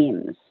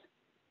Teams.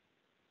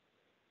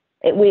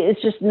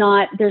 It's just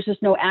not, there's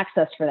just no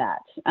access for that.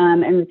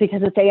 And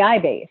because it's AI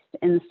based.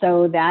 And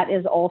so that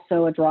is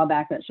also a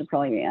drawback that should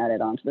probably be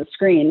added onto the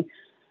screen.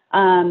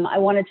 I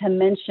wanted to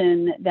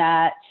mention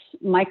that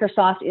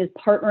Microsoft is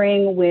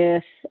partnering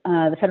with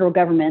the federal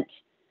government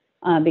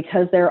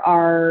because there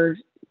are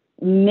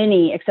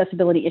many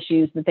accessibility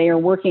issues that they are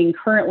working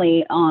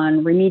currently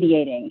on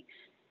remediating.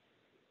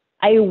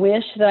 I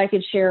wish that I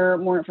could share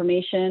more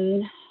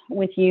information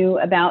with you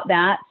about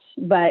that,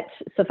 but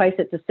suffice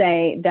it to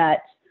say that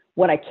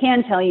what I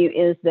can tell you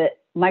is that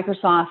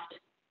Microsoft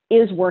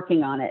is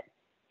working on it,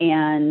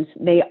 and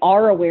they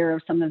are aware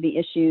of some of the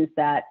issues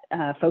that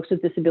folks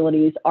with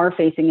disabilities are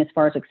facing as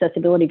far as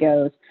accessibility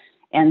goes,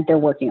 and they're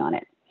working on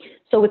it.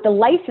 So with the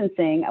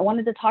licensing, I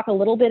wanted to talk a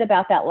little bit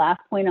about that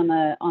last point on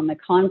the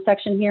con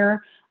section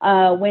here.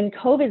 When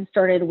COVID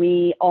started,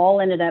 we all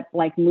ended up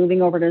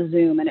moving over to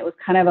Zoom, and it was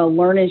kind of a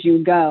learn as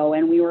you go,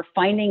 and we were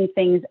finding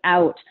things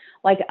out.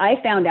 I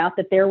found out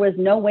that there was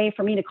no way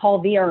for me to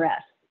call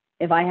VRS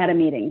if I had a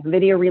meeting,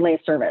 video relay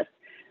service.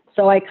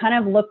 So I kind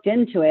of looked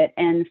into it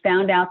and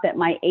found out that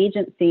my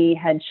agency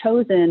had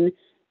chosen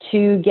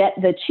to get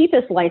the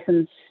cheapest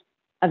license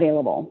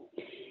available.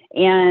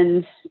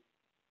 And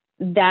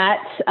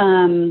that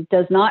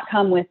does not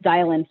come with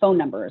dial-in phone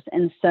numbers.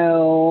 And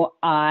so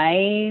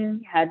I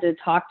had to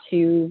talk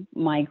to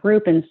my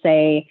group and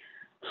say,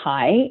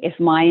 hi, if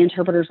my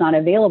interpreter's not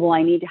available,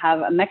 I need to have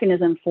a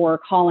mechanism for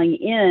calling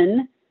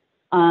in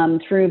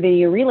through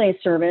video relay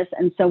service.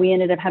 And so we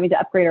ended up having to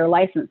upgrade our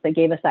license that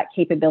gave us that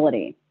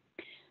capability.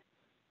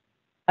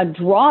 A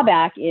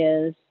drawback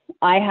is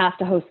I have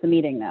to host the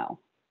meeting though.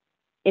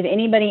 If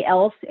anybody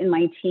else in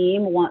my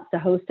team wants to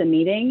host a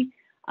meeting,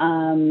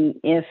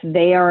 if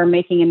they are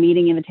making a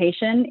meeting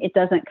invitation, it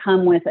doesn't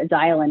come with a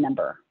dial-in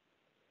number.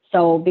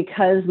 So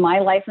because my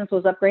license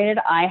was upgraded,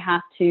 I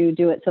have to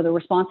do it. So the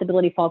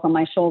responsibility falls on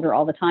my shoulder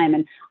all the time.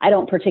 And I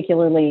don't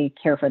particularly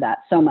care for that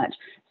so much.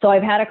 So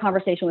I've had a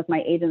conversation with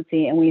my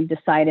agency and we've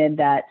decided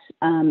that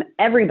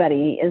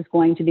everybody is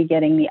going to be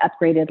getting the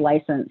upgraded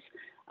license,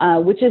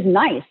 which is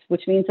nice,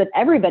 which means that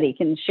everybody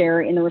can share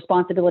in the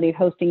responsibility of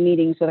hosting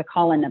meetings with a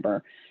call-in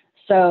number.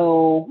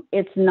 So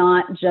it's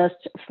not just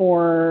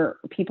for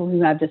people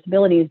who have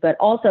disabilities, but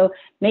also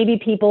maybe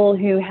people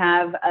who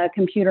have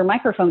computer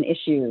microphone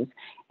issues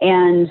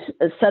and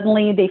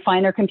suddenly they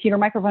find their computer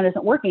microphone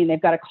isn't working.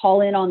 They've got to call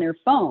in on their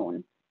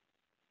phone.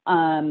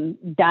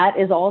 That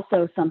is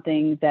also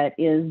something that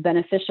is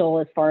beneficial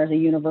as far as a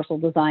universal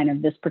design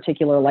of this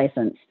particular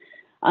license.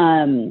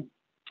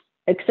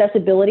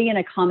 Accessibility and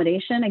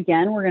accommodation,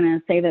 again, we're going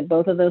to say that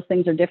both of those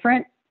things are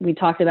different. We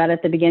talked about it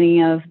at the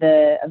beginning of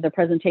the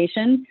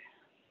presentation.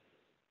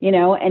 You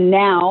know, and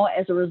now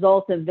as a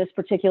result of this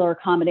particular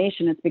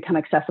accommodation, it's become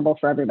accessible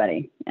for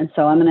everybody. And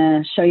so I'm going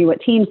to show you what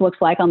Teams looks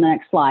like on the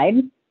next slide.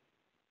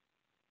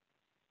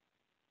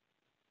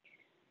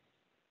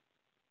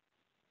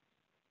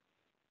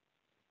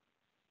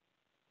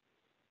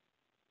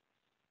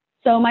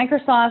 So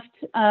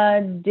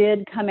Microsoft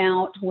did come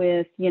out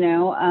with, you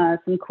know,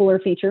 some cooler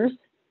features.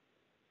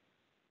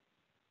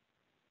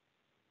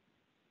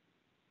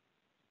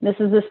 This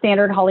is the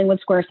standard Hollywood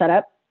Square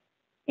setup.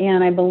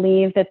 And I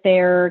believe that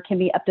there can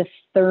be up to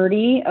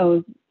 30.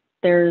 Oh,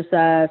 there's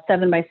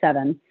 7 by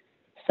 7.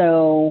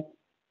 So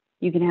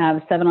you can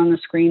have 7 on the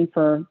screen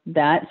for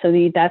that. So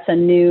that's a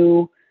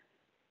new,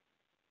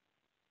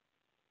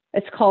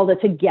 it's called a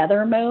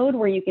together mode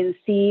where you can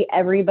see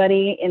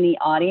everybody in the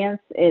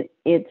audience.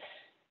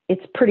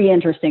 It's pretty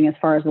interesting as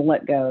far as the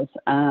look goes.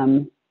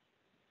 I'm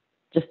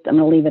going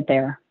to leave it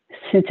there.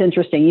 It's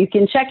interesting. You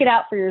can check it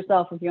out for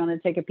yourself if you want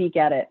to take a peek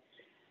at it.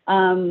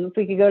 If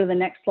we could go to the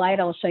next slide,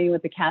 I'll show you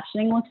what the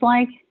captioning looks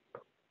like.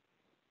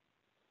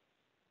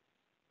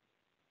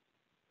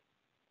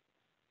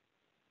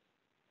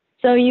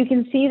 So you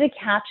can see the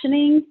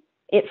captioning,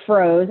 it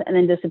froze and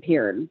then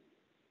disappeared.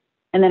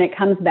 And then it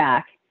comes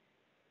back.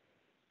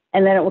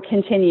 And then it will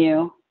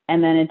continue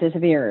and then it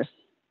disappears.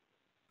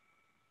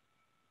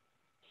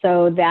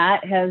 So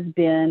that has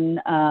been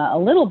a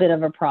little bit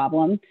of a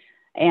problem.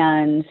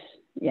 And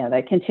yeah,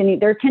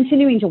 they're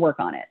continuing to work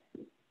on it.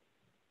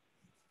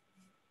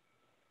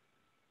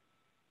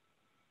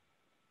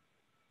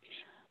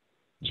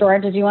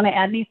 Gerard, did you want to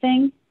add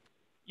anything?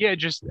 Yeah,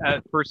 just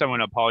first I want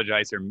to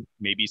apologize. There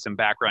may be some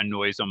background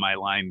noise on my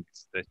line.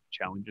 It's the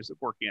challenges of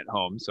working at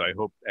home. So I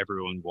hope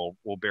everyone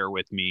will bear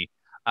with me.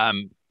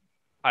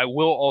 I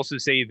will also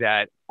say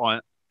that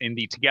in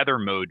the together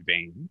mode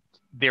vein,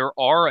 there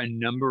are a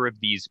number of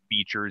these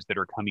features that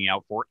are coming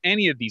out for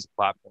any of these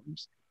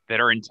platforms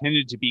that are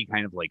intended to be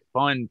kind of like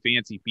fun,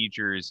 fancy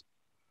features.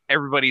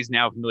 Everybody's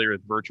now familiar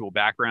with virtual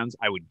backgrounds,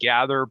 I would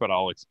gather, but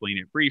I'll explain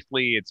it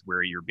briefly. It's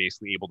where you're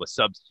basically able to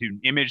substitute an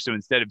image. So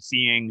instead of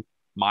seeing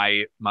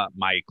my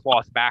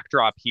cloth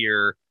backdrop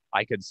here,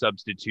 I could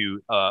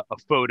substitute a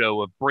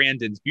photo of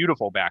Brandon's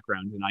beautiful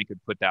background, and I could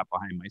put that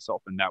behind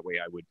myself. And that way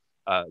I would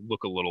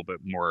look a little bit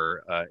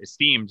more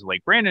esteemed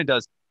like Brandon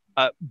does.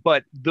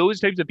 But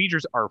those types of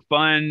features are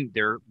fun.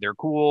 They're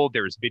cool.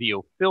 There's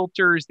video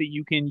filters that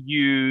you can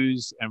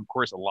use. And of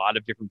course, a lot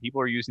of different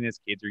people are using this.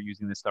 Kids are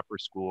using this stuff for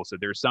school. So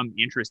there's some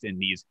interest in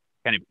these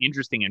kind of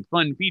interesting and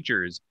fun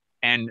features.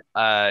 And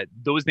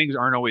those things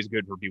aren't always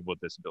good for people with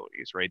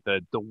disabilities, right?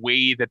 The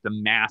way that the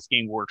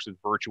masking works with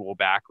virtual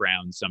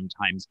backgrounds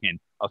sometimes can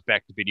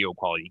affect video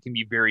quality. It can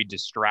be very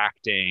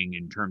distracting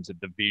in terms of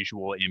the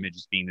visual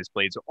images being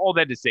displayed. So all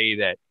that to say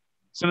that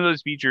some of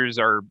those features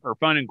are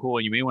fun and cool,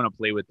 and you may want to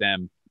play with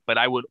them, but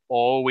I would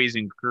always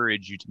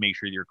encourage you to make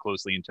sure you're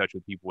closely in touch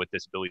with people with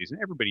disabilities, and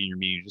everybody in your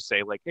meeting just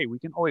say like, hey, we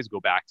can always go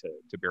back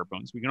to bare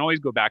bones. We can always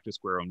go back to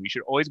square one. We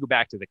should always go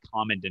back to the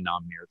common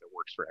denominator that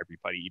works for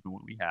everybody, even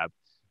when we have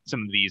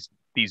some of these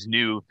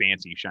new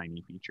fancy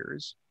shiny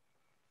features.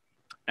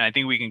 And I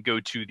think we can go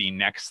to the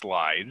next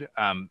slide.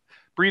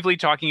 Briefly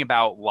talking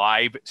about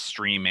live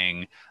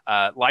streaming.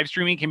 Live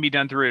streaming can be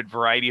done through a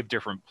variety of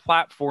different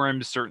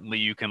platforms. Certainly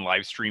you can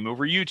live stream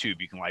over YouTube.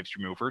 You can live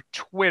stream over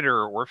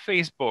Twitter or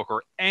Facebook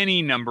or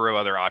any number of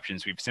other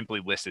options. We've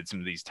simply listed some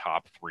of these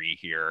top 3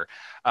 here.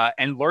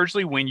 And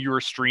largely when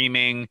you're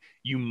streaming,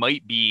 you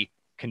might be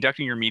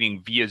conducting your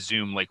meeting via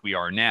Zoom like we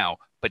are now,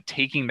 but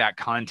taking that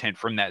content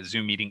from that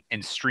Zoom meeting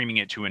and streaming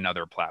it to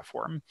another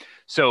platform.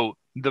 So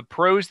the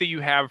pros that you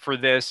have for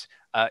this,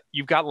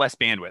 you've got less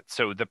bandwidth.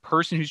 So the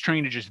person who's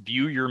trying to just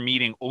view your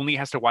meeting only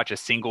has to watch a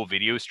single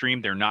video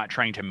stream. They're not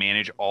trying to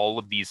manage all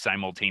of these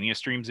simultaneous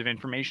streams of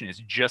information. It's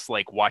just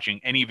like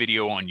watching any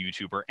video on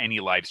YouTube or any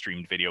live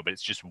streamed video, but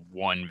it's just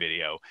one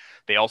video.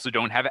 They also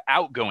don't have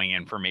outgoing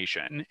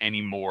information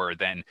any more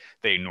than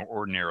they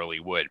ordinarily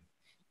would.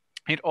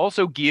 It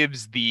also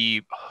gives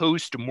the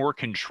host more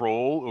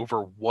control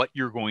over what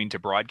you're going to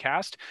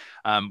broadcast,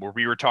 where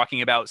we were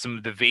talking about some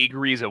of the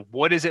vagaries of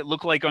what does it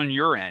look like on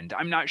your end?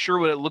 I'm not sure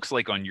what it looks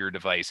like on your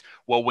device.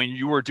 Well, when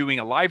you are doing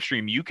a live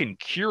stream, you can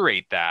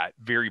curate that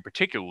very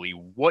particularly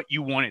what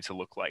you want it to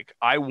look like.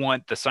 I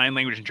want the sign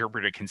language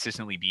interpreter to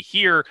consistently be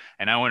here,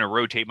 and I want to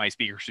rotate my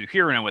speakers to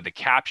here, and I want the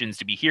captions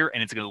to be here,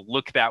 and it's going to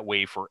look that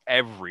way for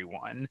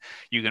everyone.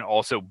 You can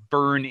also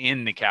burn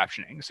in the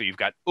captioning. So you've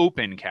got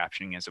open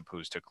captioning as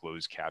opposed to closed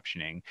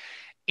captioning,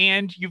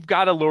 and you've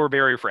got a lower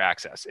barrier for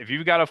access. If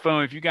you've got a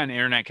phone, if you've got an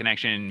internet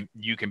connection,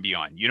 you can be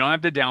on. You don't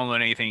have to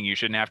download anything. You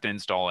shouldn't have to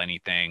install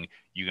anything.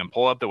 You can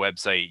pull up the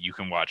website. You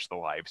can watch the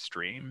live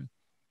stream.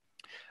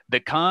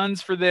 The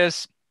cons for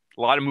this,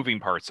 a lot of moving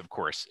parts, of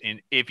course.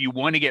 And if you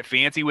want to get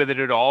fancy with it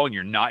at all, and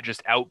you're not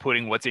just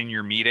outputting what's in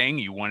your meeting,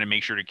 you want to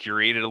make sure to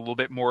curate it a little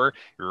bit more.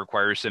 It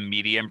requires some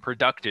media and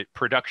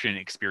production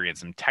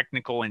experience, some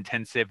technical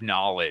intensive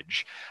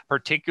knowledge,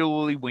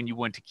 particularly when you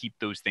want to keep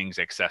those things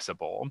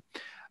accessible.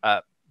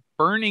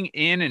 Burning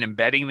in and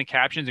embedding the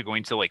captions and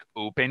going to like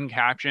open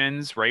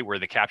captions, right, where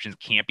the captions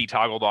can't be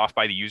toggled off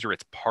by the user.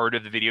 It's part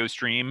of the video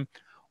stream.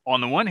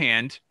 On the one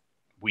hand,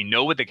 we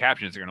know what the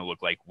captions are going to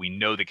look like. We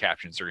know the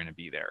captions are going to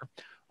be there.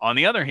 On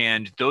the other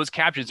hand, those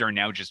captions are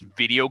now just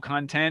video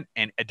content,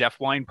 and a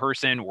deafblind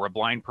person or a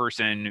blind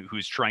person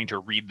who's trying to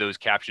read those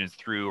captions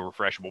through a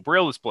refreshable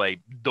braille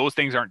display, those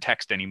things aren't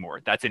text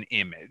anymore. That's an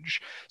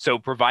image. So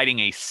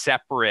providing a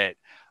separate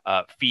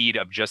feed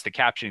of just the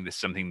captioning, this is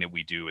something that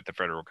we do at the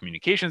Federal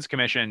Communications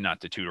Commission, not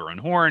to toot our own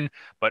horn,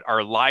 but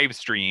our live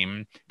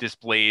stream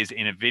displays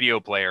in a video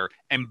player.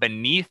 And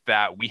beneath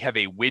that, we have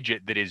a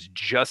widget that is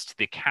just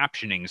the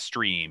captioning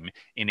stream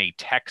in a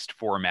text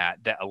format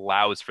that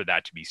allows for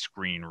that to be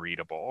screen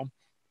readable.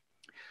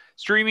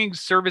 Streaming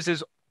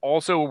services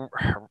also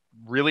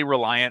really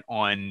reliant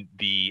on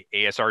the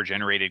ASR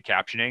generated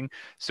captioning.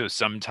 So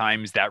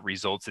sometimes that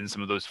results in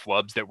some of those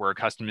flubs that we're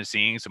accustomed to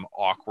seeing, some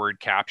awkward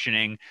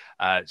captioning.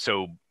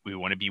 So we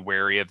want to be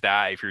wary of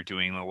that if you're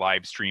doing the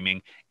live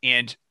streaming.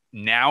 And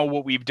now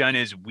what we've done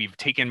is we've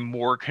taken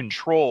more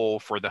control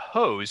for the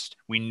host.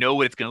 We know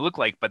what it's going to look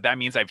like, but that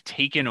means I've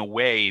taken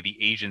away the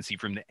agency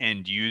from the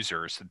end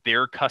user. So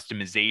their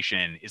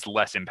customization is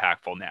less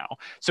impactful now.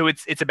 So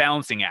it's a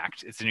balancing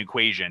act. It's an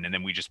equation. And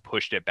then we just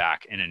pushed it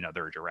back in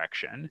another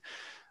direction.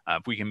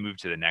 If we can move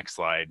to the next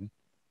slide.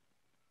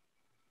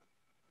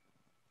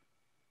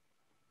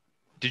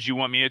 Did you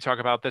want me to talk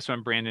about this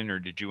one, Brandon, or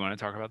did you want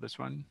to talk about this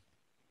one?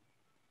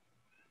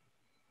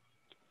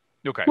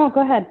 Okay. No,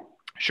 go ahead.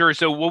 Sure.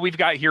 So what we've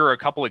got here are a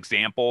couple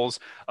examples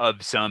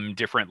of some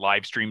different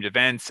live streamed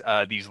events.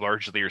 These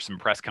largely are some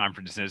press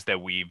conferences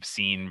that we've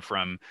seen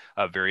from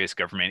various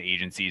government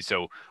agencies.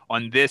 So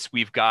on this,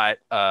 we've got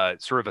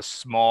sort of a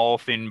small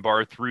thin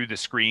bar through the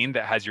screen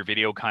that has your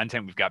video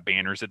content. We've got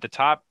banners at the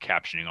top,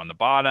 captioning on the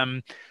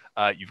bottom.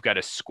 You've got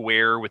a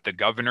square with the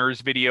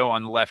governor's video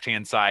on the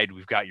left-hand side.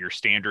 We've got your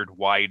standard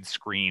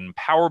widescreen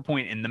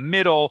PowerPoint in the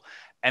middle.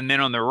 And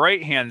then on the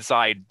right-hand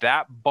side,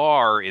 that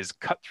bar is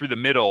cut through the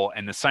middle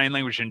and the sign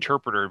language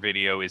interpreter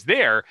video is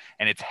there,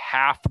 and it's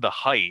half the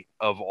height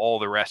of all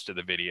the rest of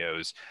the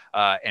videos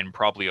and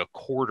probably a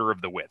quarter of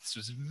the width.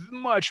 So it's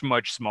much,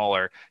 much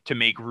smaller to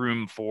make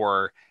room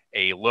for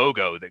a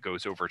logo that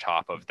goes over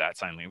top of that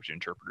sign language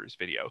interpreter's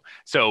video.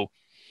 So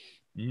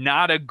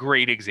not a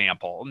great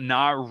example,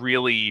 not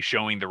really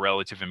showing the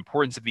relative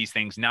importance of these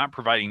things, not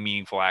providing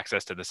meaningful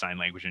access to the sign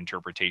language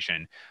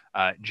interpretation,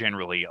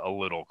 generally a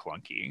little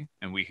clunky.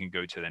 And we can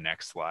go to the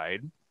next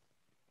slide.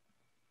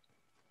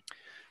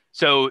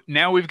 So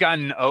now we've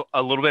gotten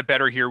a little bit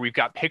better here. We've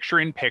got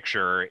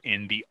picture-in-picture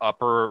in the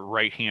upper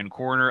right-hand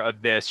corner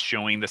of this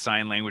showing the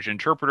sign language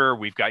interpreter.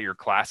 We've got your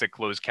classic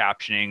closed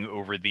captioning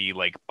over the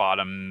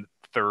bottom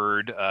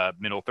third,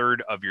 middle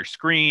third of your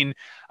screen.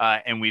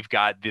 And we've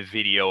got the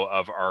video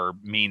of our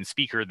main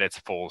speaker that's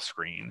full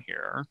screen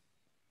here.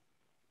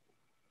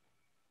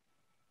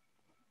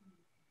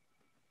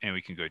 And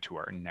we can go to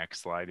our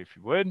next slide if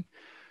you would.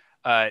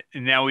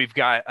 Now we've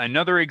got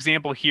another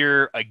example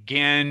here.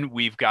 Again,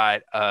 we've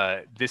got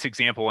this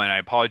example, and I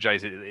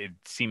apologize, it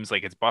seems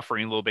like it's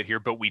buffering a little bit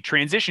here, but we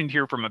transitioned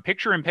here from a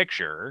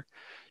picture-in-picture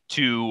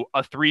to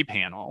a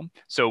 3-panel.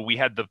 So we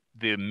had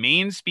the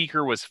main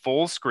speaker was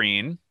full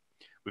screen.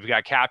 We've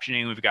got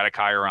captioning, we've got a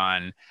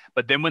chyron,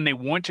 but then when they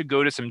want to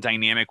go to some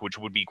dynamic, which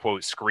would be,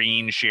 quote,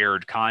 screen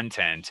shared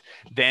content,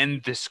 then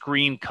the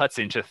screen cuts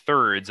into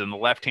thirds. On the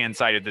left-hand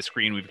side of the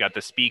screen, we've got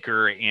the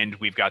speaker and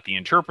we've got the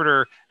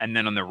interpreter. And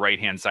then on the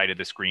right-hand side of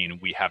the screen,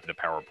 we have the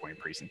PowerPoint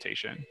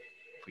presentation.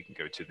 If we can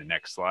go to the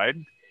next slide.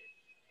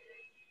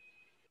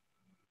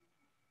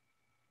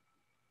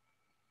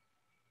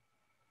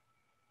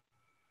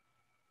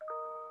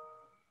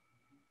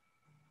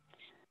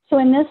 So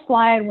in this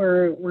slide,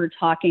 we're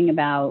talking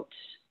about,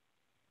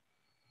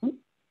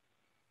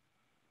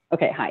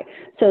 okay, hi.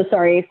 So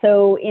sorry.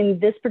 So in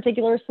this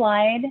particular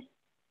slide,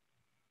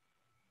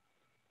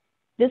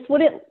 this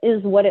what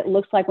it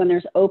looks like when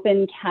there's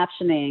open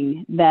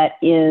captioning that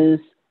is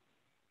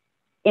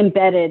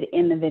embedded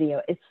in the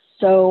video. It's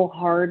so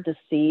hard to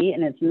see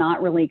and it's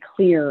not really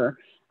clear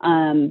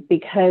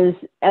because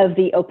of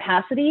the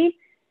opacity.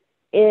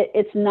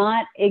 It's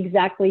not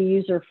exactly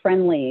user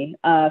friendly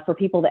for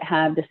people that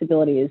have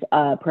disabilities,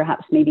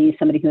 perhaps maybe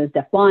somebody who is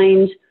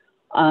deafblind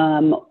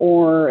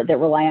or that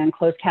rely on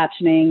closed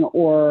captioning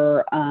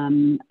or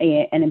an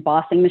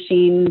embossing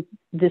machine.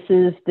 This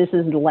is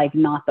like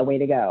not the way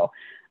to go.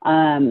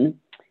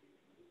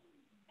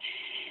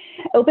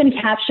 Open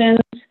captions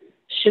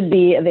should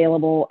be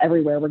available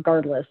everywhere,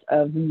 regardless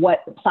of what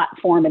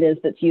platform it is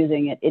that's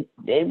using it.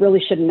 It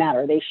really shouldn't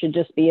matter. They should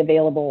just be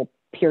available,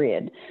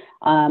 period.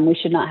 We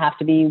should not have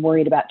to be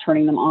worried about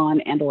turning them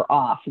on and or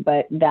off,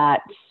 but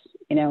that,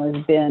 you know,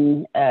 has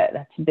been,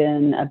 that's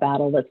been a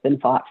battle that's been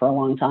fought for a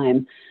long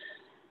time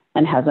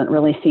and hasn't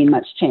really seen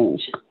much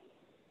change.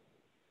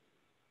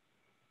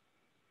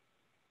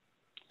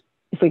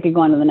 If we could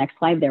go on to the next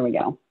slide, there we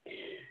go.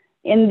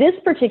 In this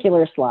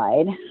particular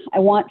slide, I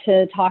want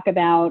to talk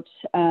about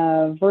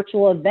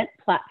virtual event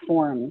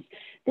platforms.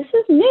 This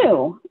is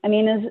new. I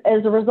mean,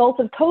 as a result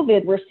of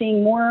COVID, we're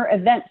seeing more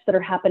events that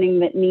are happening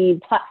that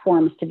need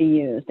platforms to be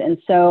used. And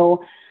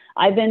so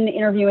I've been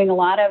interviewing a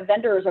lot of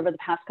vendors over the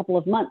past couple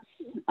of months.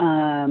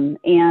 And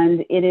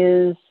it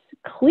is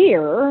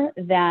clear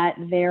that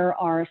there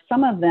are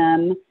some of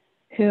them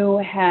who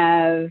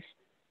have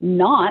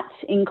not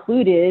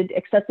included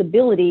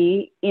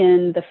accessibility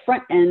in the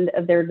front end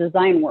of their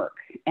design work.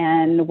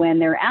 And when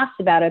they're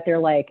asked about it, they're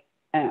like,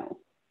 oh,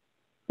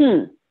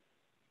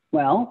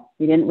 well,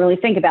 we didn't really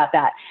think about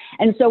that.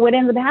 And so what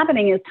ends up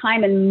happening is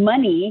time and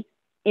money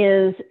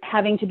is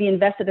having to be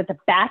invested at the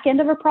back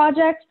end of a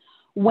project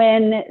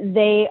when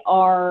they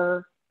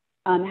are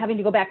having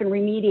to go back and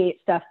remediate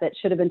stuff that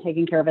should have been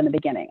taken care of in the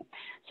beginning.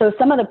 So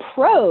some of the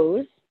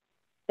pros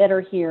that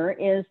are here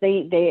is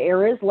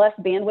there is less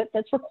bandwidth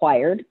that's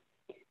required.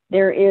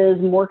 There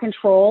is more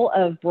control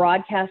of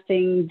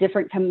broadcasting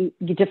different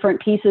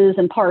pieces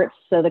and parts,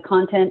 so the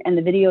content and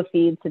the video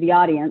feeds to the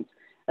audience,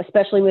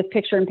 especially with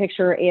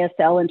picture-in-picture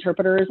ASL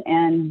interpreters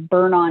and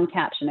burn-on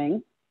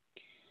captioning.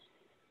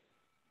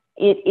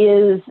 It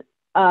is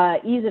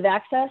ease of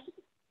access.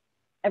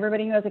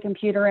 Everybody who has a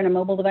computer and a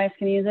mobile device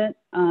can use it.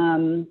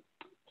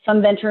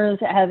 Some vendors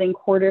have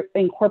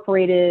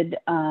incorporated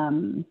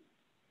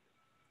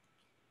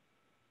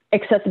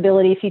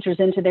accessibility features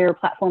into their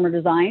platform or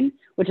design,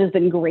 which has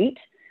been great.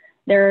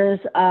 There's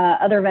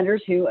other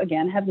vendors who,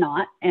 again, have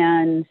not,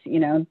 and you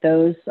know,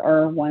 those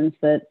are ones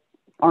that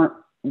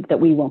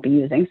we won't be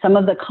using. Some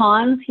of the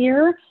cons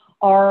here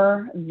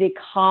are the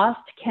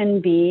cost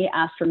can be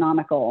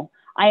astronomical.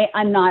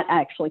 I'm not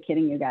actually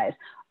kidding you guys.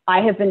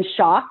 I have been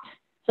shocked.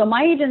 So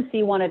my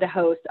agency wanted to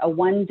host a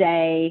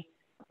one-day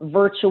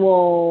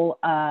virtual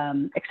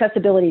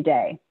accessibility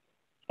day,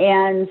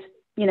 and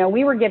you know,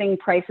 we were getting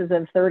prices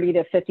of $30,000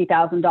 to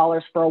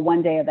 $50,000 for a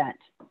one-day event.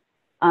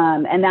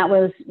 And that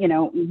was, you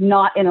know,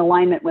 not in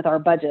alignment with our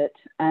budget.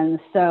 And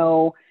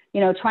so, you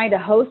know, trying to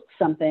host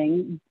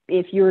something,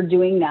 if you're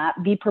doing that,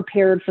 be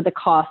prepared for the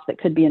cost that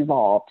could be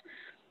involved.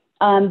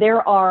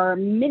 There are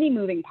many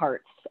moving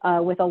parts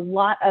with a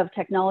lot of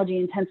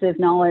technology-intensive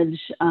knowledge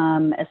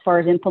as far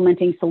as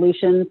implementing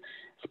solutions,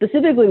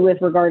 specifically with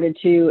regard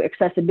to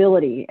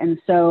accessibility. And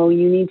so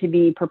you need to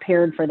be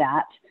prepared for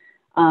that.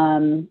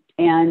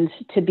 And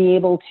to be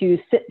able to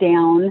sit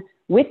down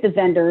with the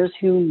vendors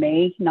who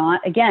may not,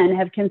 again,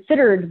 have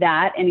considered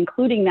that and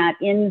including that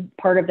in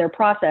part of their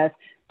process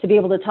to be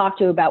able to talk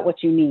to about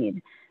what you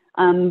need.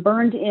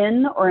 Burned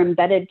in or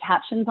embedded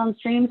captions on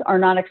streams are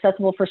not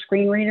accessible for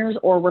screen readers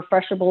or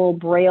refreshable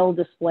Braille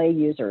display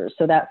users.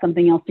 So that's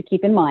something else to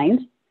keep in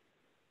mind.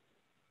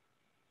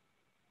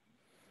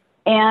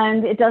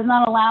 And it does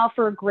not allow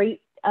for a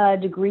great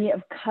degree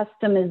of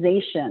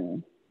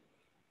customization.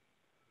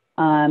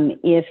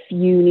 If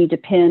you need to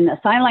pin a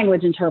sign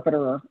language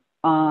interpreter,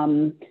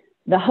 the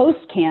host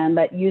can,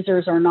 but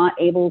users are not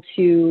able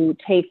to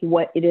take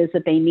what it is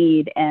that they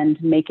need and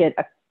make it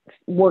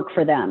work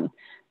for them.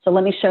 So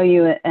let me show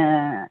you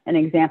an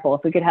example.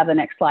 If we could have the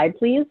next slide,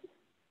 please.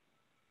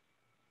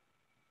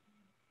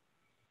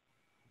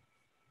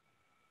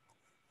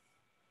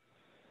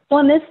 So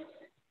on this,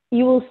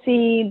 you will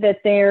see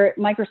that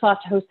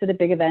Microsoft hosted a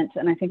big event,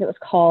 and I think it was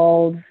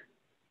called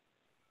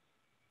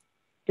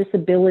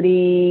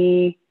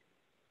Disability.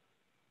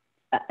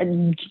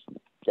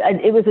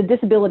 It was a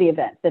disability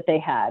event that they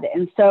had.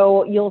 And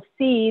so you'll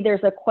see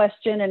there's a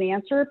question and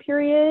answer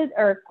period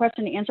or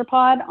question and answer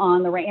pod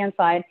on the right-hand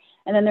side.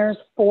 And then there's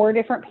 4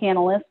 different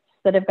panelists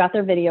that have got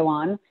their video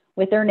on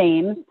with their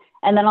names.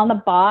 And then on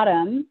the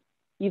bottom,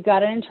 you've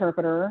got an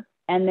interpreter,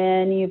 and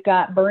then you've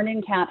got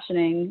burn-in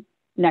captioning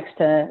next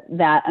to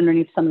that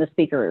underneath some of the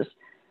speakers.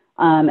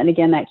 And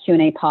again, that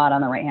Q&A pod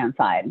on the right-hand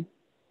side.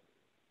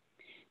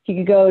 If you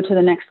could go to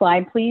the next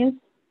slide, please.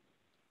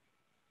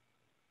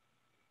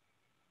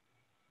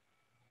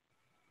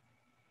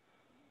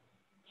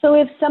 So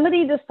if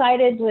somebody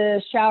decided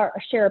to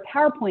share a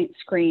PowerPoint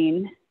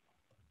screen,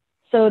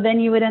 so then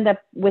you would end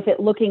up with it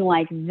looking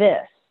like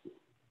this.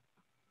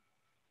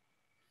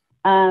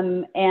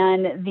 And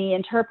the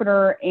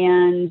interpreter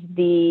and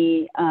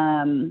the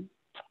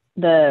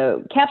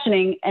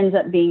captioning ends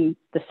up being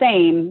the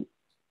same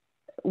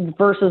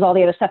versus all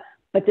the other stuff.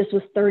 But this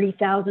was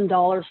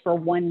 $30,000 for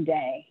one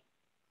day.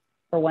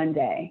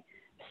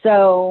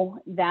 So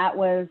that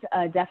was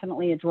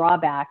definitely a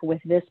drawback with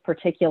this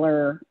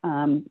particular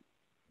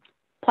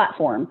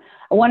platform.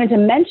 I wanted to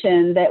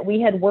mention that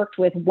we had worked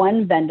with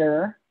one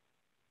vendor,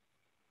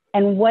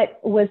 and what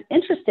was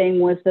interesting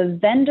was the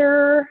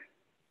vendor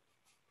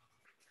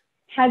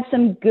had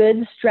some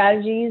good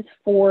strategies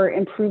for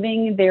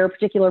improving their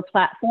particular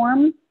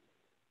platform.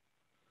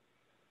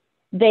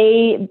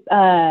 They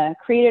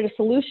created a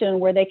solution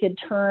where they could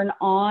turn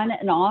on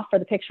and off for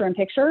the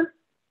picture-in-picture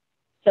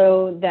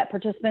so that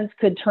participants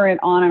could turn it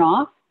on and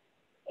off.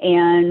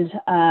 And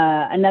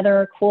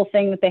another cool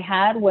thing that they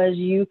had was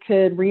you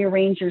could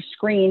rearrange your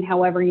screen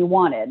however you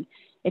wanted.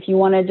 If you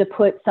wanted to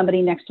put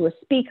somebody next to a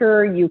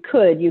speaker, you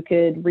could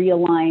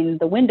realign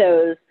the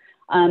windows.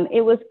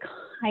 It was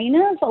kind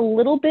of a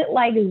little bit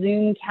like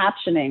Zoom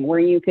captioning where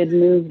you could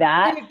move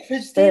that, hey,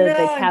 Christina, the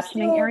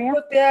captioning area.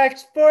 With the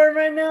export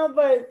right now,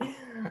 but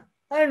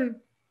I'm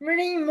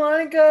reading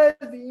Monica's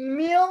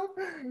email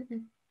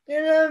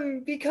and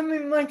I'm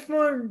becoming much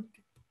more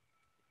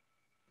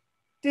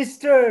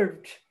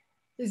disturbed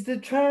is the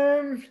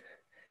term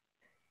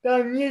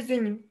that I'm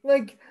using.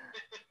 Like,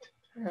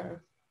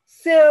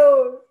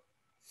 so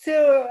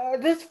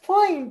at this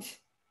point,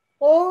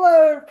 all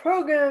our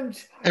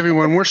programs.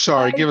 Everyone, we're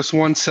sorry. Give us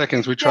 1 second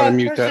as we try to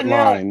mute that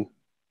line.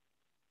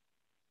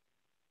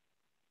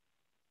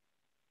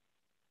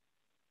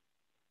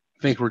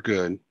 I think we're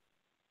good.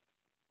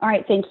 All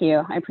right, thank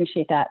you. I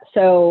appreciate that.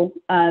 So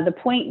the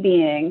point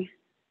being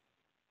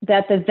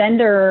that the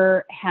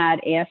vendor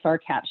had ASR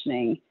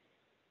captioning,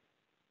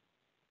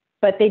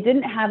 but they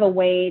didn't have a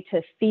way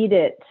to feed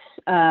it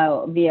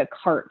via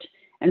CART.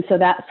 And so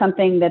that's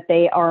something that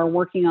they are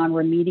working on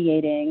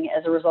remediating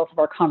as a result of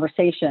our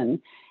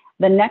conversation.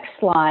 The next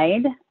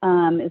slide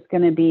is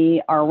going to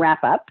be our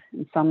wrap up.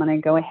 And so I'm going to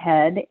go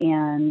ahead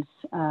and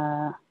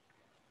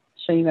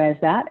show you guys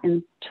that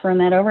and turn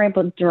that over.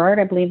 Gerard,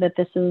 I believe that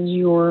this is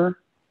your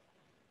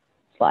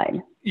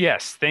slide.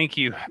 Yes, thank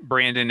you,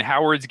 Brandon.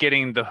 Howard's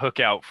getting the hook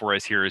out for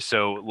us here.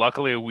 So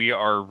luckily we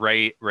are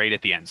right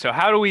at the end. So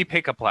how do we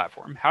pick a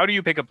platform? How do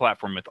you pick a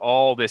platform with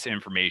all this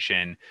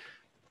information?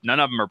 None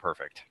of them are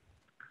perfect.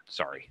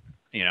 Sorry.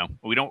 You know,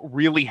 we don't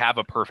really have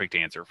a perfect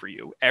answer for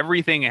you.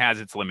 Everything has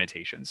its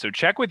limitations. So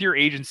check with your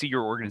agency,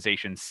 your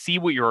organization, see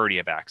what you already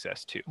have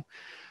access to.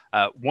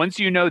 Once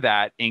you know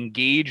that,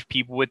 engage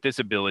people with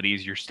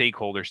disabilities, your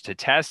stakeholders, to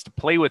test,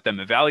 play with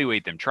them,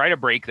 evaluate them, try to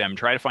break them,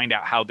 try to find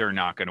out how they're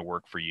not going to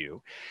work for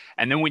you.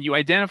 And then when you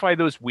identify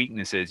those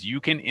weaknesses,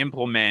 you can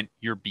implement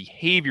your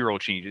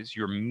behavioral changes,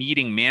 your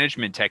meeting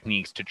management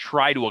techniques to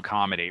try to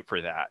accommodate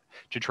for that,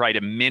 to try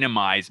to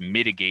minimize,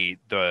 mitigate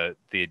the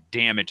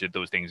damage that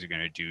those things are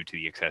going to do to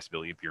the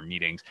accessibility of your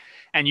meetings.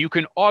 And you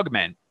can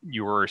augment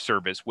your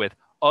service with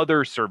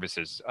other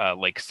services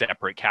like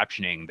separate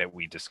captioning that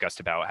we discussed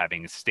about,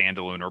 having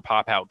standalone or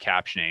pop-out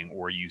captioning,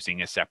 or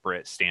using a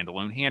separate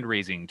standalone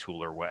hand-raising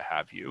tool or what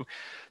have you.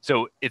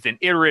 So it's an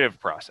iterative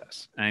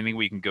process. And I think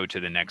we can go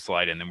to the next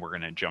slide and then we're going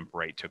to jump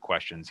right to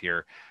questions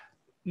here.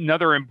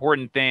 Another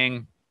important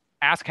thing,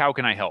 ask how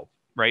can I help?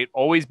 Right?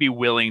 Always be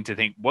willing to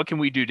think, what can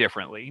we do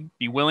differently?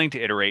 Be willing to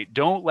iterate.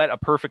 Don't let a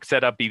perfect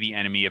setup be the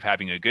enemy of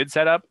having a good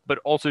setup, but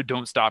also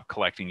don't stop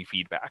collecting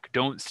feedback.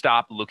 Don't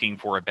stop looking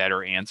for a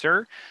better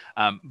answer.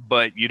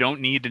 But you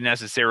don't need to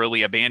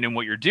necessarily abandon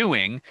what you're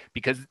doing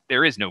because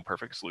there is no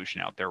perfect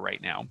solution out there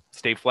right now.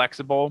 Stay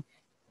flexible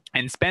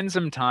and spend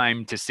some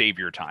time to save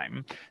your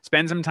time.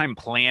 Spend some time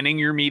planning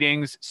your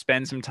meetings,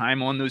 spend some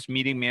time on those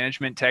meeting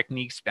management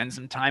techniques, spend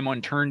some time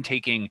on turn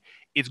taking.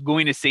 It's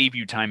going to save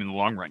you time in the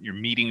long run. Your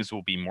meetings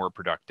will be more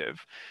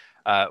productive.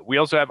 We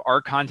also have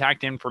our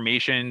contact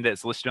information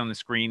that's listed on the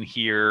screen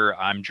here.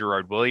 I'm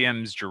Gerard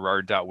Williams,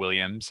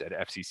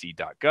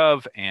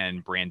 gerard.williams@fcc.gov,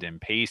 and Brandon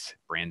Pace,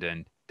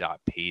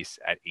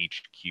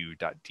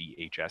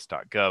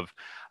 brandon.pace@hq.dhs.gov.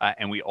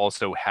 And we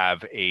also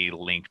have a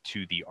link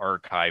to the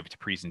archived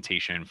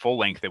presentation full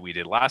length that we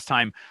did last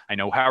time. I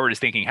know Howard is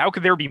thinking, how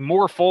could there be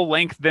more full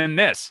length than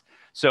this?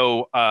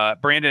 So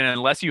Brandon,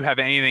 unless you have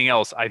anything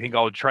else, I think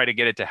I'll try to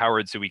get it to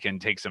Howard so we can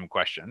take some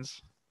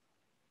questions.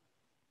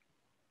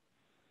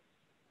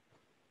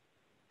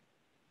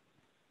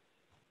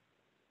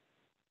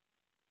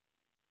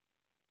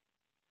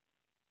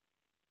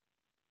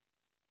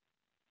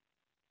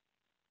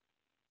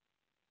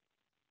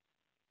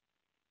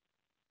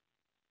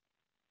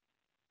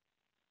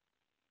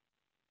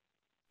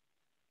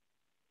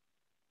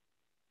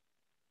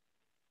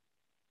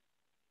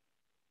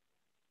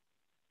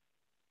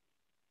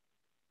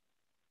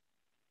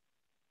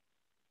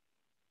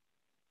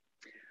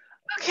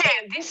 Okay,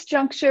 at this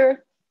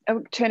juncture,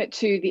 I'll turn it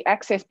to the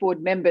Access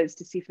Board members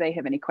to see if they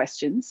have any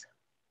questions.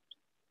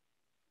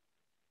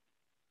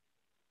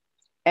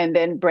 and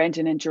then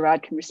Brandon and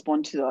Gerard can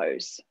respond to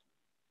those.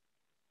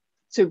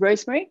 So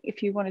Rosemary,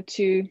 if you wanted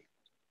to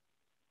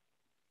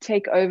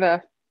take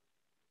over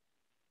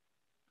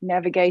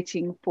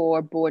navigating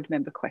for board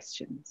member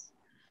questions.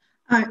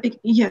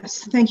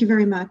 Yes, thank you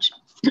very much.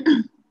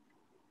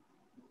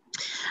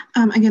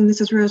 Again, this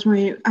is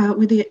Rosemary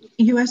with the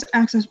U.S.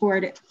 Access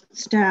Board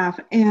staff,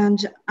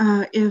 and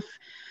if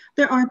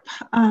there are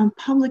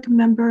public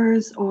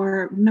members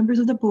or members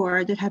of the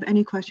board that have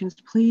any questions,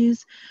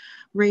 please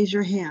raise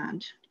your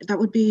hand. That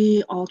would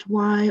be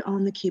Alt-Y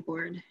on the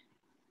keyboard.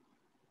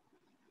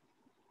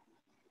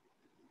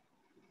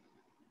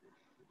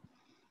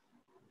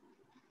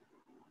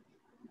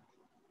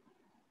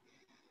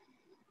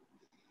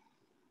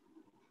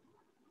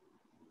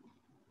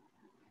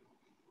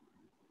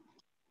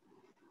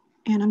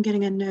 And I'm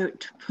getting a note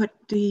to put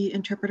the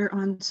interpreter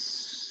on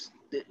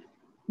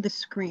the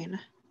screen.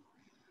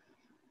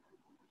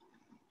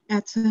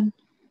 Edson.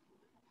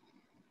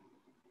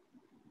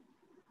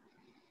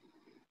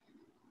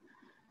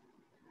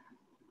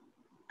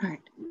 All right.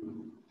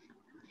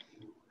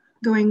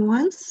 Going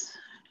once.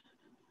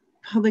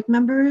 Public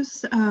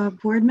members,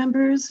 board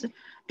members,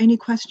 any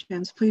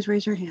questions, please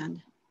raise your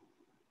hand.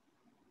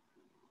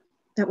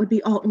 That would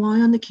be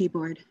Alt-Y on the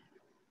keyboard.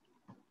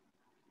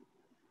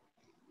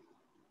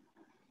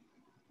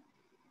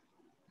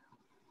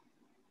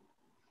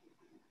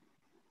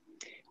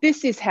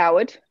 This is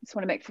Howard. Just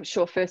want to make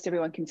sure first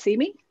everyone can see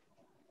me.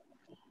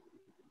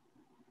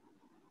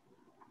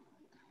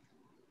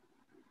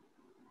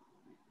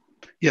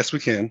 Yes, we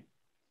can.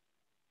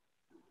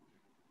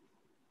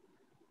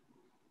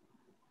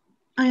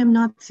 I am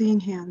not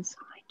seeing hands.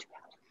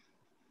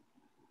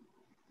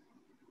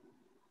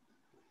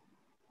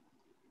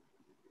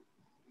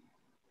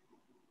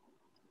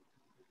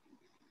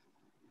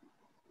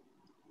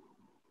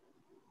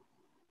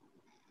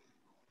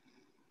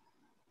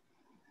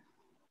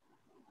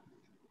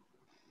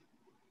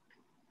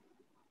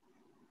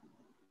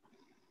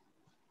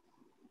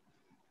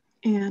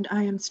 And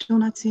I am still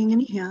not seeing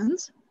any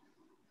hands.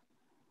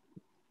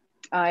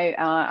 I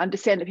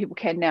understand that people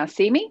can now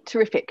see me.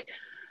 Terrific.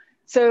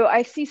 So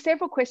I see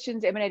several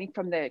questions emanating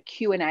from the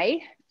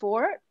Q&A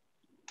for it.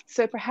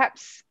 So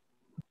perhaps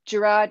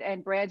Gerard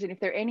and Brandon, if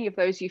there are any of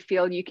those you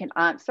feel you can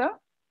answer,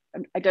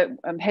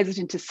 I'm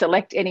hesitant to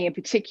select any in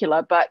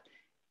particular, but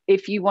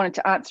if you wanted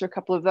to answer a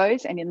couple of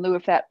those, and in lieu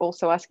of that,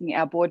 also asking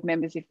our board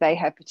members if they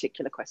have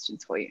particular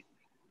questions for you.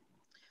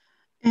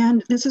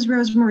 And this is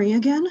Rosemary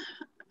again.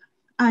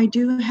 I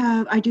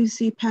do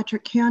see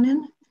Patrick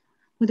Cannon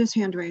with his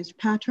hand raised.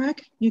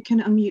 Patrick, you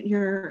can unmute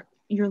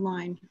your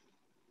line.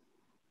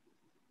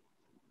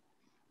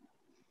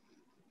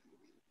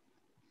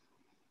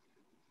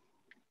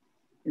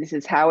 This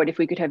is Howard. If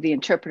we could have the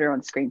interpreter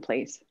on screen,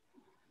 please.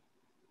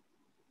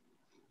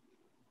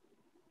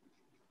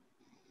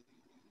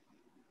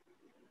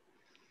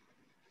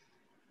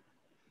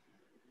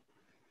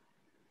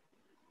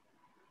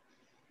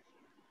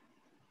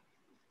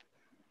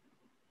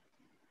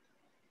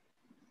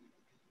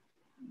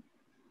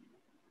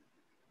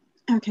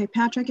 Okay,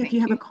 Patrick, if you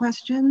have a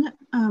question,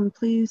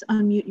 please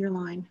unmute your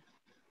line.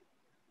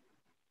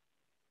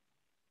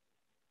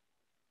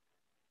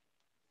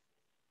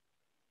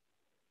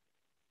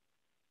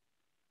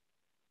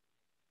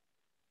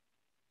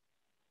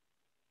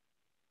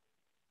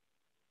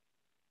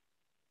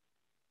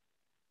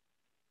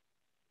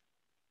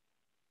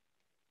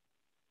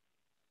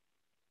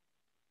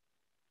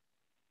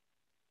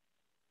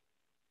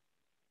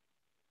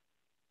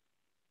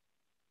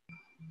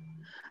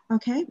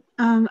 Okay,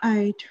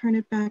 I turn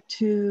it back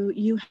to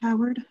you,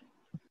 Howard.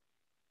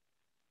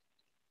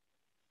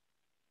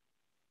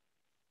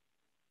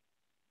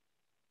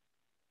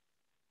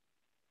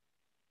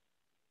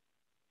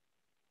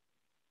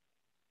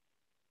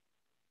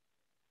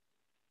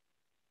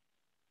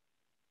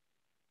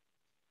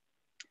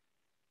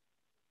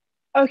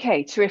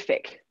 Okay,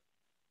 terrific.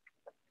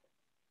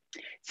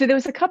 So there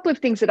was a couple of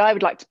things that I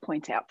would like to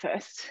point out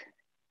first.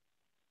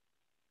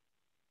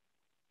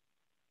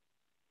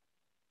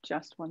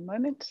 Just one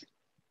moment.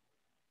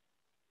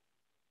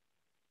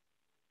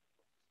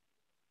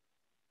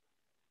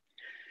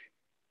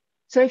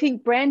 So I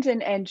think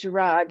Brandon and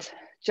Gerard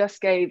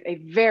just gave a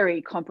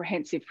very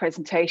comprehensive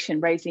presentation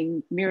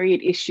raising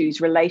myriad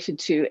issues related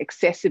to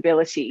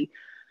accessibility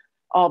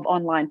of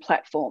online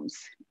platforms.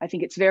 I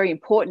think it's very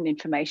important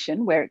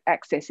information where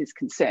access is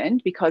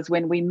concerned, because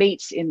when we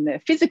meet in the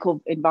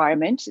physical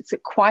environment, it's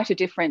quite a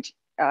different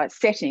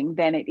setting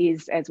than it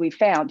is, as we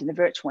found, in the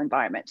virtual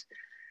environment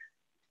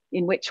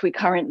in which we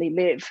currently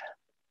live.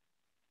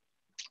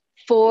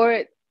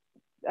 For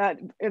a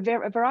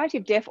variety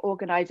of deaf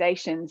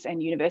organizations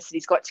and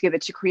universities got together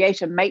to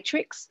create a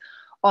matrix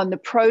on the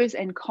pros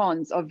and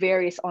cons of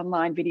various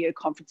online video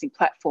conferencing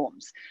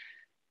platforms.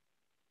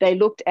 They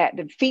looked at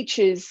the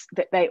features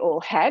that they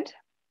all had,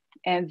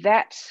 and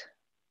that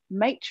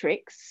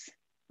matrix,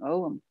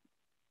 I'm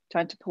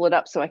trying to pull it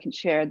up so I can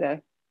share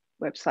the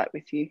website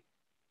with you.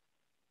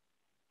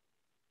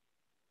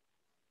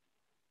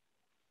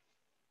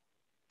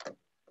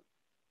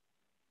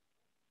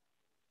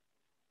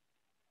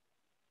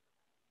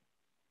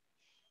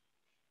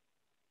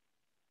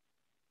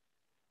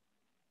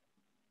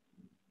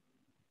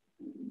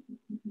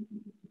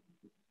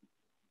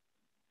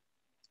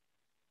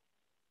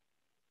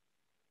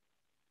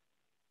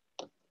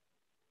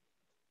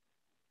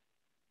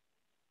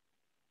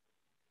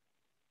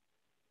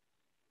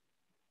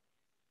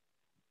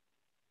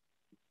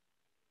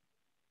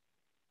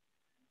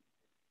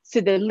 So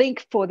the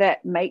link for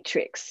that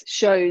matrix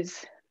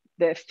shows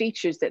the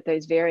features that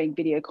those varying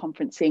video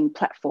conferencing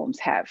platforms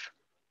have.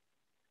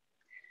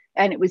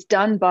 And it was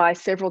done by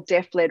several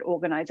deaf-led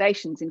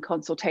organizations in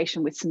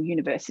consultation with some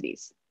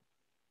universities.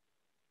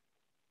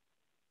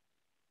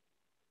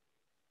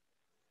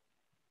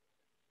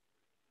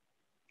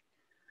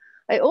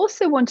 I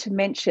also want to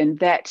mention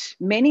that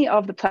many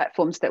of the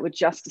platforms that were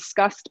just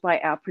discussed by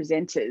our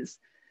presenters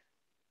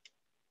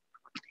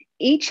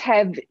each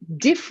have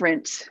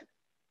different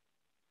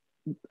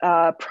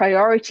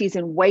priorities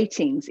and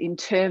weightings in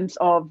terms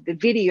of the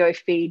video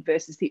feed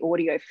versus the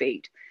audio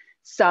feed.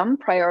 Some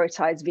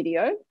prioritize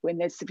video when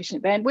there's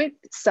sufficient bandwidth,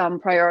 some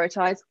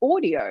prioritize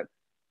audio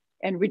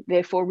and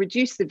therefore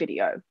reduce the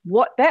video.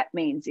 What that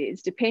means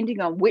is,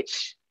 depending on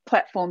which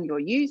platform you're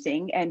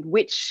using and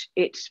which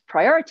it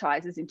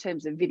prioritizes in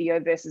terms of video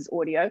versus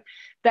audio,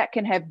 that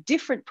can have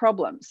different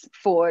problems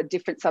for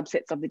different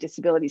subsets of the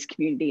disabilities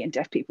community and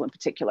deaf people in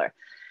particular.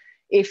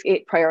 If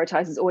it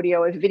prioritizes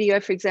audio over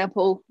video, for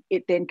example,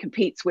 it then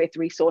competes with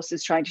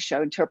resources trying to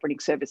show interpreting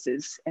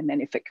services. And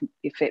then if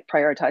it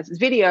prioritizes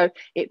video,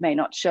 it may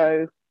not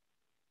show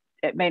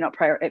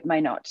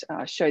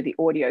show the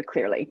audio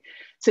clearly.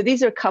 So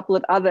these are a couple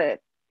of other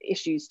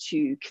issues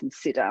to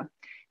consider.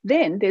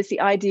 Then there's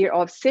the idea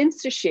of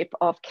censorship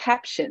of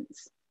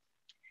captions.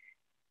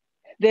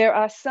 There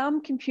are some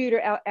computer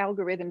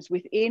algorithms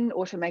within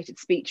automated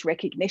speech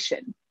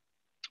recognition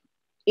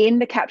in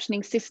the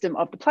captioning system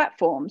of the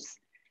platforms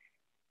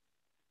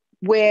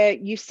where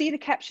you see the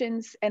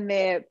captions and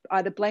they're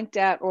either blanked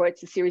out or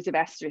it's a series of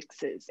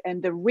asterisks,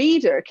 and the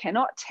reader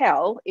cannot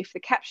tell if the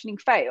captioning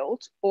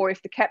failed or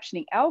if the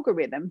captioning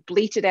algorithm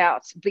bleeped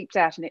out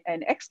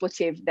an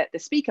expletive that the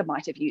speaker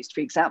might have used,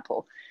 for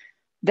example.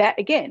 That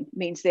again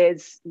means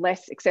there's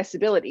less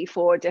accessibility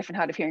for deaf and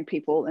hard of hearing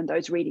people and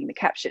those reading the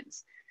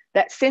captions.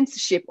 That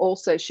censorship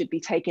also should be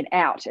taken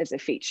out as a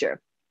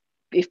feature.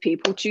 If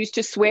people choose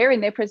to swear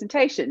in their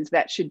presentations,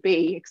 that should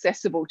be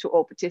accessible to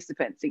all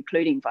participants,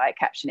 including via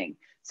captioning.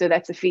 So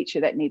that's a feature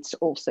that needs to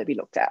also be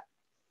looked at.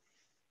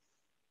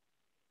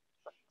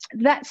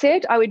 That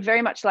said, I would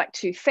very much like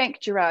to thank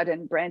Gerard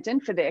and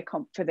Brandon for their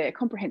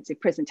comprehensive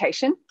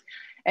presentation.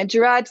 And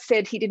Gerard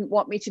said he didn't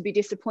want me to be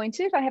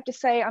disappointed. I have to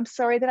say, I'm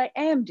sorry that I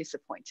am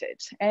disappointed.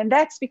 And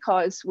that's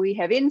because we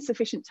have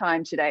insufficient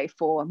time today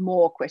for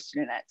more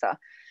question and answer.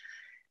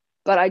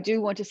 But I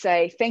do want to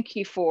say thank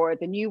you for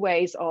the new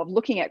ways of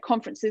looking at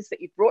conferences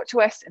that you've brought to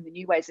us and the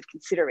new ways of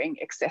considering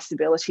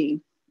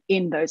accessibility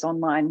in those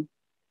online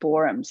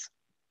forums.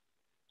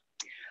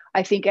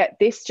 I think at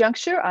this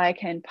juncture, I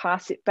can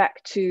pass it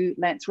back to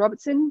Lance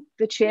Robertson,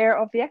 the chair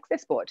of the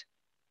Access Board.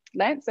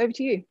 Lance, over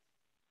to you.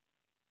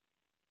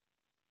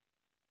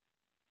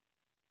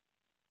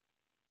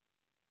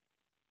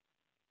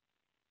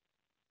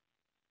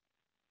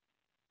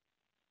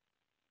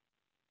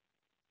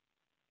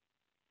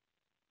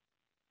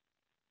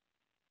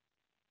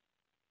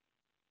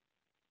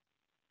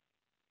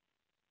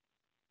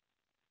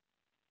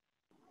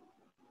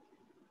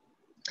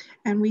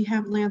 And we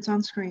have Lance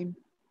on screen.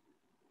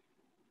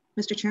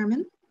 Mr.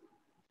 Chairman?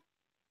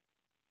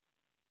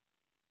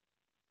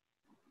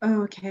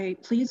 Okay,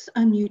 please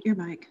unmute your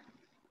mic.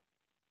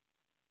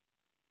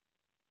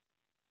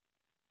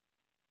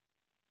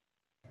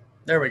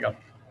 There we go.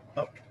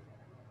 Oh.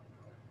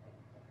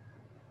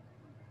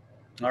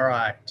 All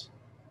right.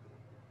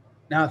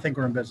 Now I think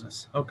we're in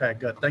business. Okay,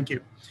 good. Thank you.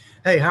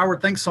 Hey,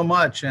 Howard, thanks so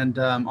much. And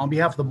on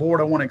behalf of the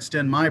board, I want to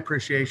extend my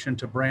appreciation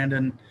to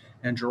Brandon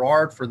and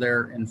Gerard for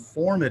their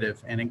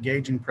informative and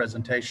engaging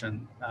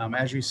presentation.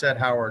 As you said,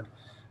 Howard,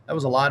 that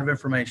was a lot of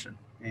information.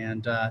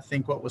 And I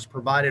think what was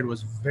provided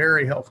was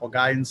very helpful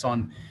guidance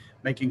on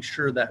making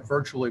sure that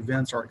virtual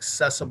events are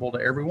accessible to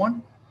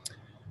everyone.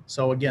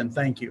 So again,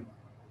 thank you.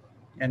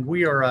 And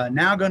we are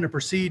now going to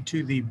proceed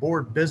to the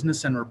board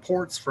business and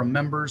reports from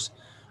members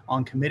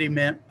on committee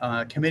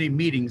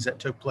meetings that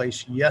took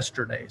place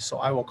yesterday. So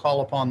I will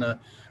call upon the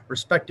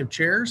respective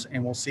chairs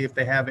and we'll see if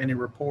they have any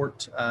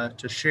report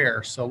to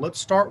share. So let's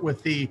start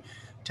with the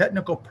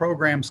Technical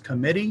Programs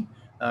Committee.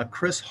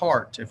 Chris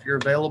Hart, if you're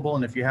available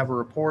and if you have a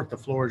report, the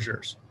floor is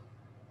yours.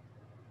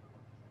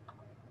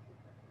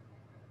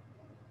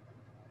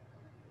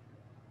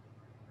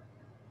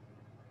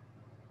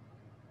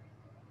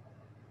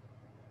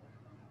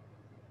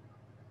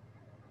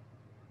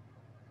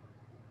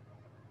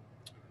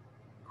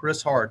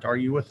 Chris Hart, are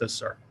you with us,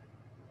 sir?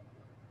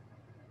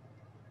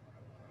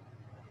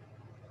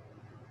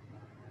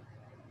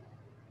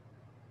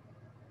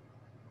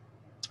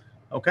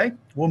 Okay,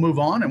 we'll move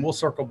on and we'll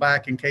circle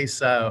back in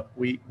case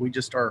we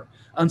just are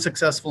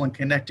unsuccessful in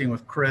connecting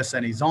with Chris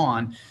and he's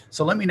on.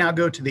 So let me now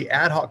go to the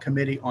Ad Hoc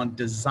Committee on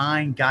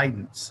Design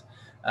Guidance.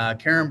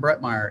 Karen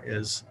Bretmeyer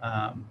is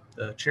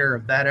the chair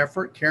of that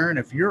effort. Karen,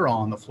 if you're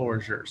on, the floor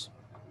is yours.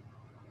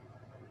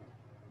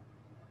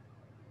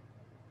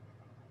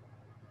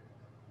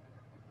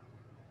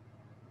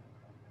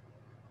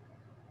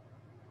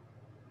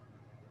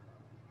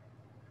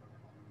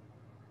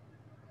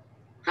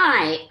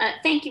 Hi,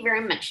 thank you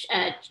very much,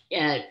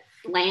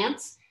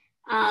 Lance.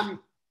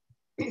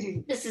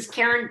 This is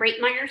Karen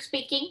Breitmeyer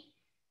speaking.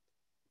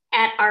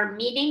 At our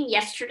meeting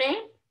yesterday,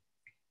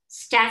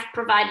 staff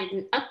provided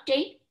an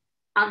update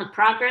on the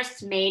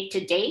progress made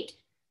to date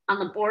on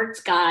the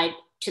board's guide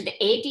to the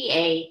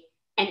ADA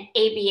and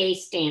ABA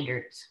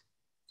standards.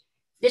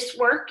 This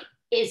work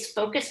is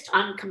focused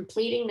on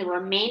completing the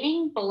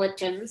remaining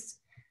bulletins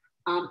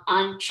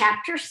on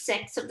Chapter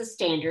 6 of the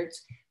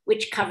standards,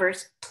 which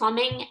covers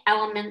plumbing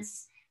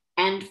elements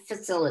and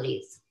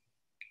facilities.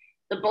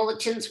 The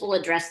bulletins will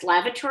address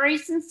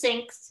lavatories and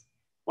sinks,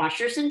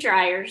 washers and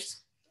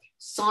dryers,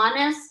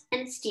 saunas,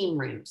 and steam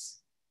rooms.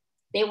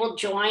 They will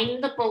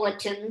join the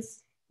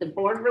bulletins the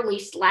board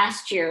released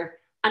last year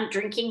on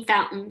drinking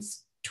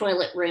fountains,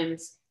 toilet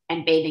rooms,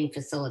 and bathing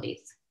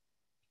facilities.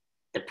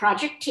 The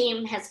project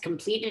team has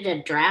completed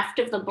a draft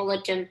of the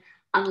bulletin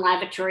on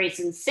lavatories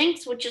and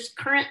sinks, which is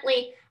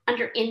currently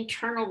under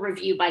internal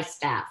review by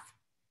staff.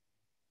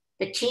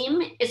 The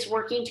team is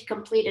working to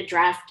complete a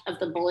draft of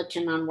the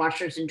bulletin on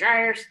washers and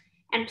dryers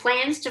and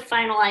plans to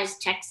finalize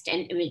text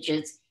and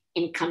images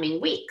in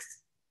coming weeks.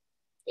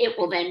 It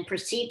will then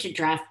proceed to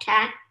draft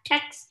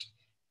text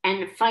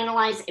and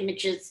finalize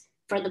images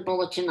for the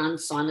bulletin on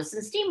saunas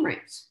and steam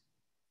rooms.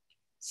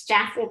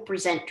 Staff will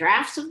present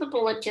drafts of the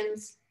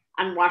bulletins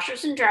on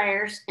washers and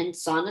dryers and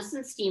saunas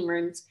and steam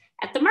rooms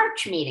at the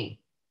March meeting.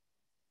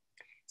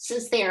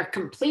 Since they are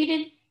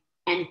completed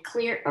and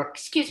clear, or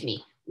excuse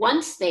me,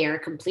 once they are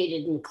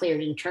completed and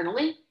cleared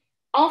internally,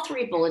 all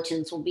three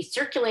bulletins will be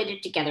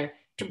circulated together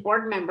to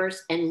board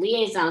members and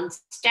liaison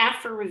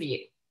staff for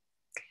review.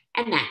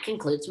 And that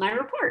concludes my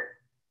report.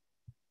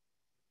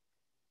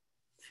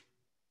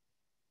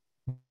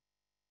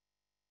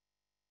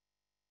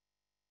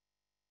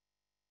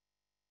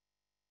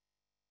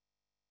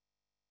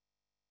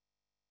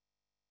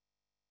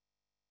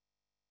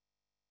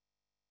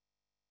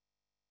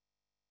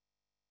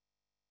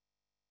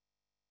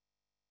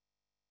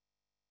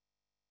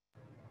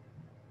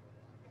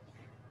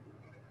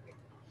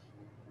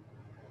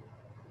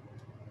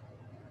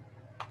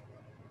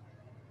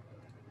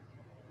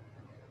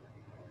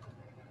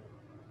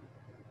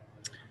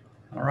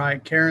 All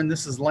right, Karen,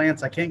 this is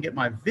Lance. I can't get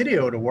my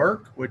video to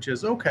work, which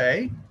is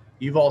okay.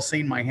 You've all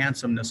seen my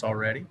handsomeness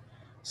already.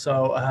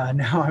 So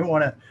now I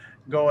want to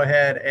go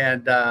ahead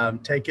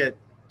and take it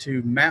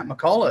to Matt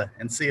McCullough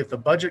and see if the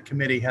Budget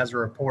Committee has a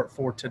report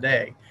for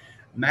today.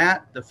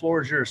 Matt, the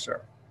floor is yours,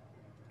 sir.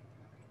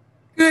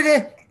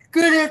 Good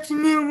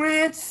afternoon,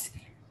 Lance,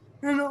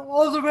 and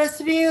all the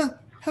rest of you.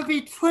 Happy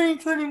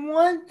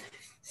 2021.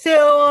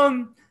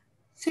 So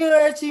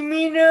as you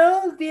may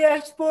know, the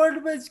Act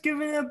Board was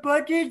given a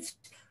budget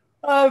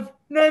of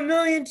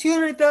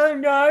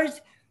 $9,200,000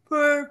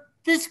 for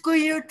fiscal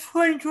year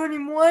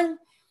 2021.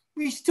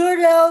 We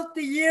started out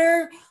the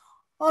year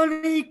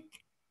on a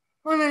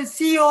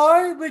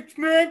CR, which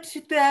meant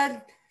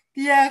that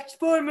the Act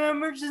Board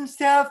members and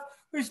staff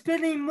were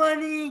spending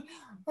money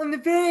on the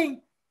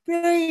very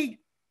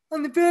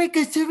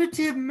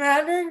conservative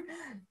manner.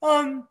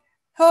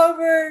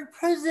 However,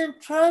 President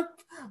Trump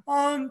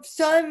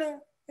signed a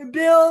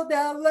bill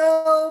that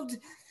allowed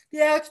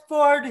the Act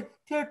Board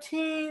to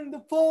obtain the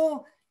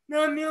full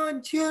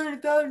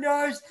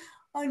 $9,200,000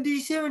 on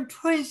December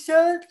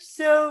 27th.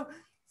 So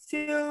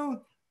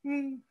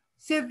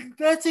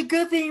that's a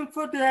good thing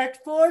for the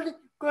Act Board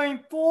going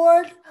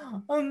forward.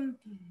 In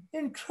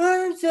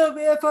terms of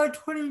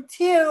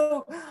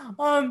FY22,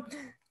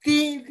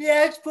 the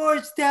Act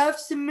Board staff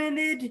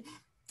submitted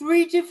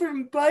 3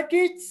 different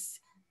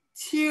budgets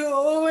to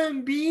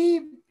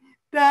OMB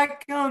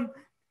back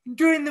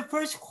during the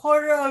first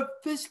quarter of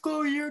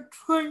fiscal year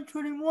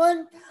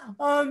 2021.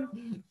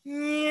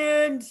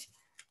 And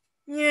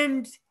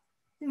in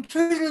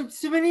terms of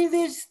submitting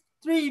these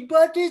 3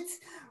 budgets,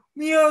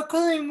 we are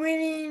currently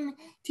waiting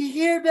to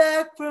hear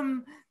back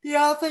from the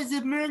Office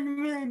of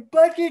Management and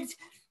Budgets,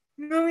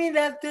 knowing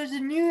that there's a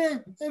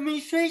new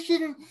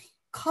administration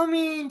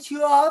coming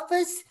into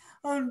office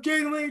on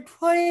January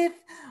 20th.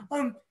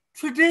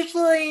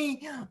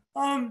 Traditionally,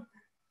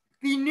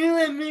 the new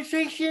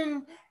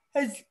administration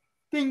has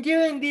been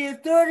given the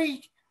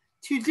authority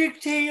to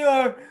dictate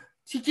or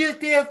to give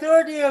the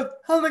authority of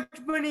how much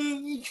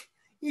money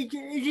each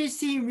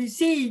agency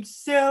receives.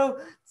 So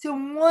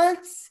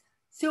once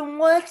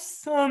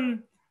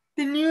the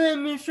new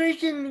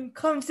administration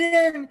comes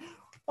in,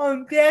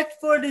 the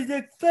Act Board is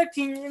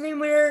expecting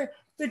anywhere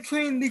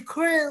between the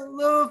current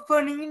level of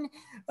funding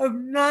of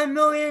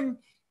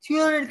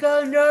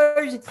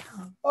 $9,200,000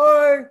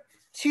 or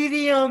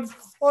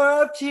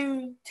up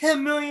to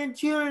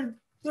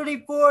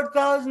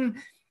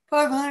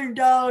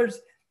 $10,234,500.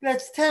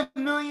 That's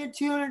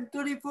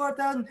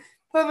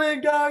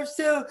 $10,234,500.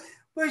 So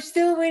we're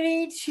still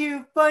waiting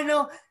to find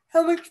out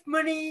how much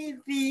money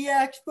the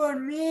Act Board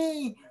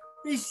may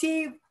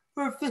receive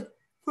for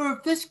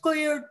fiscal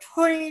year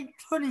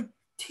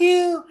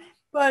 2022.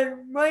 But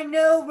right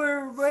now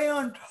we're right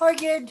on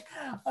target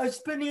of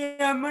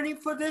spending our money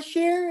for this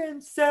year.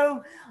 And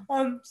so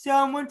I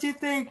want to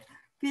thank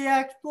the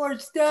Act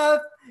Board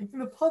staff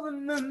and the public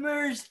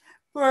members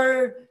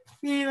for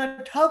being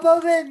on top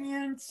of it.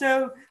 And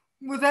so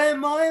with that in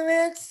mind,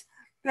 Lance,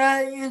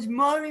 that is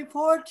my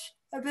report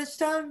at this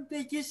time.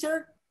 Thank you,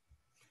 sir.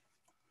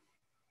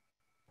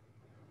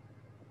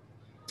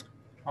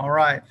 All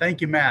right.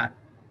 Thank you, Matt.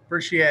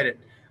 Appreciate it.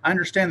 I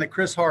understand that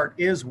Chris Hart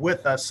is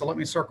with us, so let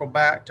me circle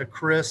back to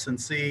Chris and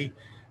see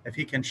if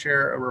he can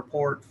share a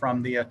report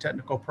from the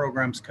Technical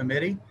Programs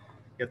Committee.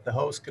 If the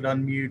host could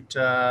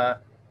unmute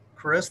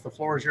Chris, the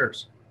floor is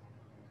yours.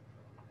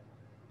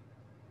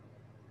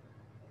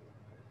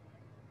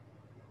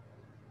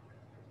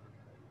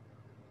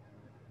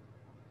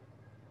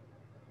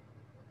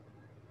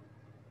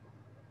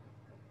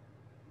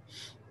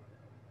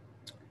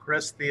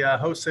 Chris, the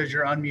host says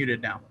you're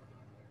unmuted now.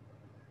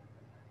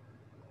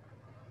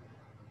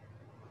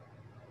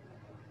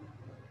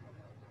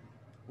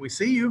 We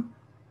see you.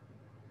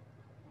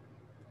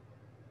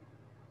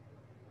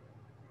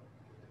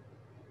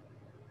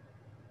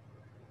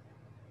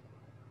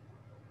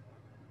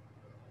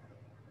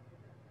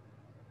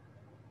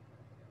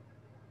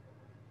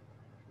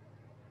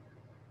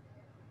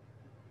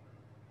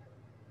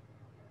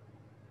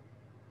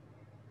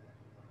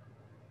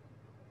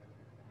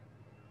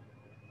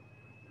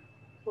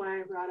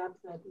 Why I brought up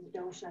the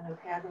notion of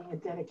having a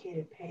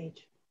dedicated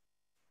page.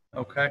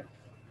 Okay.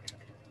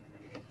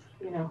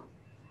 You know.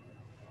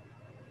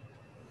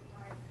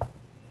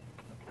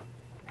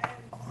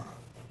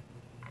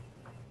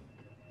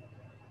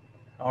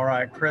 All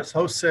right, Chris,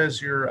 host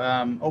says you're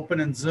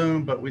open in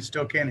Zoom, but we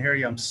still can't hear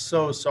you. I'm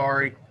so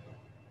sorry.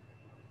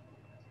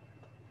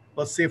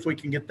 Let's see if we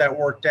can get that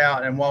worked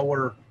out. And while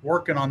we're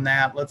working on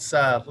that, let's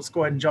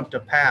go ahead and jump to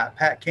Pat.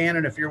 Pat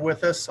Cannon, if you're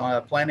with us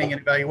on Planning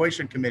and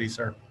Evaluation Committee,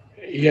 sir.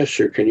 Yes,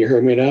 sir. Can you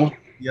hear me now?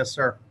 Yes,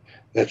 sir.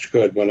 That's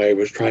good. When I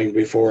was trying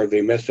before,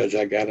 the message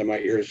I got in my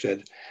ear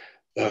said,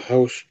 the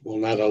host will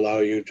not allow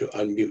you to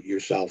unmute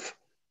yourself.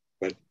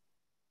 But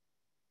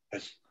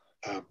that's,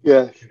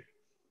 yes.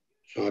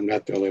 So I'm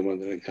not the only one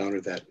that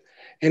encountered that.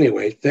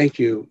 Anyway, thank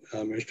you,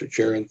 Mr.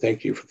 Chair, and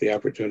thank you for the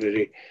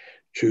opportunity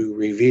to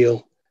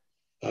reveal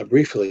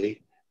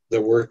briefly the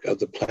work of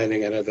the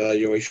Planning and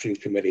Evaluation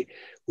Committee.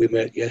 We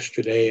met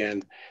yesterday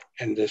and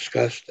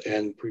discussed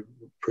and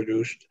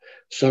produced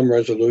some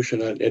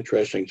resolution on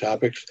interesting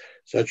topics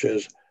such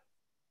as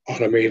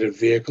automated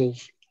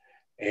vehicles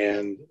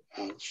and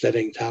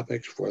setting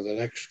topics for the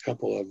next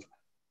couple of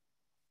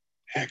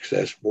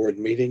Access Board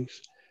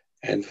meetings.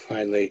 And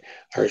finally,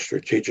 our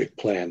strategic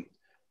plan.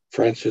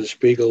 Frances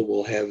Spiegel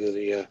will have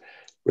the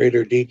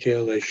greater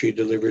detail as she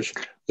delivers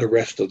the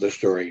rest of the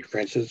story.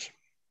 Frances?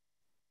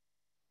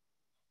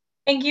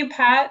 Thank you,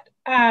 Pat.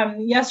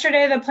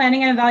 Yesterday, the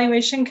Planning and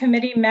Evaluation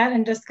Committee met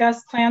and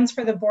discussed plans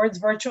for the board's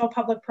virtual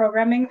public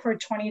programming for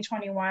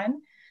 2021.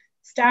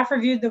 Staff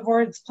reviewed the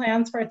board's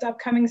plans for its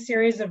upcoming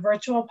series of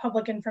virtual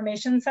public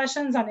information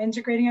sessions on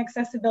integrating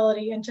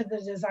accessibility into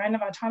the design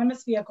of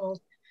autonomous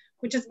vehicles,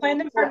 which is planned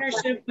in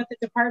partnership with the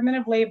Department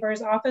of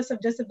Labor's Office of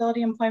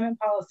Disability Employment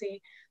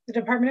Policy, the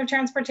Department of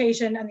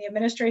Transportation, and the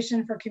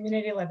Administration for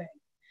Community Living.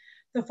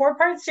 The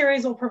four-part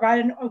series will provide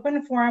an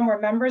open forum where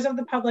members of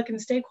the public and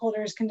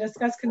stakeholders can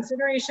discuss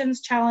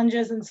considerations,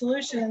 challenges, and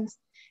solutions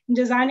in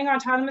designing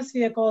autonomous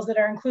vehicles that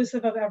are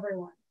inclusive of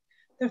everyone.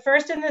 The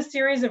first in this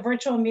series of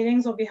virtual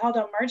meetings will be held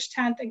on March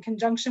 10th in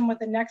conjunction with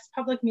the next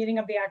public meeting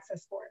of the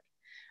Access Board.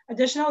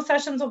 Additional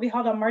sessions will be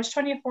held on March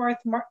 24th,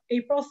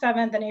 April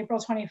 7th, and April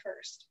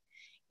 21st.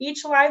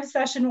 Each live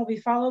session will be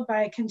followed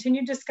by a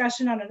continued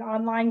discussion on an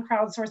online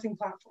crowdsourcing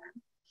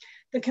platform.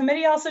 The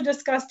committee also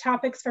discussed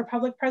topics for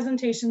public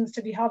presentations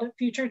to be held at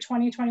future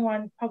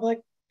 2021 public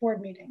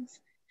board meetings.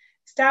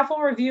 Staff will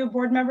review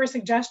board member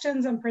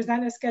suggestions and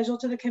present a schedule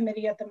to the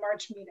committee at the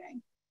March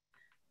meeting.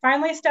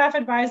 Finally, staff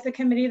advised the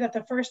committee that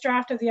the first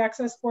draft of the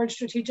Access Board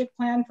strategic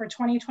plan for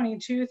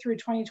 2022 through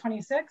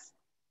 2026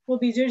 will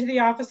be due to the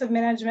Office of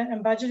Management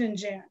and Budget in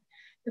June.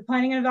 The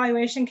Planning and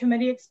Evaluation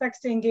Committee expects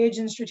to engage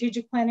in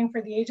strategic planning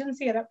for the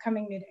agency at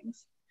upcoming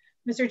meetings.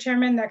 Mr.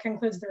 Chairman, that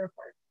concludes the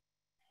report.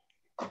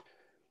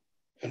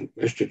 And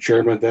Mr.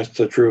 Chairman, that's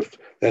the truth.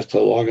 That's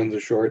the long and the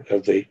short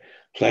of the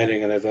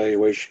Planning and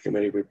Evaluation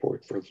Committee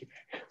report for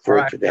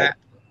today. Pat.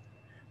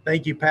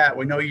 Thank you, Pat.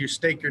 We know you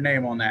stake your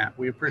name on that.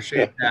 We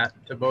appreciate that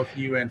to both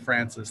you and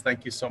Frances.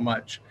 Thank you so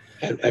much.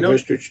 And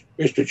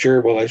Mr.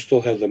 Chair, while I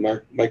still have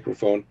the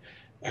microphone,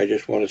 I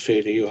just want to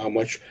say to you how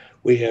much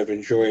we have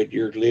enjoyed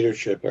your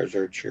leadership as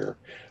our chair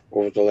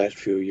over the last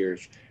few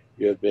years.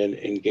 You have been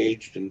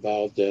engaged,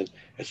 involved, and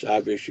it's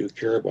obvious you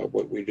care about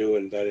what we do,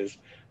 and that is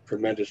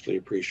tremendously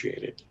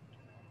appreciated.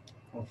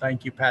 Well,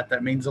 thank you, Pat.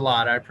 That means a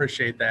lot. I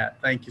appreciate that.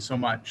 Thank you so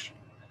much.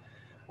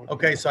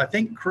 Okay, so I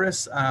think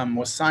Chris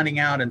was signing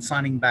out and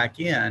signing back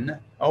in.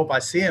 Oh, I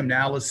see him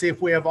now. Let's see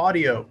if we have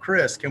audio.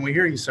 Chris, can we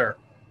hear you, sir?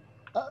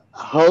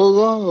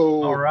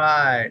 Hello. All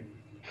right.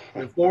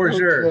 The floor is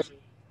yours.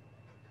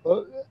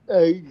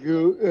 Thank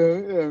you.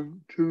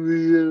 And to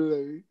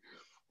reiterate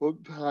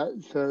what Pat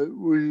said,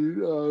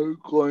 we are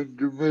going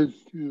to miss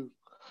you.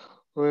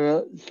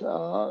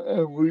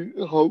 And we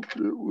hope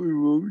that we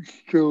will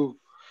still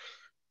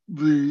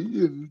be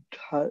in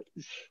touch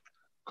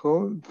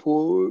going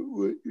forward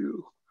with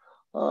you.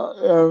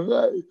 And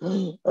I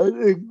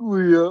think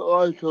we are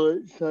also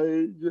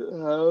excited to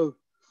have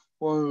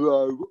one of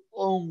our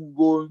own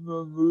board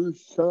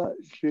members,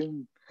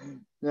 Sachin,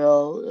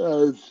 now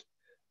as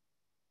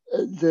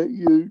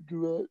executive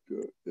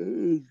director. It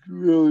is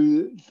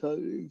really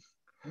exciting.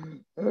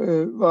 And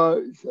it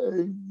marks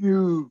a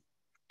new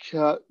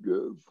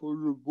chapter for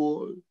the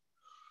board.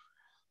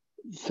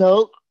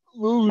 So,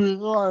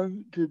 moving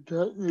on to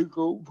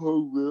technical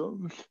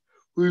programs,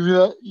 we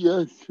met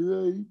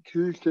yesterday,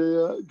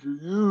 Tuesday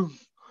afternoon,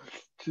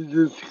 to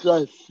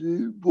discuss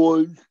the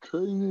board's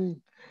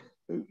training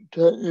and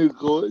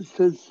technical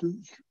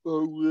assistance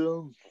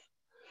programs,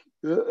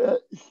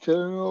 the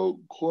external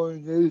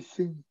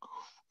coordination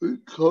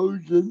with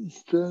codes and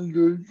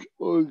standards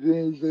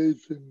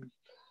organizations,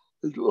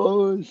 as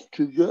well as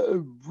to get a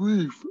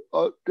brief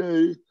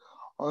update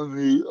on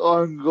the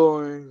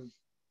ongoing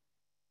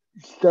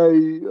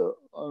study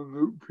on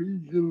the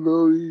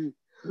feasibility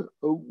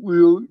of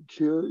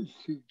wheelchair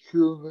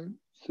securement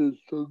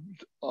systems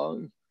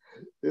on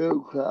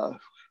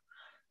aircraft.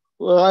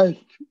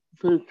 Last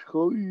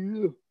fiscal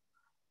year,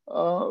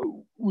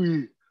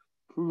 we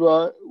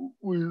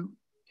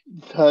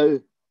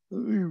decided to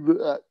leave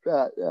it at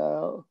that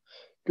now.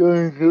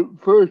 During the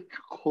first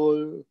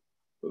quarter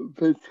of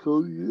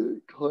fiscal year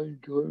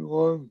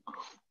 2021,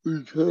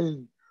 we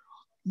trained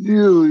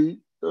nearly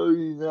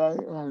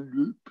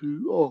 3,900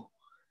 people.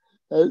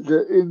 That's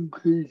an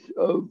increase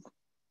of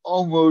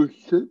almost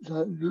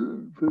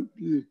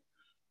 650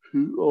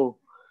 people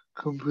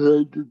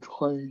compared to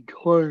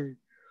 2020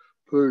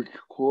 first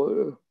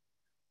quarter.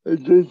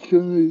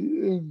 Additionally,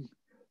 in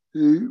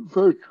the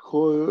first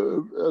quarter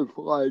of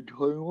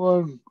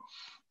FY21,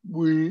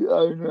 we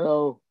are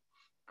now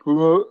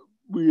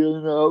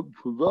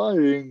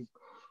providing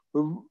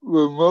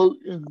remote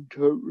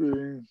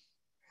interpreting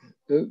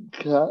and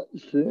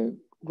captioning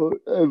for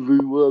every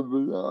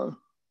webinar.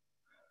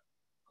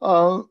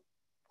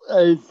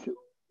 As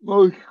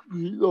most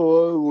people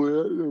are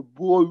aware, the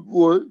board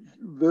works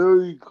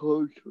very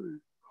closely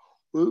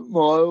with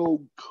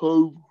model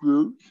code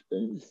groups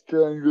and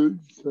standard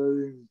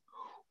setting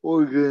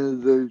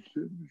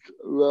organizations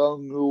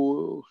around the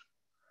world.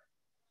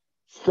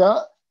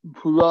 Scott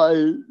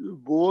provided the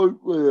board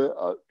with an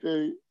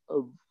update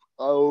of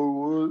our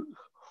work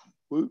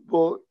with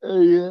both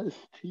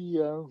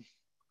ASTM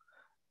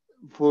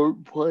for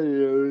play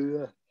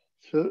area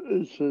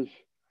services,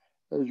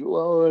 as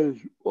well as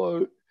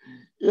for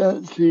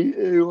Yancey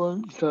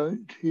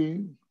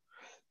A117,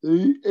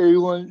 the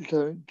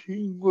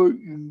A117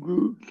 working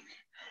groups,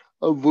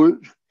 of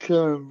which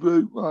Karen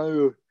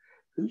Brickmeyer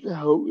is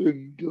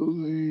helping to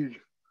lead.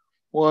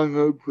 One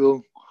of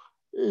them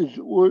is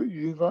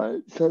working on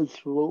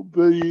accessible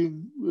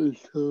bidding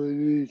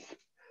facilities,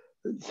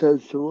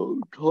 accessible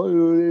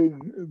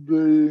toileting and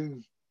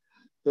bidding,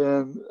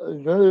 and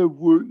another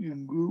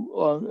working group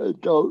on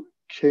adult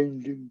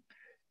changing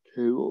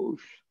tables.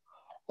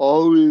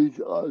 All these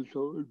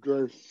also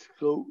address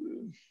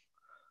scoping.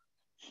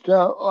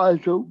 Staff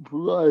also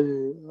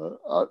provided an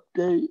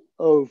update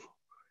of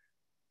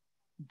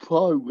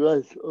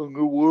progress on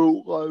the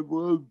World Wide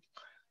Web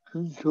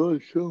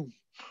Consortium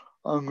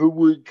on the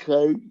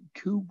WCAG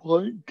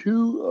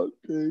 2.2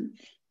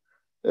 updates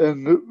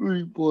and the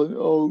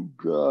 3.0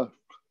 draft,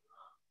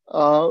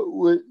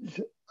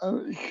 which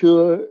I'm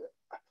sure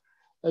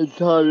I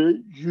saw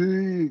that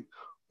Judy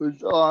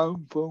was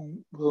on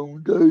from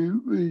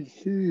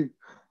WBC.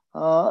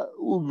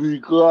 We'll be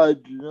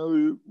glad to know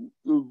that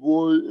the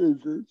board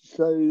is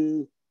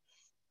excited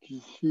to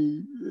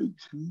see the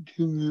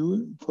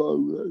continuing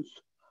progress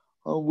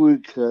on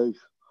WCAG.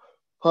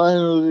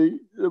 Finally,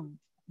 the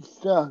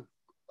staff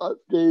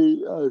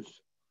updated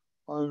us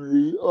on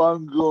the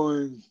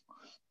ongoing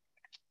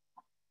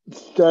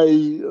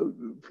study of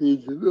the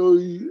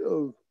feasibility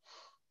of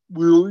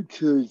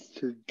wheelchair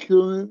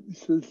securement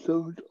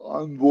systems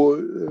on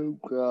board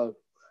aircraft,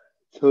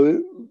 so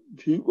that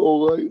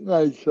people like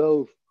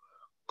myself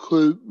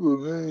could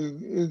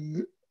remain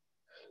in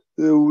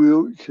their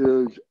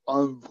wheelchairs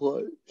on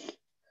flights.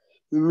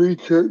 The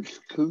research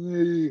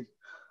committee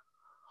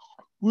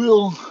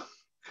will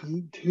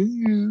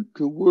continue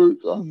to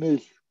work on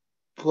this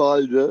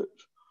project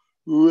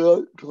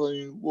throughout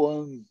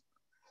 2021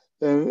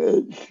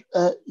 and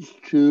expects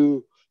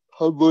to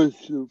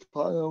publish the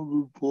final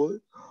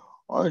report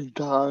on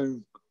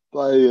time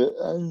by the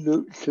end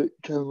of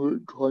September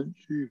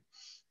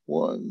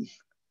 21.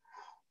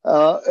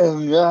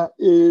 And that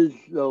is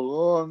the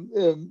long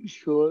and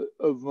short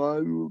of my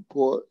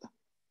report.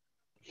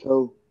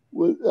 So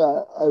with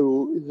that, I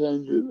will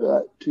hand it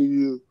back to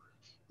you,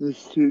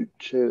 Mr.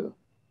 Chair. All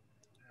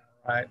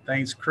right,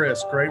 thanks,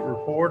 Chris. Great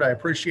report. I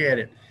appreciate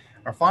it.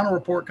 Our final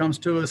report comes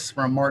to us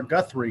from Mark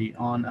Guthrie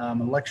on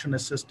Election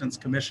Assistance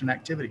Commission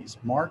activities.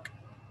 Mark?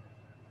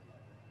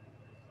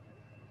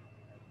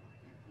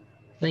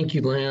 Thank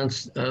you,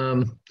 Lance.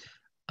 And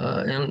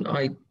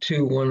I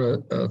too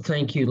want to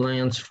thank you,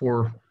 Lance,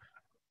 for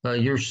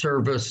your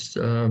service.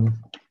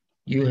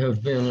 You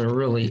have been a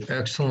really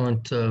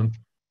excellent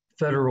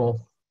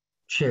federal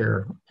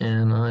chair,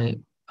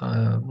 and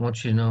I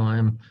want you to know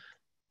I'm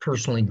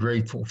personally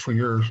grateful for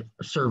your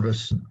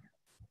service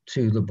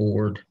to the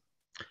board.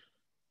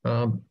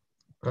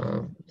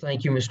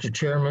 Thank you, Mr.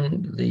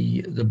 Chairman.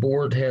 The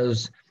board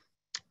has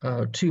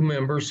 2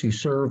 members who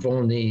serve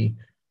on the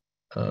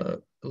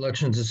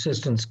Elections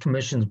Assistance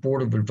Commission's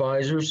Board of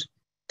Advisors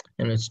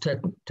and its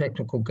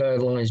Technical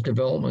Guidelines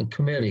Development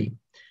Committee.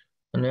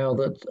 And now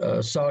that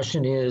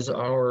Sachin is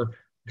our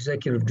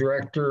Executive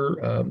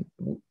Director,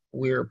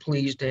 we are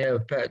pleased to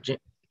have Pat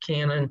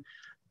Cannon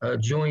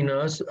join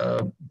us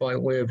by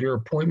way of your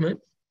appointment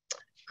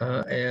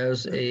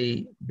as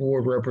a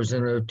board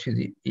representative to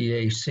the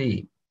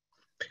EAC.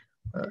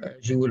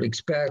 As you would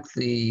expect,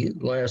 the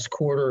last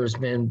quarter has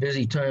been a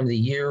busy time of the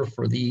year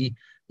for the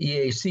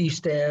EAC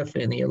staff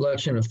and the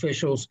election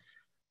officials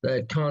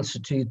that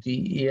constitute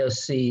the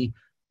ESC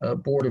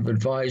Board of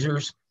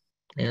Advisors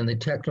and the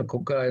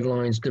Technical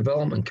Guidelines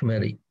Development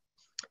Committee.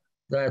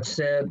 That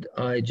said,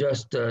 I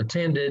just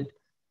attended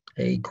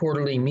a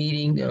quarterly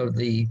meeting of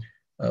the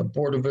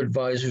Board of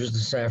Advisors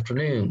this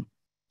afternoon.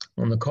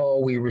 On the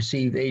call, we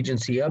received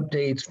agency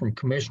updates from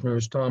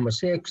Commissioners Thomas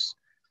Hicks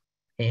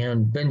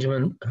and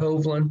Benjamin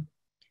Hovland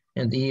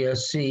and the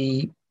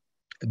ESC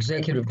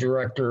Executive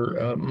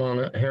Director,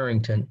 Mona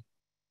Harrington.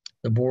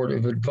 The Board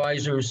of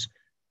Advisors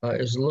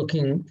is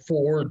looking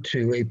forward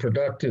to a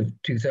productive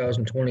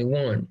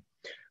 2021.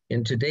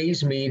 In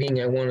today's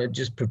meeting, I want to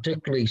just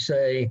particularly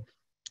say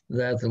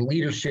that the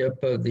leadership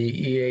of the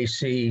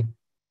EAC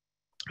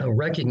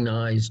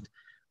recognized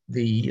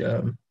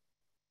the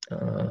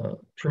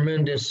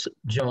tremendous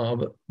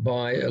job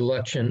by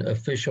election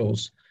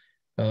officials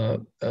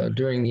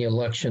during the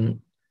election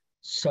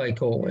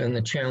cycle and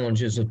the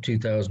challenges of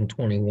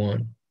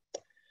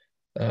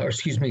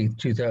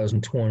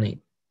 2020.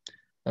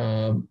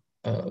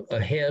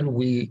 Ahead,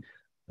 we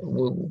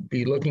will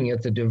be looking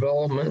at the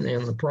development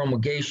and the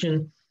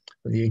promulgation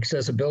of the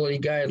accessibility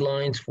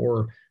guidelines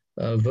for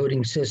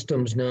voting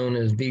systems known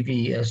as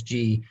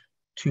VVSG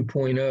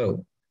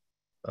 2.0.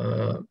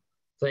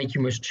 Thank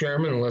you, Mr.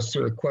 Chairman. Unless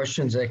there are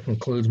questions, that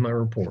concludes my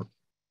report.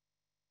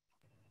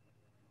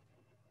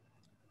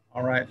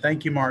 All right,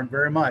 thank you, Mark,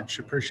 very much.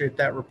 Appreciate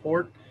that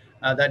report.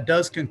 That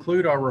does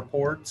conclude our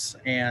reports,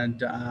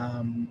 and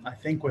I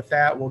think with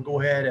that, we'll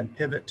go ahead and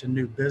pivot to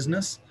new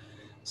business.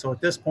 So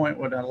at this point,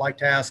 what I'd like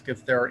to ask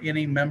if there are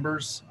any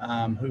members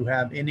who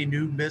have any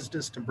new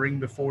business to bring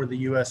before the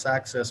U.S.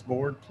 Access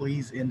Board,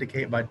 please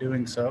indicate by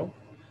doing so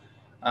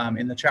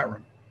in the chat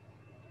room.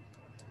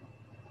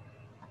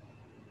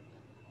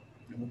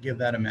 And we'll give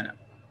that a minute.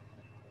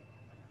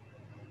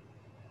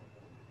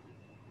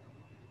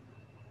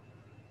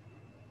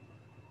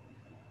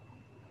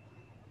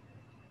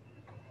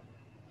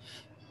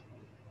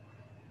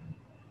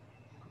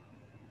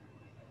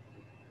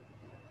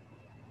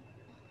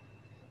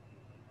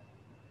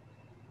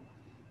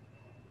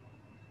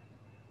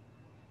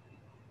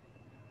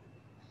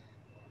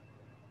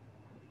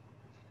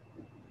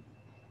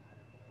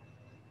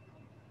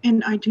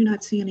 And I do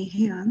not see any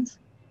hands.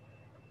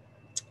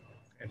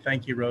 Okay,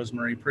 thank you,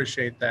 Rosemary.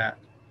 Appreciate that.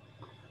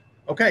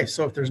 Okay,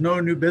 so if there's no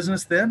new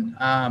business then,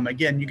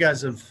 again, you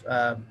guys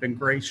have been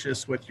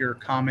gracious with your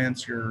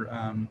comments, your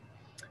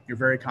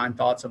very kind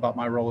thoughts about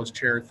my role as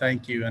chair.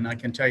 Thank you. And I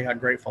can tell you how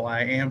grateful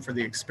I am for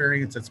the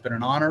experience. It's been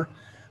an honor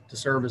to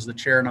serve as the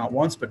chair, not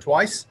once, but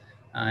twice.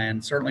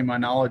 And certainly my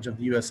knowledge of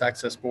the U.S.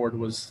 Access Board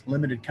was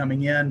limited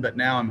coming in, but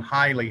now I'm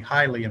highly,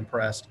 highly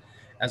impressed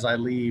as I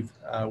leave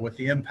with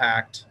the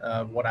impact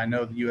of what I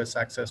know the U.S.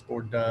 Access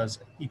Board does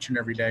each and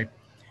every day.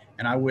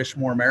 And I wish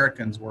more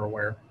Americans were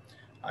aware.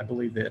 I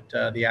believe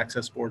that the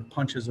Access Board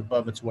punches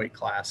above its weight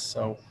class.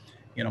 So,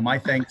 you know, my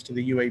thanks to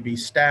the UAB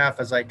staff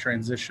as I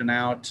transition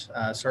out,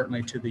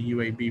 certainly to the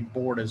UAB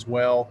board as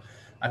well.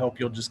 I hope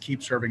you'll just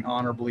keep serving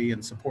honorably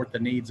and support the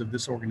needs of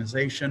this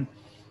organization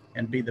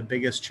and be the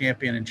biggest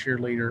champion and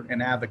cheerleader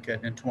and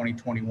advocate in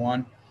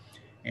 2021.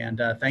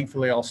 And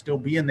thankfully, I'll still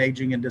be in the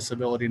Aging and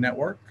Disability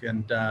Network,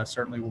 and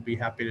certainly will be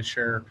happy to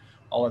share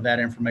all of that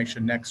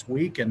information next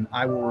week. And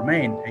I will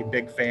remain a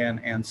big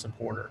fan and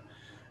supporter.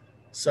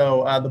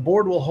 So the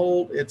board will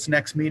hold its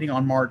next meeting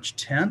on March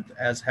 10th,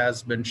 as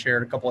has been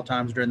shared a couple of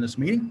times during this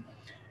meeting.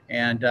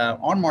 And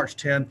on March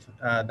 10th,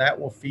 that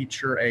will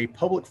feature a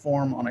public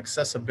forum on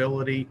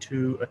accessibility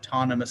to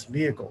autonomous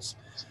vehicles.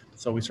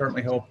 So we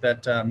certainly hope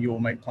that you will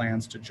make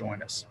plans to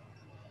join us.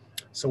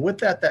 So with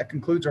that, that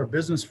concludes our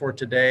business for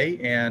today.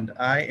 And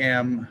I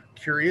am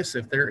curious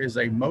if there is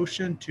a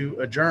motion to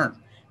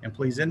adjourn. And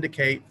please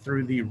indicate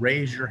through the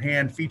raise your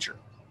hand feature.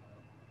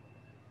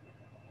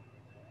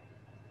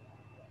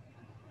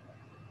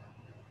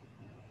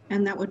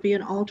 And that would be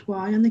an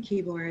Alt-Y on the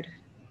keyboard.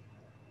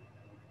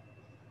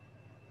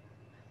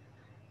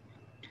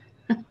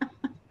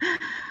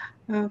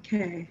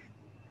 Okay.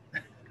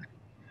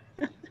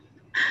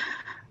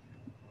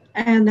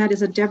 And that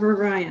is a Deborah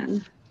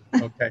Ryan.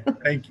 Okay,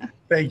 thank you.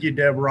 Thank you,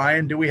 Deb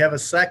Ryan. Do we have a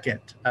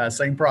second?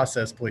 Same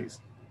process, please.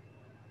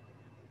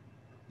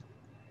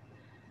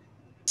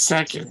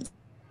 Second.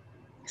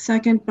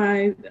 Second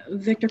by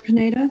Victor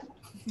Pineda.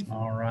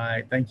 All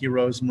right. Thank you,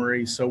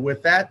 Rosemarie. So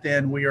with that,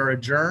 then we are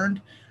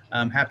adjourned.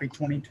 Happy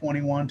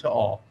 2021 to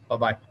all.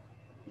 Bye-bye.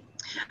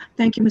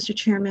 Thank you, Mr.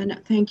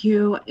 Chairman. Thank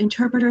you,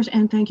 interpreters,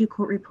 and thank you,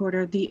 court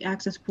reporter. The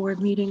Access Board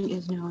meeting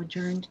is now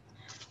adjourned.